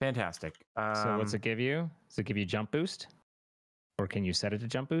 Fantastic. So what's it give you? Does it give you jump boost? Or can you set it to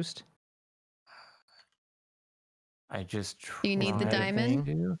jump boost? I just Do you need the diamond?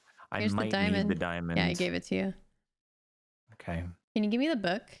 Here's the diamond. Need the diamond. Yeah, I gave it to you. Okay. Can you give me the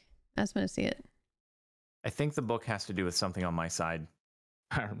book? I just want to see it. I think the book has to do with something on my side.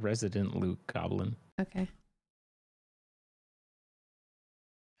 Resident Luke Goblin. Okay.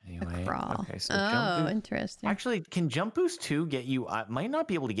 Anyway, okay, so jump boost. Interesting. Actually, can jump boost 2 get you up? Might not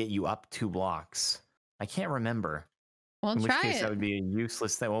be able to get you up 2 blocks. I can't remember. Well, in which try case it. That would be a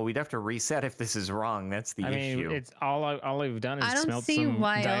useless thing. Well, we'd have to reset if this is wrong. That's the issue. It's all I've done is smelt some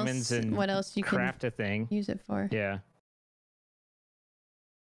diamonds and what else you craft a thing. Use it for. Yeah.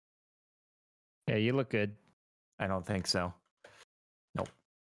 Yeah, you look good. I don't think so.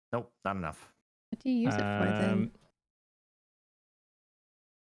 Nope, not enough. What do you use it for then?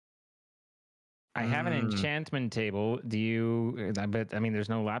 I have an enchantment table. Do you? But I mean, there's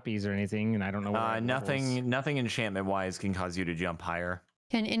no lapis or anything, and I don't know. Nothing enchantment wise can cause you to jump higher.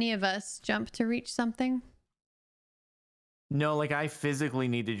 Can any of us jump to reach something? No, like I physically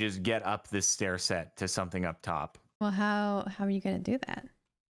need to just get up this stair set to something up top. Well, how are you gonna do that?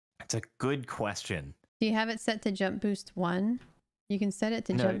 It's a good question. Do you have it set to jump boost 1? You can set it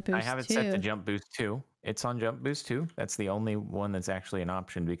to jump boost 2. I have it set to jump boost 2. It's on jump boost 2. That's the only one that's actually an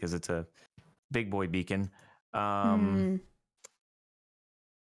option because it's a big boy beacon. So I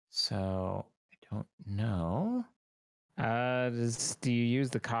don't know. Do you use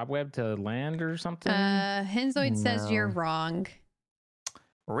the cobweb to land or something? Henzoid says you're wrong.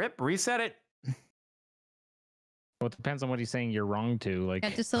 Rip, reset it. Well, it depends on what he's saying you're wrong to. Like, you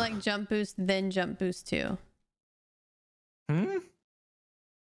have to select jump boost, then jump boost 2.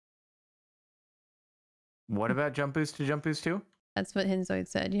 What about jump boost to jump boost 2? That's what Henzoid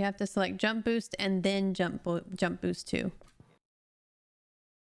said. You have to select jump boost and then jump boost 2.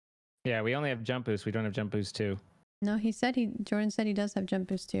 Yeah, we only have jump boost. We don't have jump boost 2. No, Jordan said he does have jump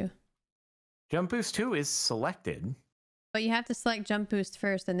boost 2. Jump boost 2 is selected. But you have to select jump boost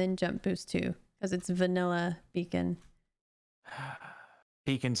first and then jump boost 2 because it's vanilla beacon.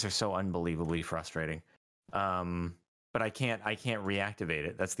 Beacons are so unbelievably frustrating. But I can't reactivate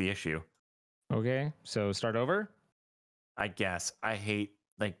it. That's the issue. Okay, so start over. I guess I hate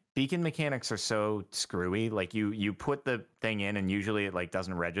beacon mechanics are so screwy. Like you put the thing in and usually it like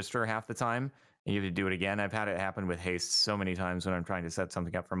doesn't register half the time and you have to do it again. I've had it happen with haste so many times when I'm trying to set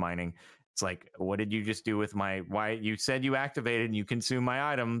something up for mining It's like, what did you just do with why you said you activated and you consumed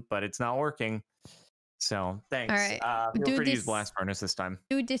my item, but it's not working. So thanks. All right. Feel free to use blast furnace this time.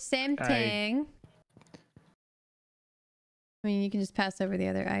 Do the same thing. I mean, you can just pass over the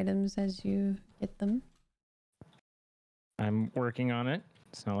other items as you get them. I'm working on it.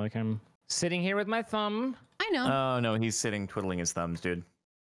 It's not like I'm sitting here with my thumb. I know. Oh no, he's sitting twiddling his thumbs, dude.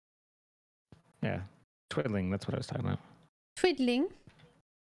 Yeah, twiddling. That's what I was talking about. Twiddling.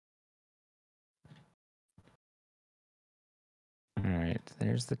 All right,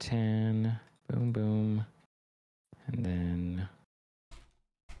 there's the 10. Boom, boom. And then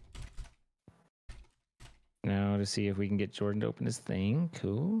now to see if we can get Jordan to open his thing.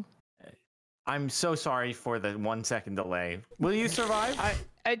 Cool. I'm so sorry for the 1 second delay. Will you survive?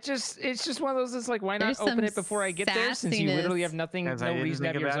 It's just one of those. It's like, why not open it before I get there, since you literally have nothing, no reason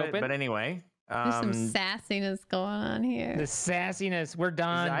to have yours open. But anyway, there's some sassiness going on here. The sassiness. We're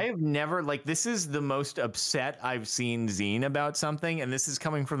done. I have never this is the most upset I've seen Zine about something, and this is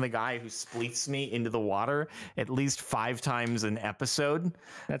coming from the guy who spleets me into the water at least 5 times an episode.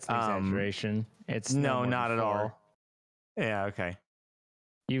 That's an exaggeration. It's no, not at all. Yeah, okay.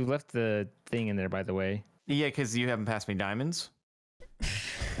 You left the thing in there, by the way. Yeah, because you haven't passed me diamonds.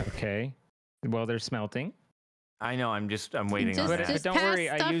 Okay. Well, they're smelting. I know. I'm waiting on that. Just don't pass worry.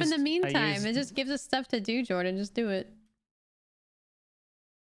 stuff in the meantime. It just gives us stuff to do, Jordan. Just do it.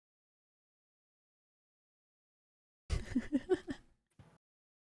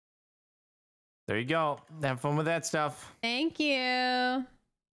 There you go. Have fun with that stuff. Thank you.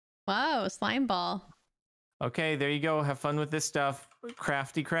 Whoa, slime ball. Okay, there you go. Have fun with this stuff.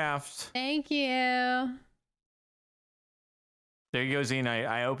 Crafty craft. Thank you. There you go, Zine.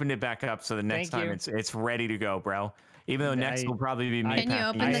 I opened it back up, so the next time it's ready to go, bro. Even though next will probably be me. Can you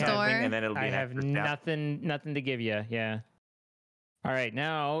open the door? And then it'll be I have nothing to give you. Yeah. All right,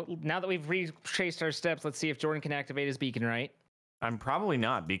 now that we've retraced our steps, let's see if Jordan can activate his beacon, right? I'm probably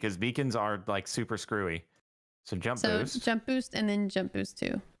not, because beacons are like super screwy. So jump boost. Jump boost and then jump boost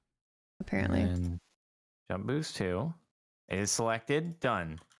 2. Apparently. And jump boost 2 is selected.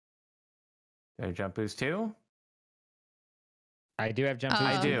 Done. Jump boost 2. I do have jump boost.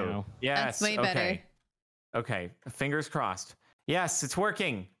 I do. Now. Yes. That's way better. Okay. Fingers crossed. Yes, it's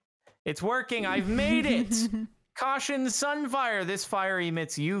working. It's working. I've made it. Caution, sunfire. This fire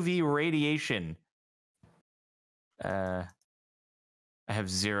emits UV radiation. I have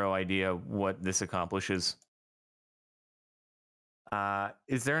zero idea what this accomplishes.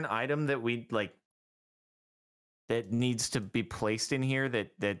 Is there an item that that needs to be placed in here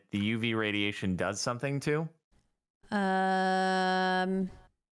that the UV radiation does something to? I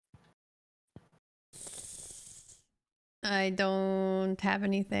don't have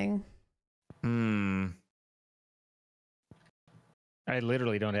anything. I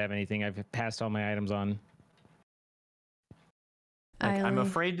literally don't have anything. I've passed all my items on. I'm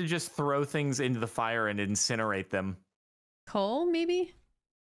afraid to just throw things into the fire and incinerate them. Coal, maybe?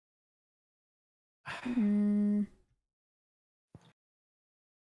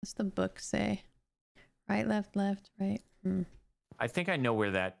 What's the book say? Right, left, right. I think I know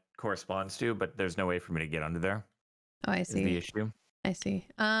where that corresponds to, but there's no way for me to get under there. Oh, I see. Is the issue. I see.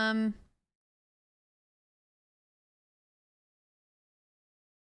 Can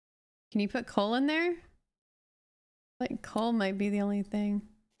you put coal in there? Like, coal might be the only thing.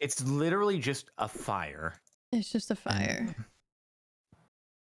 It's literally just a fire. It's just a fire.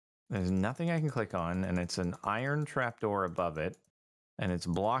 There's nothing I can click on, and it's an iron trapdoor above it, and it's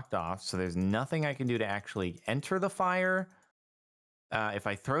blocked off, so there's nothing I can do to actually enter the fire. If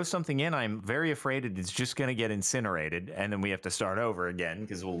I throw something in, I'm very afraid it's just going to get incinerated, and then we have to start over again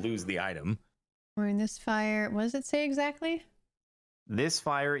because we'll lose the item. We're in this fire. What does it say exactly? This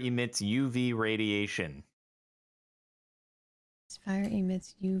fire emits UV radiation. This fire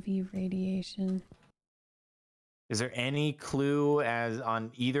emits UV radiation. Is there any clue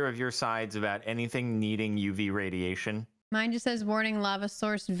on either of your sides about anything needing UV radiation? Mine just says warning, lava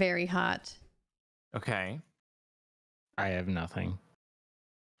source very hot. Okay. I have nothing.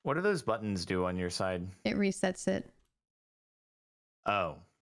 What do those buttons do on your side? It resets it. Oh.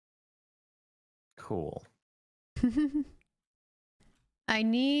 Cool. I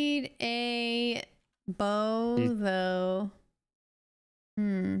need a bow, though.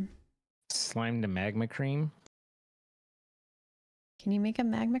 Slime to magma cream? Can you make a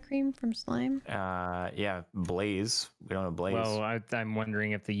magma cream from slime? Yeah, blaze. We don't have blaze. Well, I'm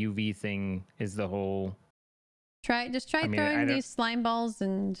wondering if the UV thing is the whole... Just try throwing these slime balls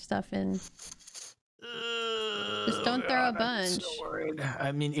and stuff in. Just don't throw a bunch. I'm so worried.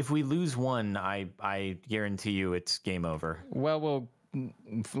 I mean, if we lose one, I guarantee you it's game over. Well,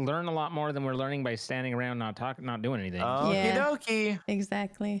 learn a lot more than we're learning by standing around, not talking, not doing anything. Okie Yeah. dokie.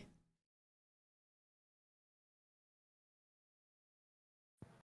 Exactly.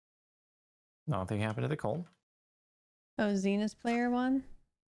 Nothing happened to the coal. Oh, Xena's player one.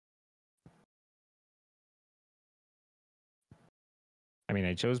 I mean,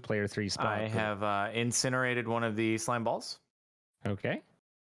 I chose player 3 spot. I have incinerated one of the slime balls. Okay.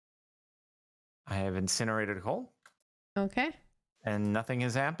 I have incinerated a coal. Okay. And nothing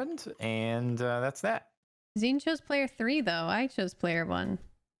has happened. And that's that. Zine chose player 3 though. I chose player 1.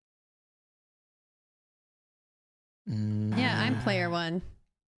 Yeah, I'm player 1.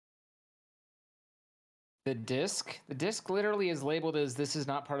 The disc literally is labeled as this is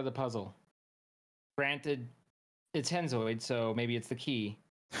not part of the puzzle. Granted, it's Henzoid, so maybe it's the key.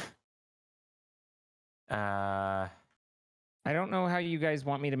 I don't know how you guys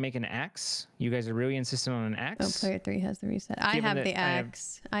want me to make an axe. You guys are really insistent on an axe. So player 3 has the reset. I have the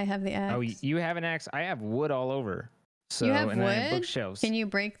axe. I have the axe. Oh, you have an axe. I have wood all over. So you have and wood? I have bookshelves. Can you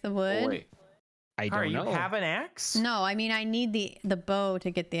break the wood? Oh, wait. I don't know. You have an axe? No, I mean I need the bow to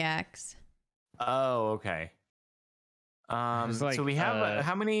get the axe. Oh, okay. Like, so we have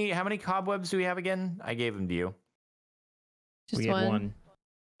how many cobwebs do we have again? I gave them to you. Just we had one.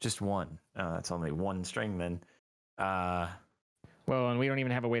 Just one. Oh, that's only one string then. Well, and we don't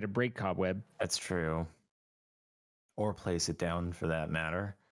even have a way to break cobweb. That's true. Or place it down for that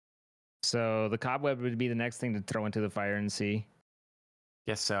matter. So the cobweb would be the next thing to throw into the fire and see.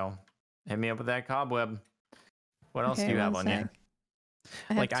 Guess so. Hit me up with that cobweb. What else do you have on you?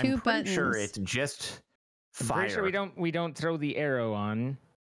 I have 2 I'm pretty buttons. sure it's just fire. I'm pretty sure we don't throw the arrow on.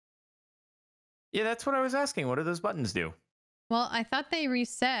 Yeah, that's what I was asking. What do those buttons do? Well, I thought they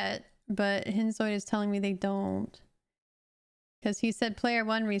reset, but Hinzoid is telling me they don't. Because he said player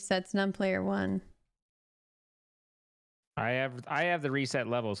 1 resets, none player 1. I have the reset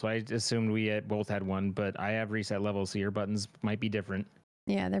level, so I assumed we both had one, but I have reset level, so your buttons might be different.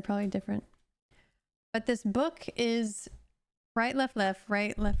 Yeah, they're probably different. But this book is right, left, left,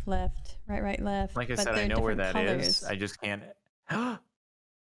 right, left, left, right, right, left. Like I but said, I know where that colors. is. I just can't.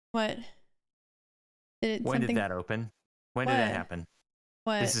 What? When did that open? When did that happen?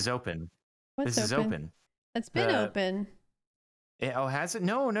 What? This is open. What's this is open. That's been open. Oh, has it?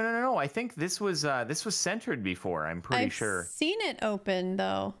 No. I think this was centered before. I'm pretty sure. I've seen it open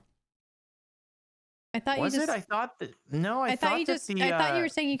though. I thought was you just. it? I thought that. No, I thought you that just. the, I thought you were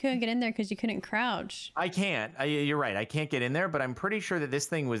saying you couldn't get in there because you couldn't crouch. I can't. You're right. I can't get in there, but I'm pretty sure that this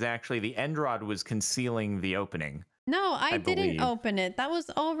thing was actually the end rod was concealing the opening. No, I didn't believe. open it. That was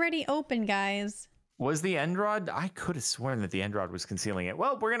already open, guys. Was the end rod? I could have sworn that the end rod was concealing it.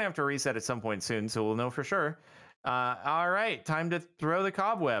 Well, we're gonna have to reset at some point soon, so we'll know for sure. All right, time to throw the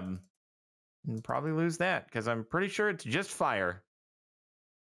cobweb. And probably lose that because I'm pretty sure it's just fire.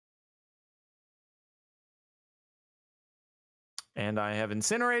 And I have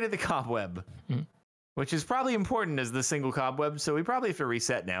incinerated the cobweb, which is probably important as the single cobweb. So we probably have to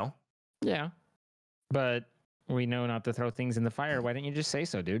reset now. Yeah, but we know not to throw things in the fire. Why didn't you just say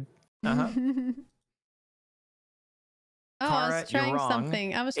so, dude? Oh, Kara, I was trying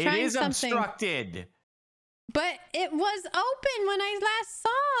something. I was trying It is something. obstructed. But it was open when I last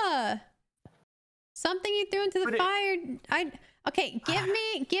saw. Something you threw into the fire. Okay, give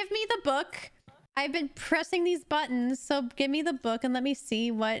me the book. I've been pressing these buttons, so give me the book and let me see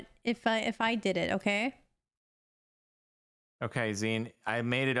what if I did it, okay? Okay, Zine, I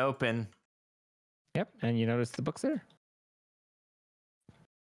made it open. Yep, and you notice the book's there.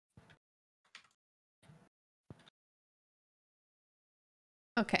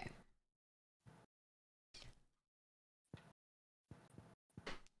 Okay.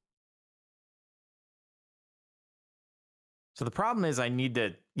 So the problem is I need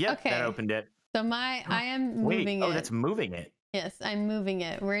to. Yep, Okay. that opened it. So I am moving Wait, it. oh, that's moving it. Yes, I'm moving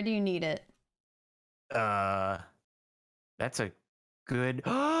it. Where do you need it? That's a good.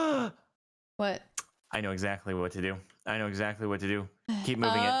 What? I know exactly what to do. Keep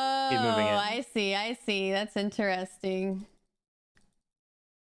moving it. Keep moving it. Oh, I see. That's interesting.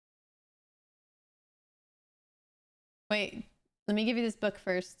 Wait, let me give you this book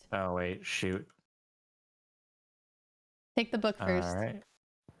first. Oh wait, shoot. Take the book first. All right.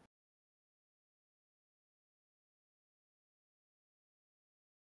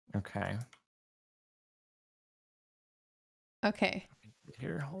 Okay. Okay.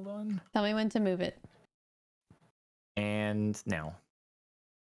 Here, hold on. Tell me when to move it. And now.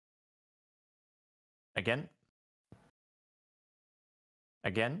 Again.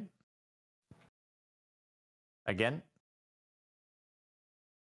 Again. Again.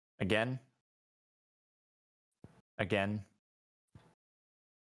 Again. Again.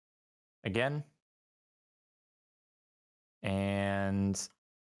 Again. And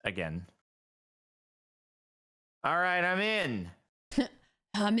again. All right, I'm in.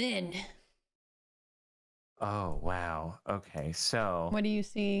 I'm in. Oh, wow. Okay, so... What are you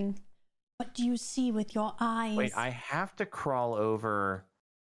seeing? What do you see with your eyes? Wait, I have to crawl over...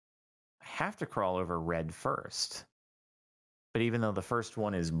 I have to crawl over red first. But even though the first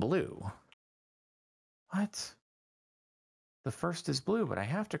one is blue... What? The first is blue, but I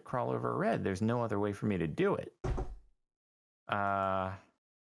have to crawl over red. There's no other way for me to do it. Well,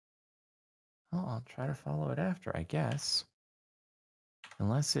 I'll try to follow it after, I guess.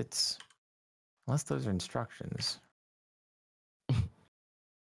 Unless those are instructions.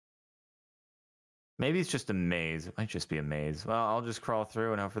 Maybe it's just a maze. It might just be a maze. Well, I'll just crawl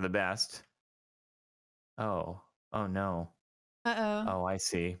through and hope for the best. Oh no. Uh-oh. Oh, I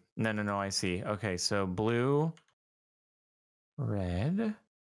see. No, I see. Okay, so blue, red.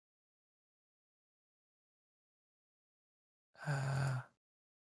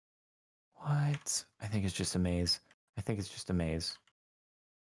 What? I think it's just a maze. I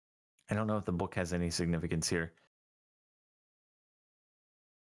don't know if the book has any significance here.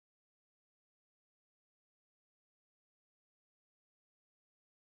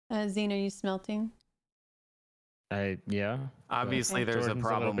 Zine, are you smelting? Yeah. Obviously, there's Jordan's a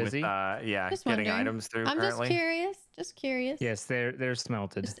problem with Just getting wondering. items through. I'm currently. just curious. Yes, they're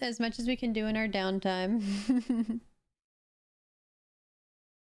smelted. Just as much as we can do in our downtime.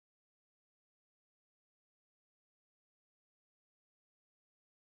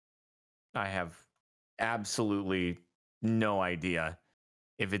 I have absolutely no idea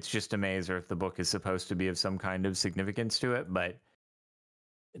if it's just a maze or if the book is supposed to be of some kind of significance to it, but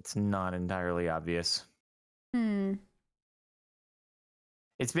it's not entirely obvious.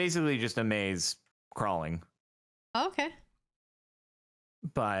 It's basically just a maze crawling. Okay.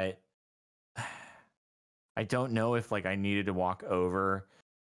 But I don't know if I needed to walk over.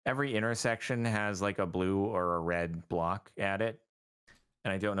 Every intersection has a blue or a red block at it.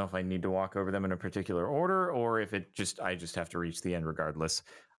 And I don't know if I need to walk over them in a particular order or if I just have to reach the end regardless.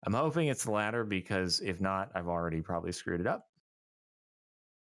 I'm hoping it's the latter because if not, I've already probably screwed it up.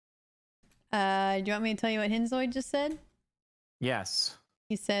 Do you want me to tell you what Hinzoid just said? Yes.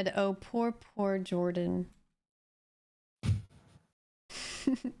 He said, "Oh, poor Jordan."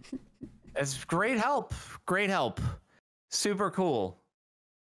 It's great help. Great help. Super cool.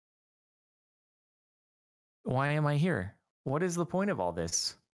 Why am I here? What is the point of all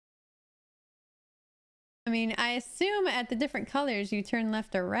this? I mean, I assume at the different colors you turn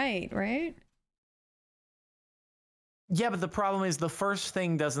left or right, right? Yeah, but the problem is the first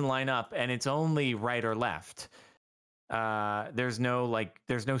thing doesn't line up and it's only right or left. There's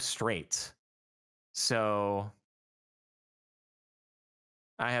no straight. So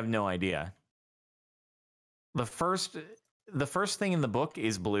I have no idea. The first thing in the book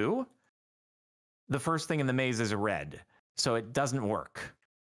is blue. The first thing in the maze is red. So it doesn't work.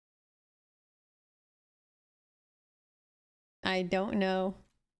 I don't know.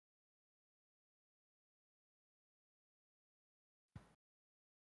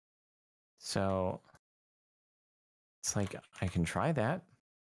 So it's I can try that.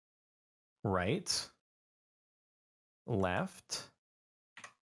 Right. Left.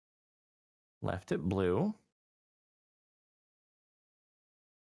 Left at blue.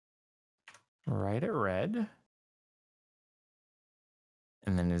 Right at red.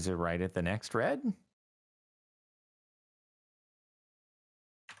 And then is it right at the next red?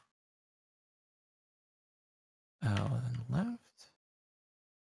 Oh, then left.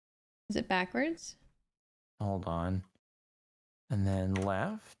 Is it backwards? Hold on. And then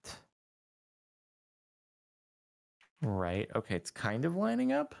left. Right. Okay, it's kind of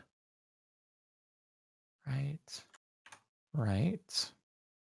lining up. Right. Right.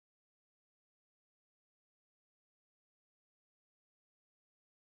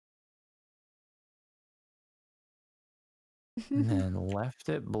 And then left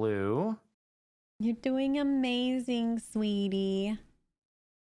at blue. You're doing amazing, sweetie.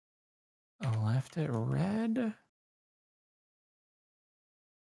 Left at red.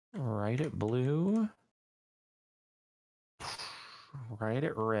 Right at blue. Right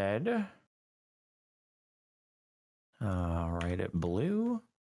at red. Right at blue.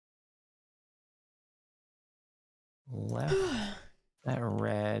 Left at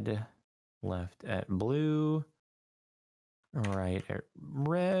red. Left at blue. Right at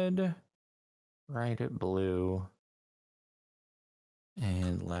red. Right at blue.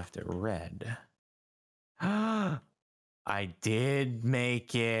 And left at red. I did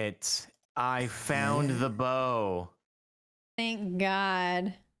make it. I found the bow. Thank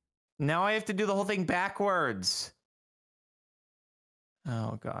God. Now I have to do the whole thing backwards.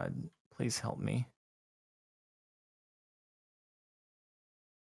 Oh, God. Please help me.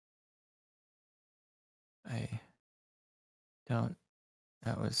 I don't.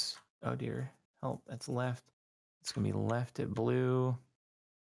 That was... Oh, dear. Help. That's left. It's going to be left at blue.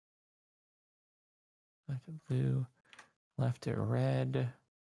 Left at blue. Left at red.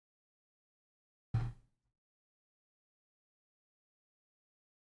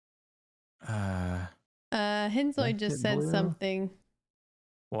 Henzoid just said blue. something.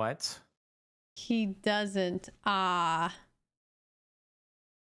 What? He doesn't. Ah.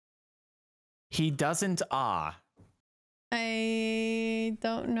 He doesn't I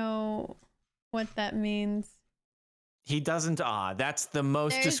don't know what that means. He doesn't That's the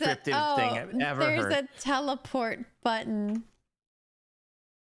most descriptive thing I've ever heard. There's a teleport button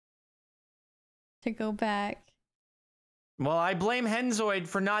to go back. Well, I blame Henzoid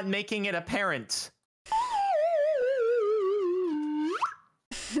for not making it apparent.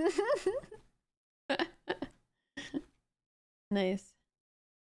 Nice.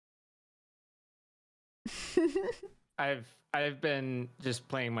 I've been just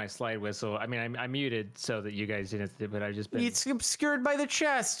playing my slide whistle. I mean, I'm muted so that you guys didn't, but I've just been... It's obscured by the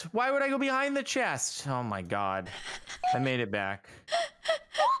chest. Why would I go behind the chest? Oh my God. I made it back.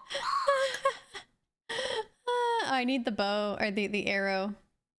 I need the bow or the arrow.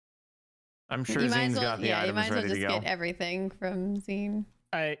 I'm sure Zine's got the items ready to go. You might as well just get everything from Zine.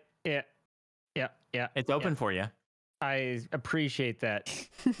 Yeah. It's open for you. I appreciate that.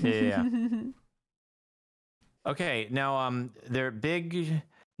 Yeah. Okay, now their big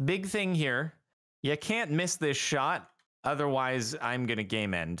thing here. You can't miss this shot, otherwise I'm gonna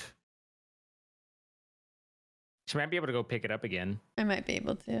game end. She might be able to go pick it up again. I might be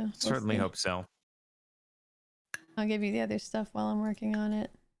able to. We'll Certainly see. hope so. I'll give you the other stuff while I'm working on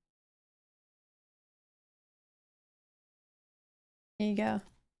it. Here you go.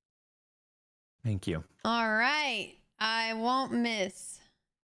 Thank you. All right. I won't miss.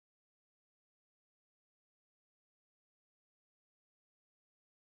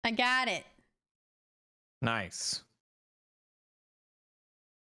 I got it. Nice.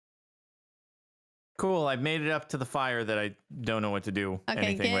 Cool. I've made it up to the fire that I don't know what to do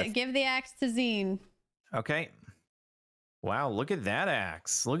anything with. Give the axe to Zine. Okay. Wow, look at that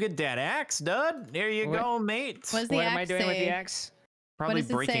axe. Look at that axe, dud. There you go, mate. What am I doing with the axe? Probably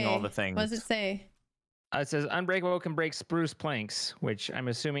breaking all the things. What does it say? It says unbreakable can break spruce planks, which I'm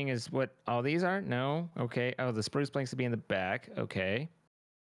assuming is what all these are? No? Okay. Oh, the spruce planks would be in the back. Okay.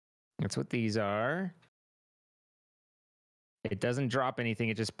 That's what these are. It doesn't drop anything.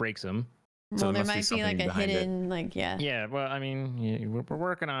 It just breaks them. So Well, there might be like a hidden, yeah. Yeah, well, I mean, we're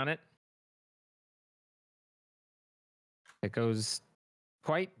working on it. It goes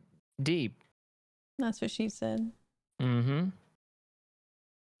quite deep. That's what she said. Mm-hmm.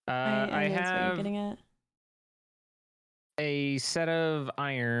 I that's what have you're getting at. a set of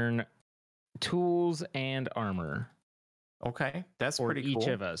iron tools and armor Okay, that's for pretty cool. each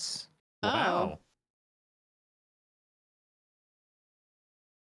of us. Wow.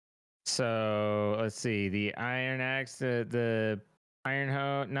 So let's see. The iron axe, the iron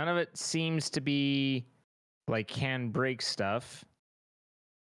hoe, none of it seems to be like can break stuff.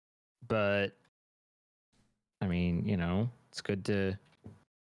 But I mean, you know, it's good to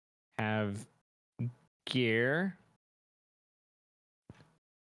have gear.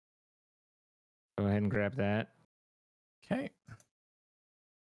 Go ahead and grab that. Okay.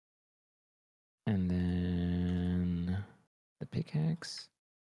 And then the pickaxe.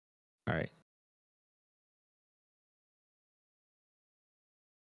 All right.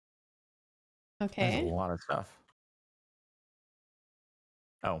 Okay. There's a lot of stuff.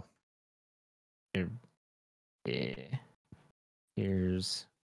 Oh. Yeah. Here's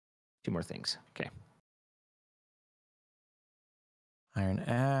 2 more things. Okay. Iron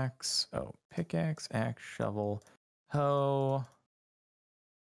axe. Oh, pickaxe, axe, shovel, hoe.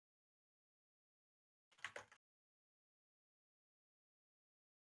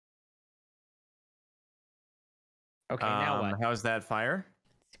 Okay, now what? How's that fire?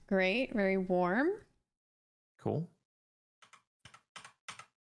 It's great. Very warm. Cool.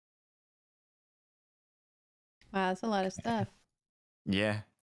 Wow, that's a lot of stuff. Yeah.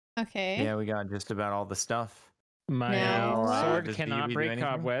 Okay. Yeah, we got just about all the stuff. My Now, sword does cannot BB do break anything?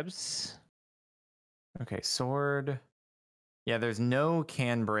 cobwebs. Okay, sword. Yeah, there's no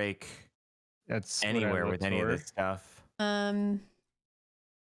can break That's what I anywhere looked with any of for. this stuff.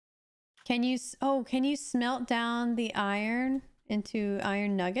 Can you smelt down the iron into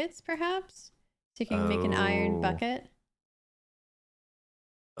iron nuggets, perhaps? So you can make an iron Oh. bucket?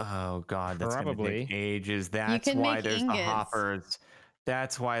 Oh God, that's gonna Probably. take ages. That's why make there's ingots. the hoppers.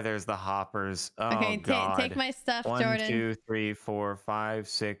 That's why there's the hoppers. Oh Okay, God. take my stuff, 1, Jordan. 2, 3, 4, 5,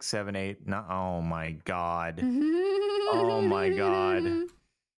 6, 7, 8. No, oh my God. Oh my God.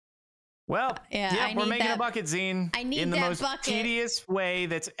 Well, yeah, we're making a bucket zine I need in the that most bucket. tedious way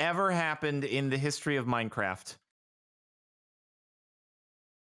that's ever happened in the history of Minecraft.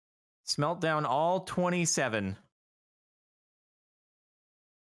 Smelt down all 27.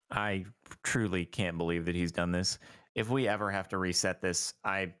 I truly can't believe that he's done this. If we ever have to reset this,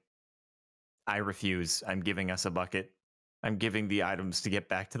 I refuse. I'm giving us a bucket. I'm giving the items to get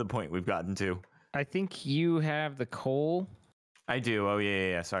back to the point we've gotten to. I think you have the coal. I do. Oh,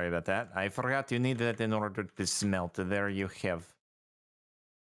 yeah. Sorry about that. I forgot you need that in order to smelt. There you have.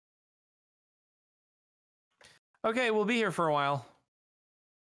 Okay, we'll be here for a while.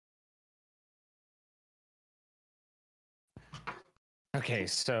 Okay,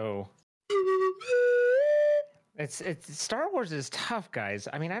 so it's Star Wars is tough, guys.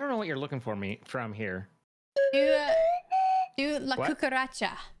 I mean, I don't know what you're looking for me from here. Do la What?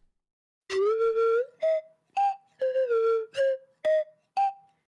 cucaracha.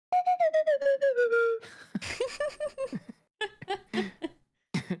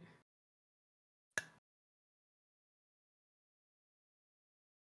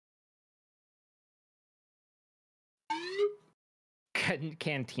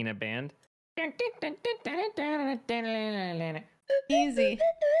 Cantina band. Easy.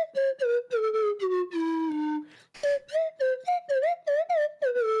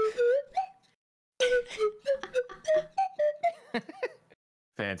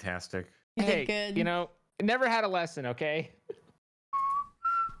 Fantastic. You Hey, did good. you know, never had a lesson, okay?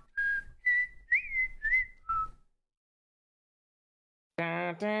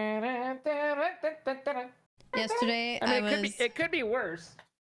 Yesterday, I mean, was. it could be worse.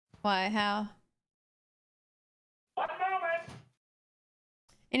 Why? How? One moment.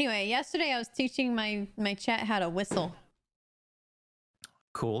 Anyway, yesterday I was teaching my chat how to whistle.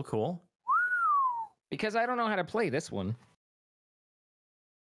 Cool. Because I don't know how to play this one.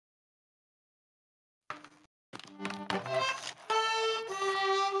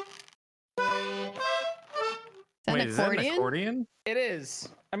 Wait, is that an accordion? It is.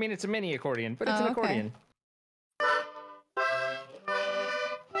 I mean, it's a mini accordion, but it's an okay. accordion.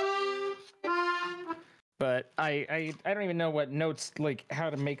 But I don't even know what notes, like how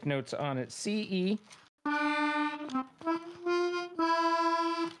to make notes on it. C, E.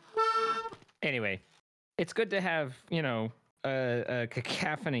 Anyway, it's good to have, you know, a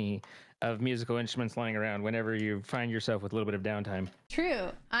cacophony of musical instruments lying around whenever you find yourself with a little bit of downtime. True.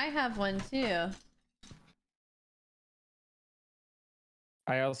 I have one too.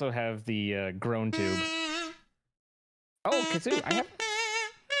 I also have the groan tube. Oh, kazoo! I have.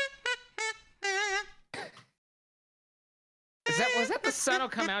 Was that the sun will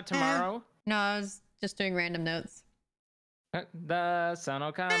come out tomorrow? No, I was just doing random notes. The sun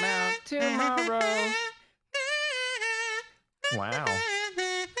will come out tomorrow. Wow.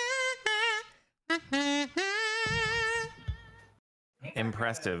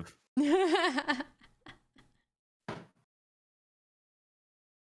 Impressive.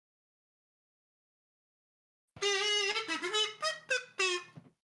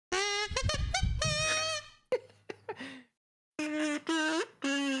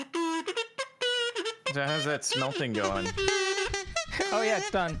 So how's that smelting going? Oh yeah,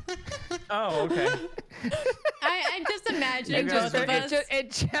 it's done. Oh, okay. I'm just imagining both of us.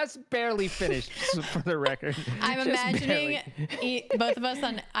 It just barely finished, for the record. I'm Just imagining barely. both of us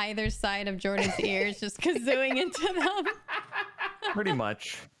on either side of Jordan's ears, just kazooing into them. Pretty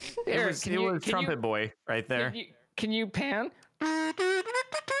much. Here, It was Trumpet Boy right there. Can you pan?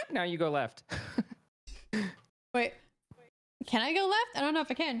 Now you go left. Wait, can I go left? I don't know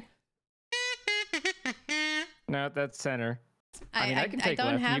if I can. No, that's center. I mean, I can take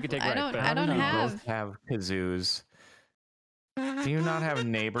don't left, have. you can take I right, don't. but I don't You have. both have kazoos. Do you not have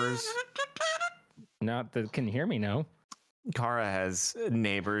neighbors? Not that can hear me, no. Kara has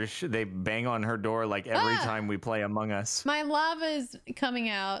neighbors. They bang on her door like every time we play Among Us. My lava is coming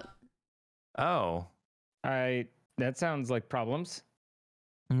out. Oh. That sounds like problems.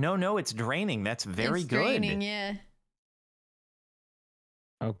 No, it's draining. That's very It's good. draining, yeah.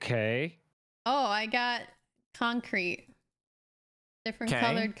 Okay. Oh, I got concrete. Different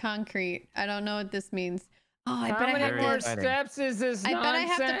colored concrete. I don't know what this means. Oh, I bet How I many have more to. steps is this I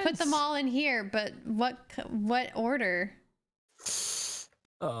nonsense? bet I have to put them all in here. But what order?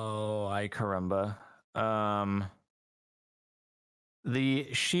 Oh, ay caramba. The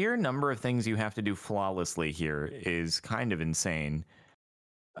sheer number of things you have to do flawlessly here is kind of insane.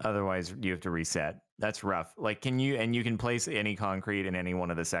 Otherwise, you have to reset. That's rough. Like, you can place any concrete in any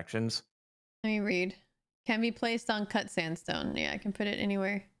one of the sections? Let me read. Can be placed on cut sandstone. Yeah, I can put it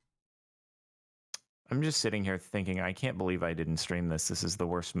anywhere. I'm just sitting here thinking, I can't believe I didn't stream this. This is the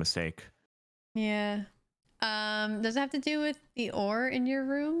worst mistake. Yeah. Does it have to do with the ore in your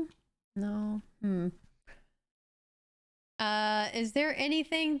room? No. Is there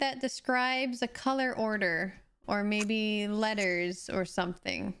anything that describes a color order or maybe letters or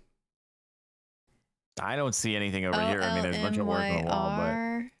something? I don't see anything over here. I mean, there's a bunch of words on the wall,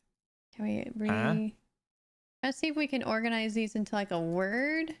 but can we let's see if we can organize these into like a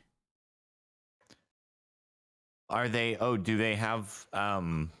word. Are they? Oh, do they have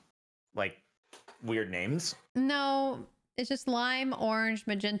like weird names? No, it's just lime, orange,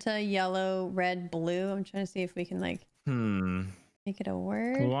 magenta, yellow, red, blue. I'm trying to see if we can like make it a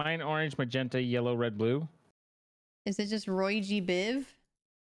word. Line, orange, magenta, yellow, red, blue. Is it just Roy G. Biv?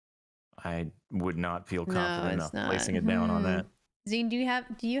 I would not feel confident enough not. placing it down on that. Zine,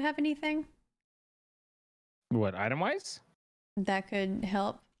 do you have anything? What, item-wise? That could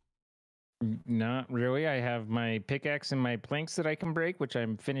help? Not really. I have my pickaxe and my planks that I can break, which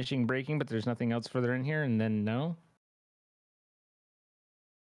I'm finishing breaking, but there's nothing else further in here, and then no.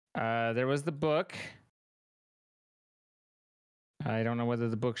 There was the book. I don't know whether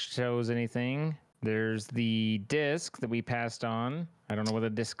the book shows anything. There's the disc that we passed on. I don't know whether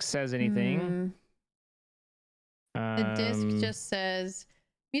the disc says anything. The disc just says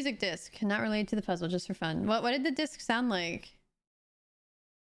music disc, not related to the puzzle, just for fun. What did the disc sound like?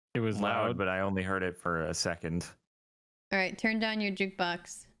 It was loud, but I only heard it for a second. All right, turn down your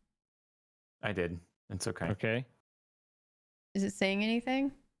jukebox. I did. It's okay. Okay. Is it saying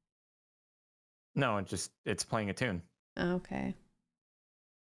anything? No, it's playing a tune. Okay.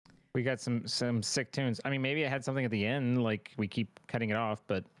 We got some sick tunes. I mean, maybe it had something at the end, like we keep cutting it off,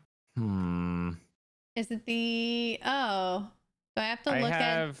 but Is it the do I have to look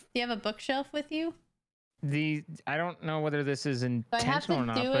at? Do you have a bookshelf with you? I don't know whether this is intentional or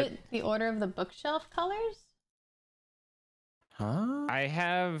not. Do I have to do it the order of the bookshelf colors? Huh? I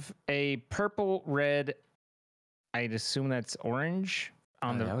have a purple, red. I'd assume that's orange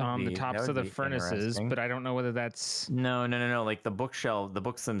on the tops of the furnaces, but I don't know whether that's no. Like the bookshelf, the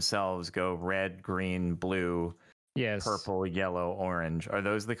books themselves go red, green, blue, yes, purple, yellow, orange. Are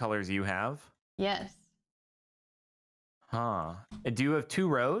those the colors you have? Yes. Huh. Do you have 2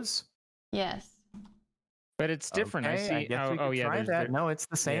 rows? Yes. But it's different. Okay, I see. I guess we could try that. No, it's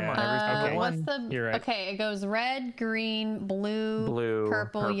the same on every single one. You're right. Okay, it goes red, green, blue,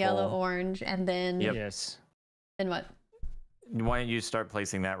 purple, yellow, orange, and then yes. Then what? Why don't you start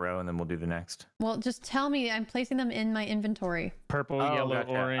placing that row and then we'll do the next? Well, just tell me. I'm placing them in my inventory. Purple, yellow,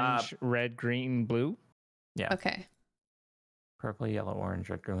 orange, red, green, blue. Yeah. Okay. Purple, yellow, orange,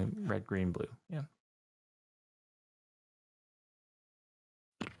 red, green, blue. Yeah.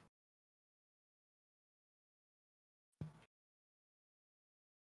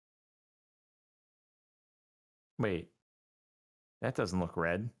 Wait. That doesn't look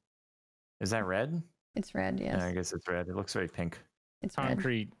red. Is that red? It's red, yes. Yeah, I guess it's red. It looks very pink. It's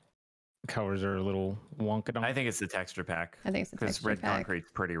concrete colors are a little wonky. I think it's the texture pack. I think it's the texture pack. Because red concrete's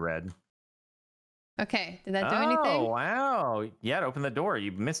pretty red. Okay, did that do anything? Oh, wow. Yeah, it opened the door.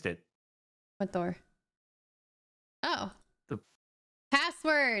 You missed it. What door? Oh. The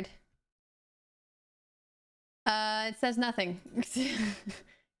password. It says nothing.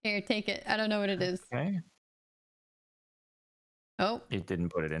 Here, take it. I don't know what it is. Okay. Oh. It didn't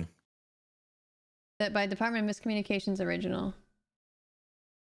put it in. That by Department of Miscommunications original.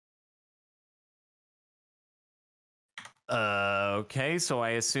 Okay, so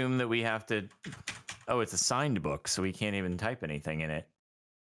I assume that we have to... Oh, it's a signed book, so we can't even type anything in it.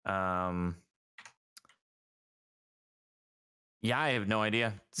 Yeah, I have no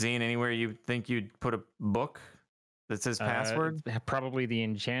idea. Zine, anywhere you think you'd put a book that says password? Probably the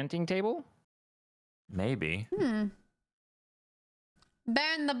enchanting table? Maybe.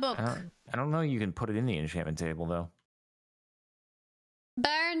 Burn the book. I don't know you can put it in the enchantment table, though.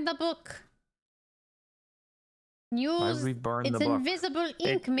 Burn the book. Why would we burn the book? It's invisible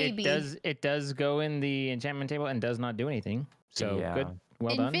ink, maybe. It does go in the enchantment table and does not do anything. So good.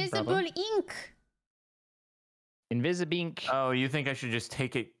 Well done. Invisible ink. Invisibink. Oh, you think I should just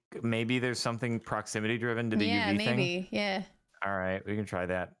take it? Maybe there's something proximity driven to the UV thing? Yeah, maybe. Yeah. All right, we can try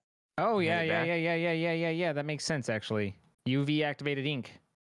that. Oh, yeah. That makes sense, actually. UV activated ink.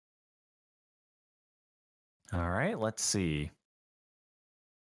 All right, let's see.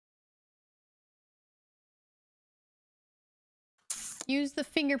 Use the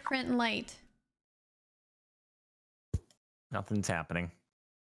fingerprint light. Nothing's happening.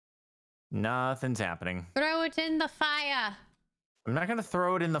 Nothing's happening. Throw it in the fire. I'm not going to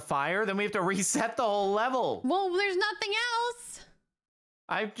throw it in the fire. Then we have to reset the whole level. Well, there's nothing else.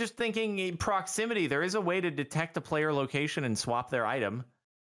 I'm just thinking in proximity. There is a way to detect a player location and swap their item.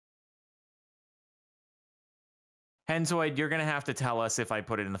 Henzoid, you're going to have to tell us if I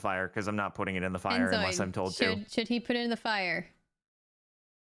put it in the fire, because I'm not putting it in the fire Henzoid, unless I'm told to. Should he put it in the fire?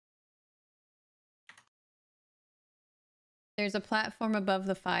 There's a platform above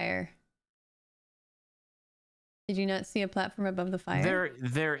the fire. Did you not see a platform above the fire?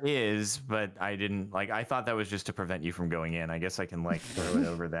 There is, but I didn't like. I thought that was just to prevent you from going in. I guess I can like throw it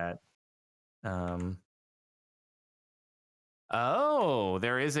over that. Oh,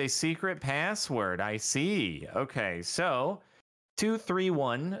 there is a secret password. I see. Okay, so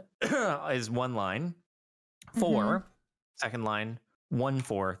 231 is one line. 4 second line.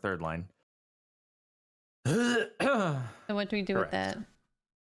 1-4 third line. So what do we do with that?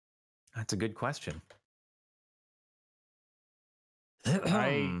 That's a good question.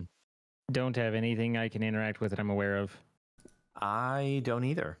 I don't have anything I can interact with that I'm aware of. I don't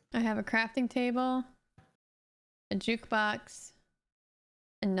either. I have a crafting table, a jukebox,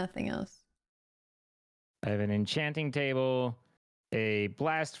 and nothing else. I have an enchanting table, a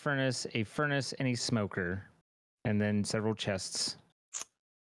blast furnace, and a smoker, and then several chests.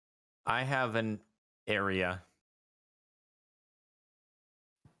 I have an area.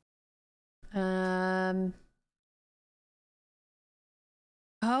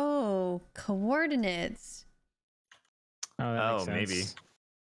 Oh, coordinates. Oh, that makes sense. Maybe. It's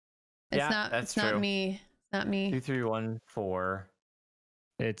Yeah, not, that's it's not true. me. It's not me. 2, 3, 1, 4.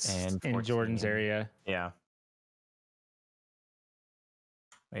 It's And in 14. Jordan's area. Yeah.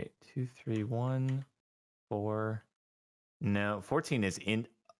 Wait, 2, 3, 1, 4. No, 14 is in.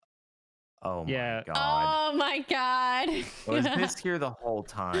 Oh Yeah. my god. Oh my god. Was this here the whole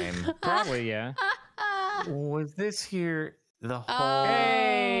time? Probably, yeah. Was this here the whole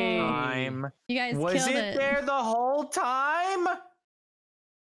time? You guys Was killed it there the whole time?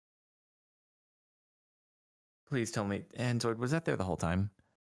 Please tell me, Android, was that there the whole time?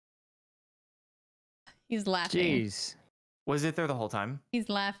 He's laughing. Jeez. Was it there the whole time? He's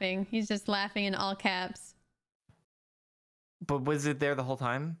laughing. He's just laughing in all caps. But was it there the whole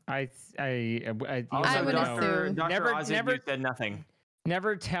time? I Also, would assume. Dr. Ozzy, you said nothing.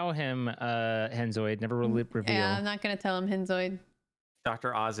 Never tell him, Henzoid. Never reveal. Yeah, I'm not going to tell him, Henzoid.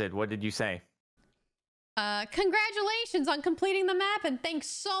 Dr. Ozzy, what did you say? Congratulations on completing the map, and thanks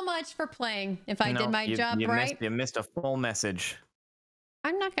so much for playing. If I did my job right. You missed a full message.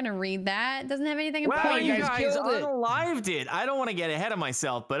 I'm not going to read that. It doesn't have anything Well, important. you guys killed it. unalived it. I don't want to get ahead of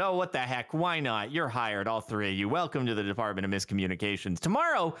myself, but oh, what the heck? Why not? You're hired, all three of you. Welcome to the Department of Miscommunications.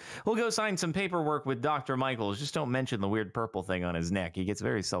 Tomorrow, we'll go sign some paperwork with Dr. Michaels. Just don't mention the weird purple thing on his neck. He gets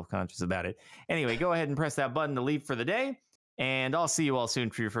very self-conscious about it. Anyway, go ahead and press that button to leave for the day, and I'll see you all soon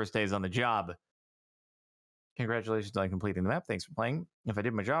for your first days on the job. Congratulations on completing the map. Thanks for playing. If I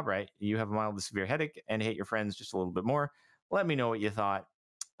did my job right, you have a mild to severe headache and hate your friends just a little bit more. Let me know what you thought.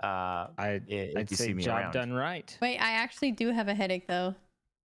 I'd you say see me job around. done right. Wait, I actually do have a headache, though.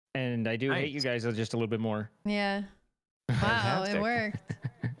 And I do hate you guys just a little bit more. Yeah. Wow, it Fantastic. worked.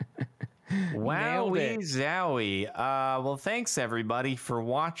 Wowie zowie. Well, thanks everybody for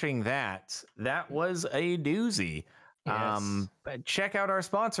watching that. That was a doozy. Yes. But check out our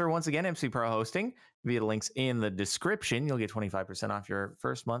sponsor once again, MC Pro Hosting, via the links in the description. You'll get 25% off your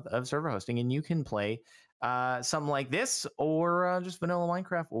first month of server hosting, and you can play something like this or just vanilla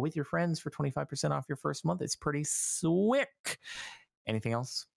Minecraft with your friends for 25% off your first month. It's pretty swick. Anything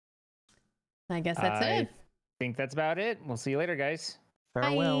else? I guess that's it. I think that's about it. We'll see you later, guys.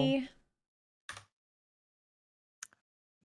 Farewell. Bye.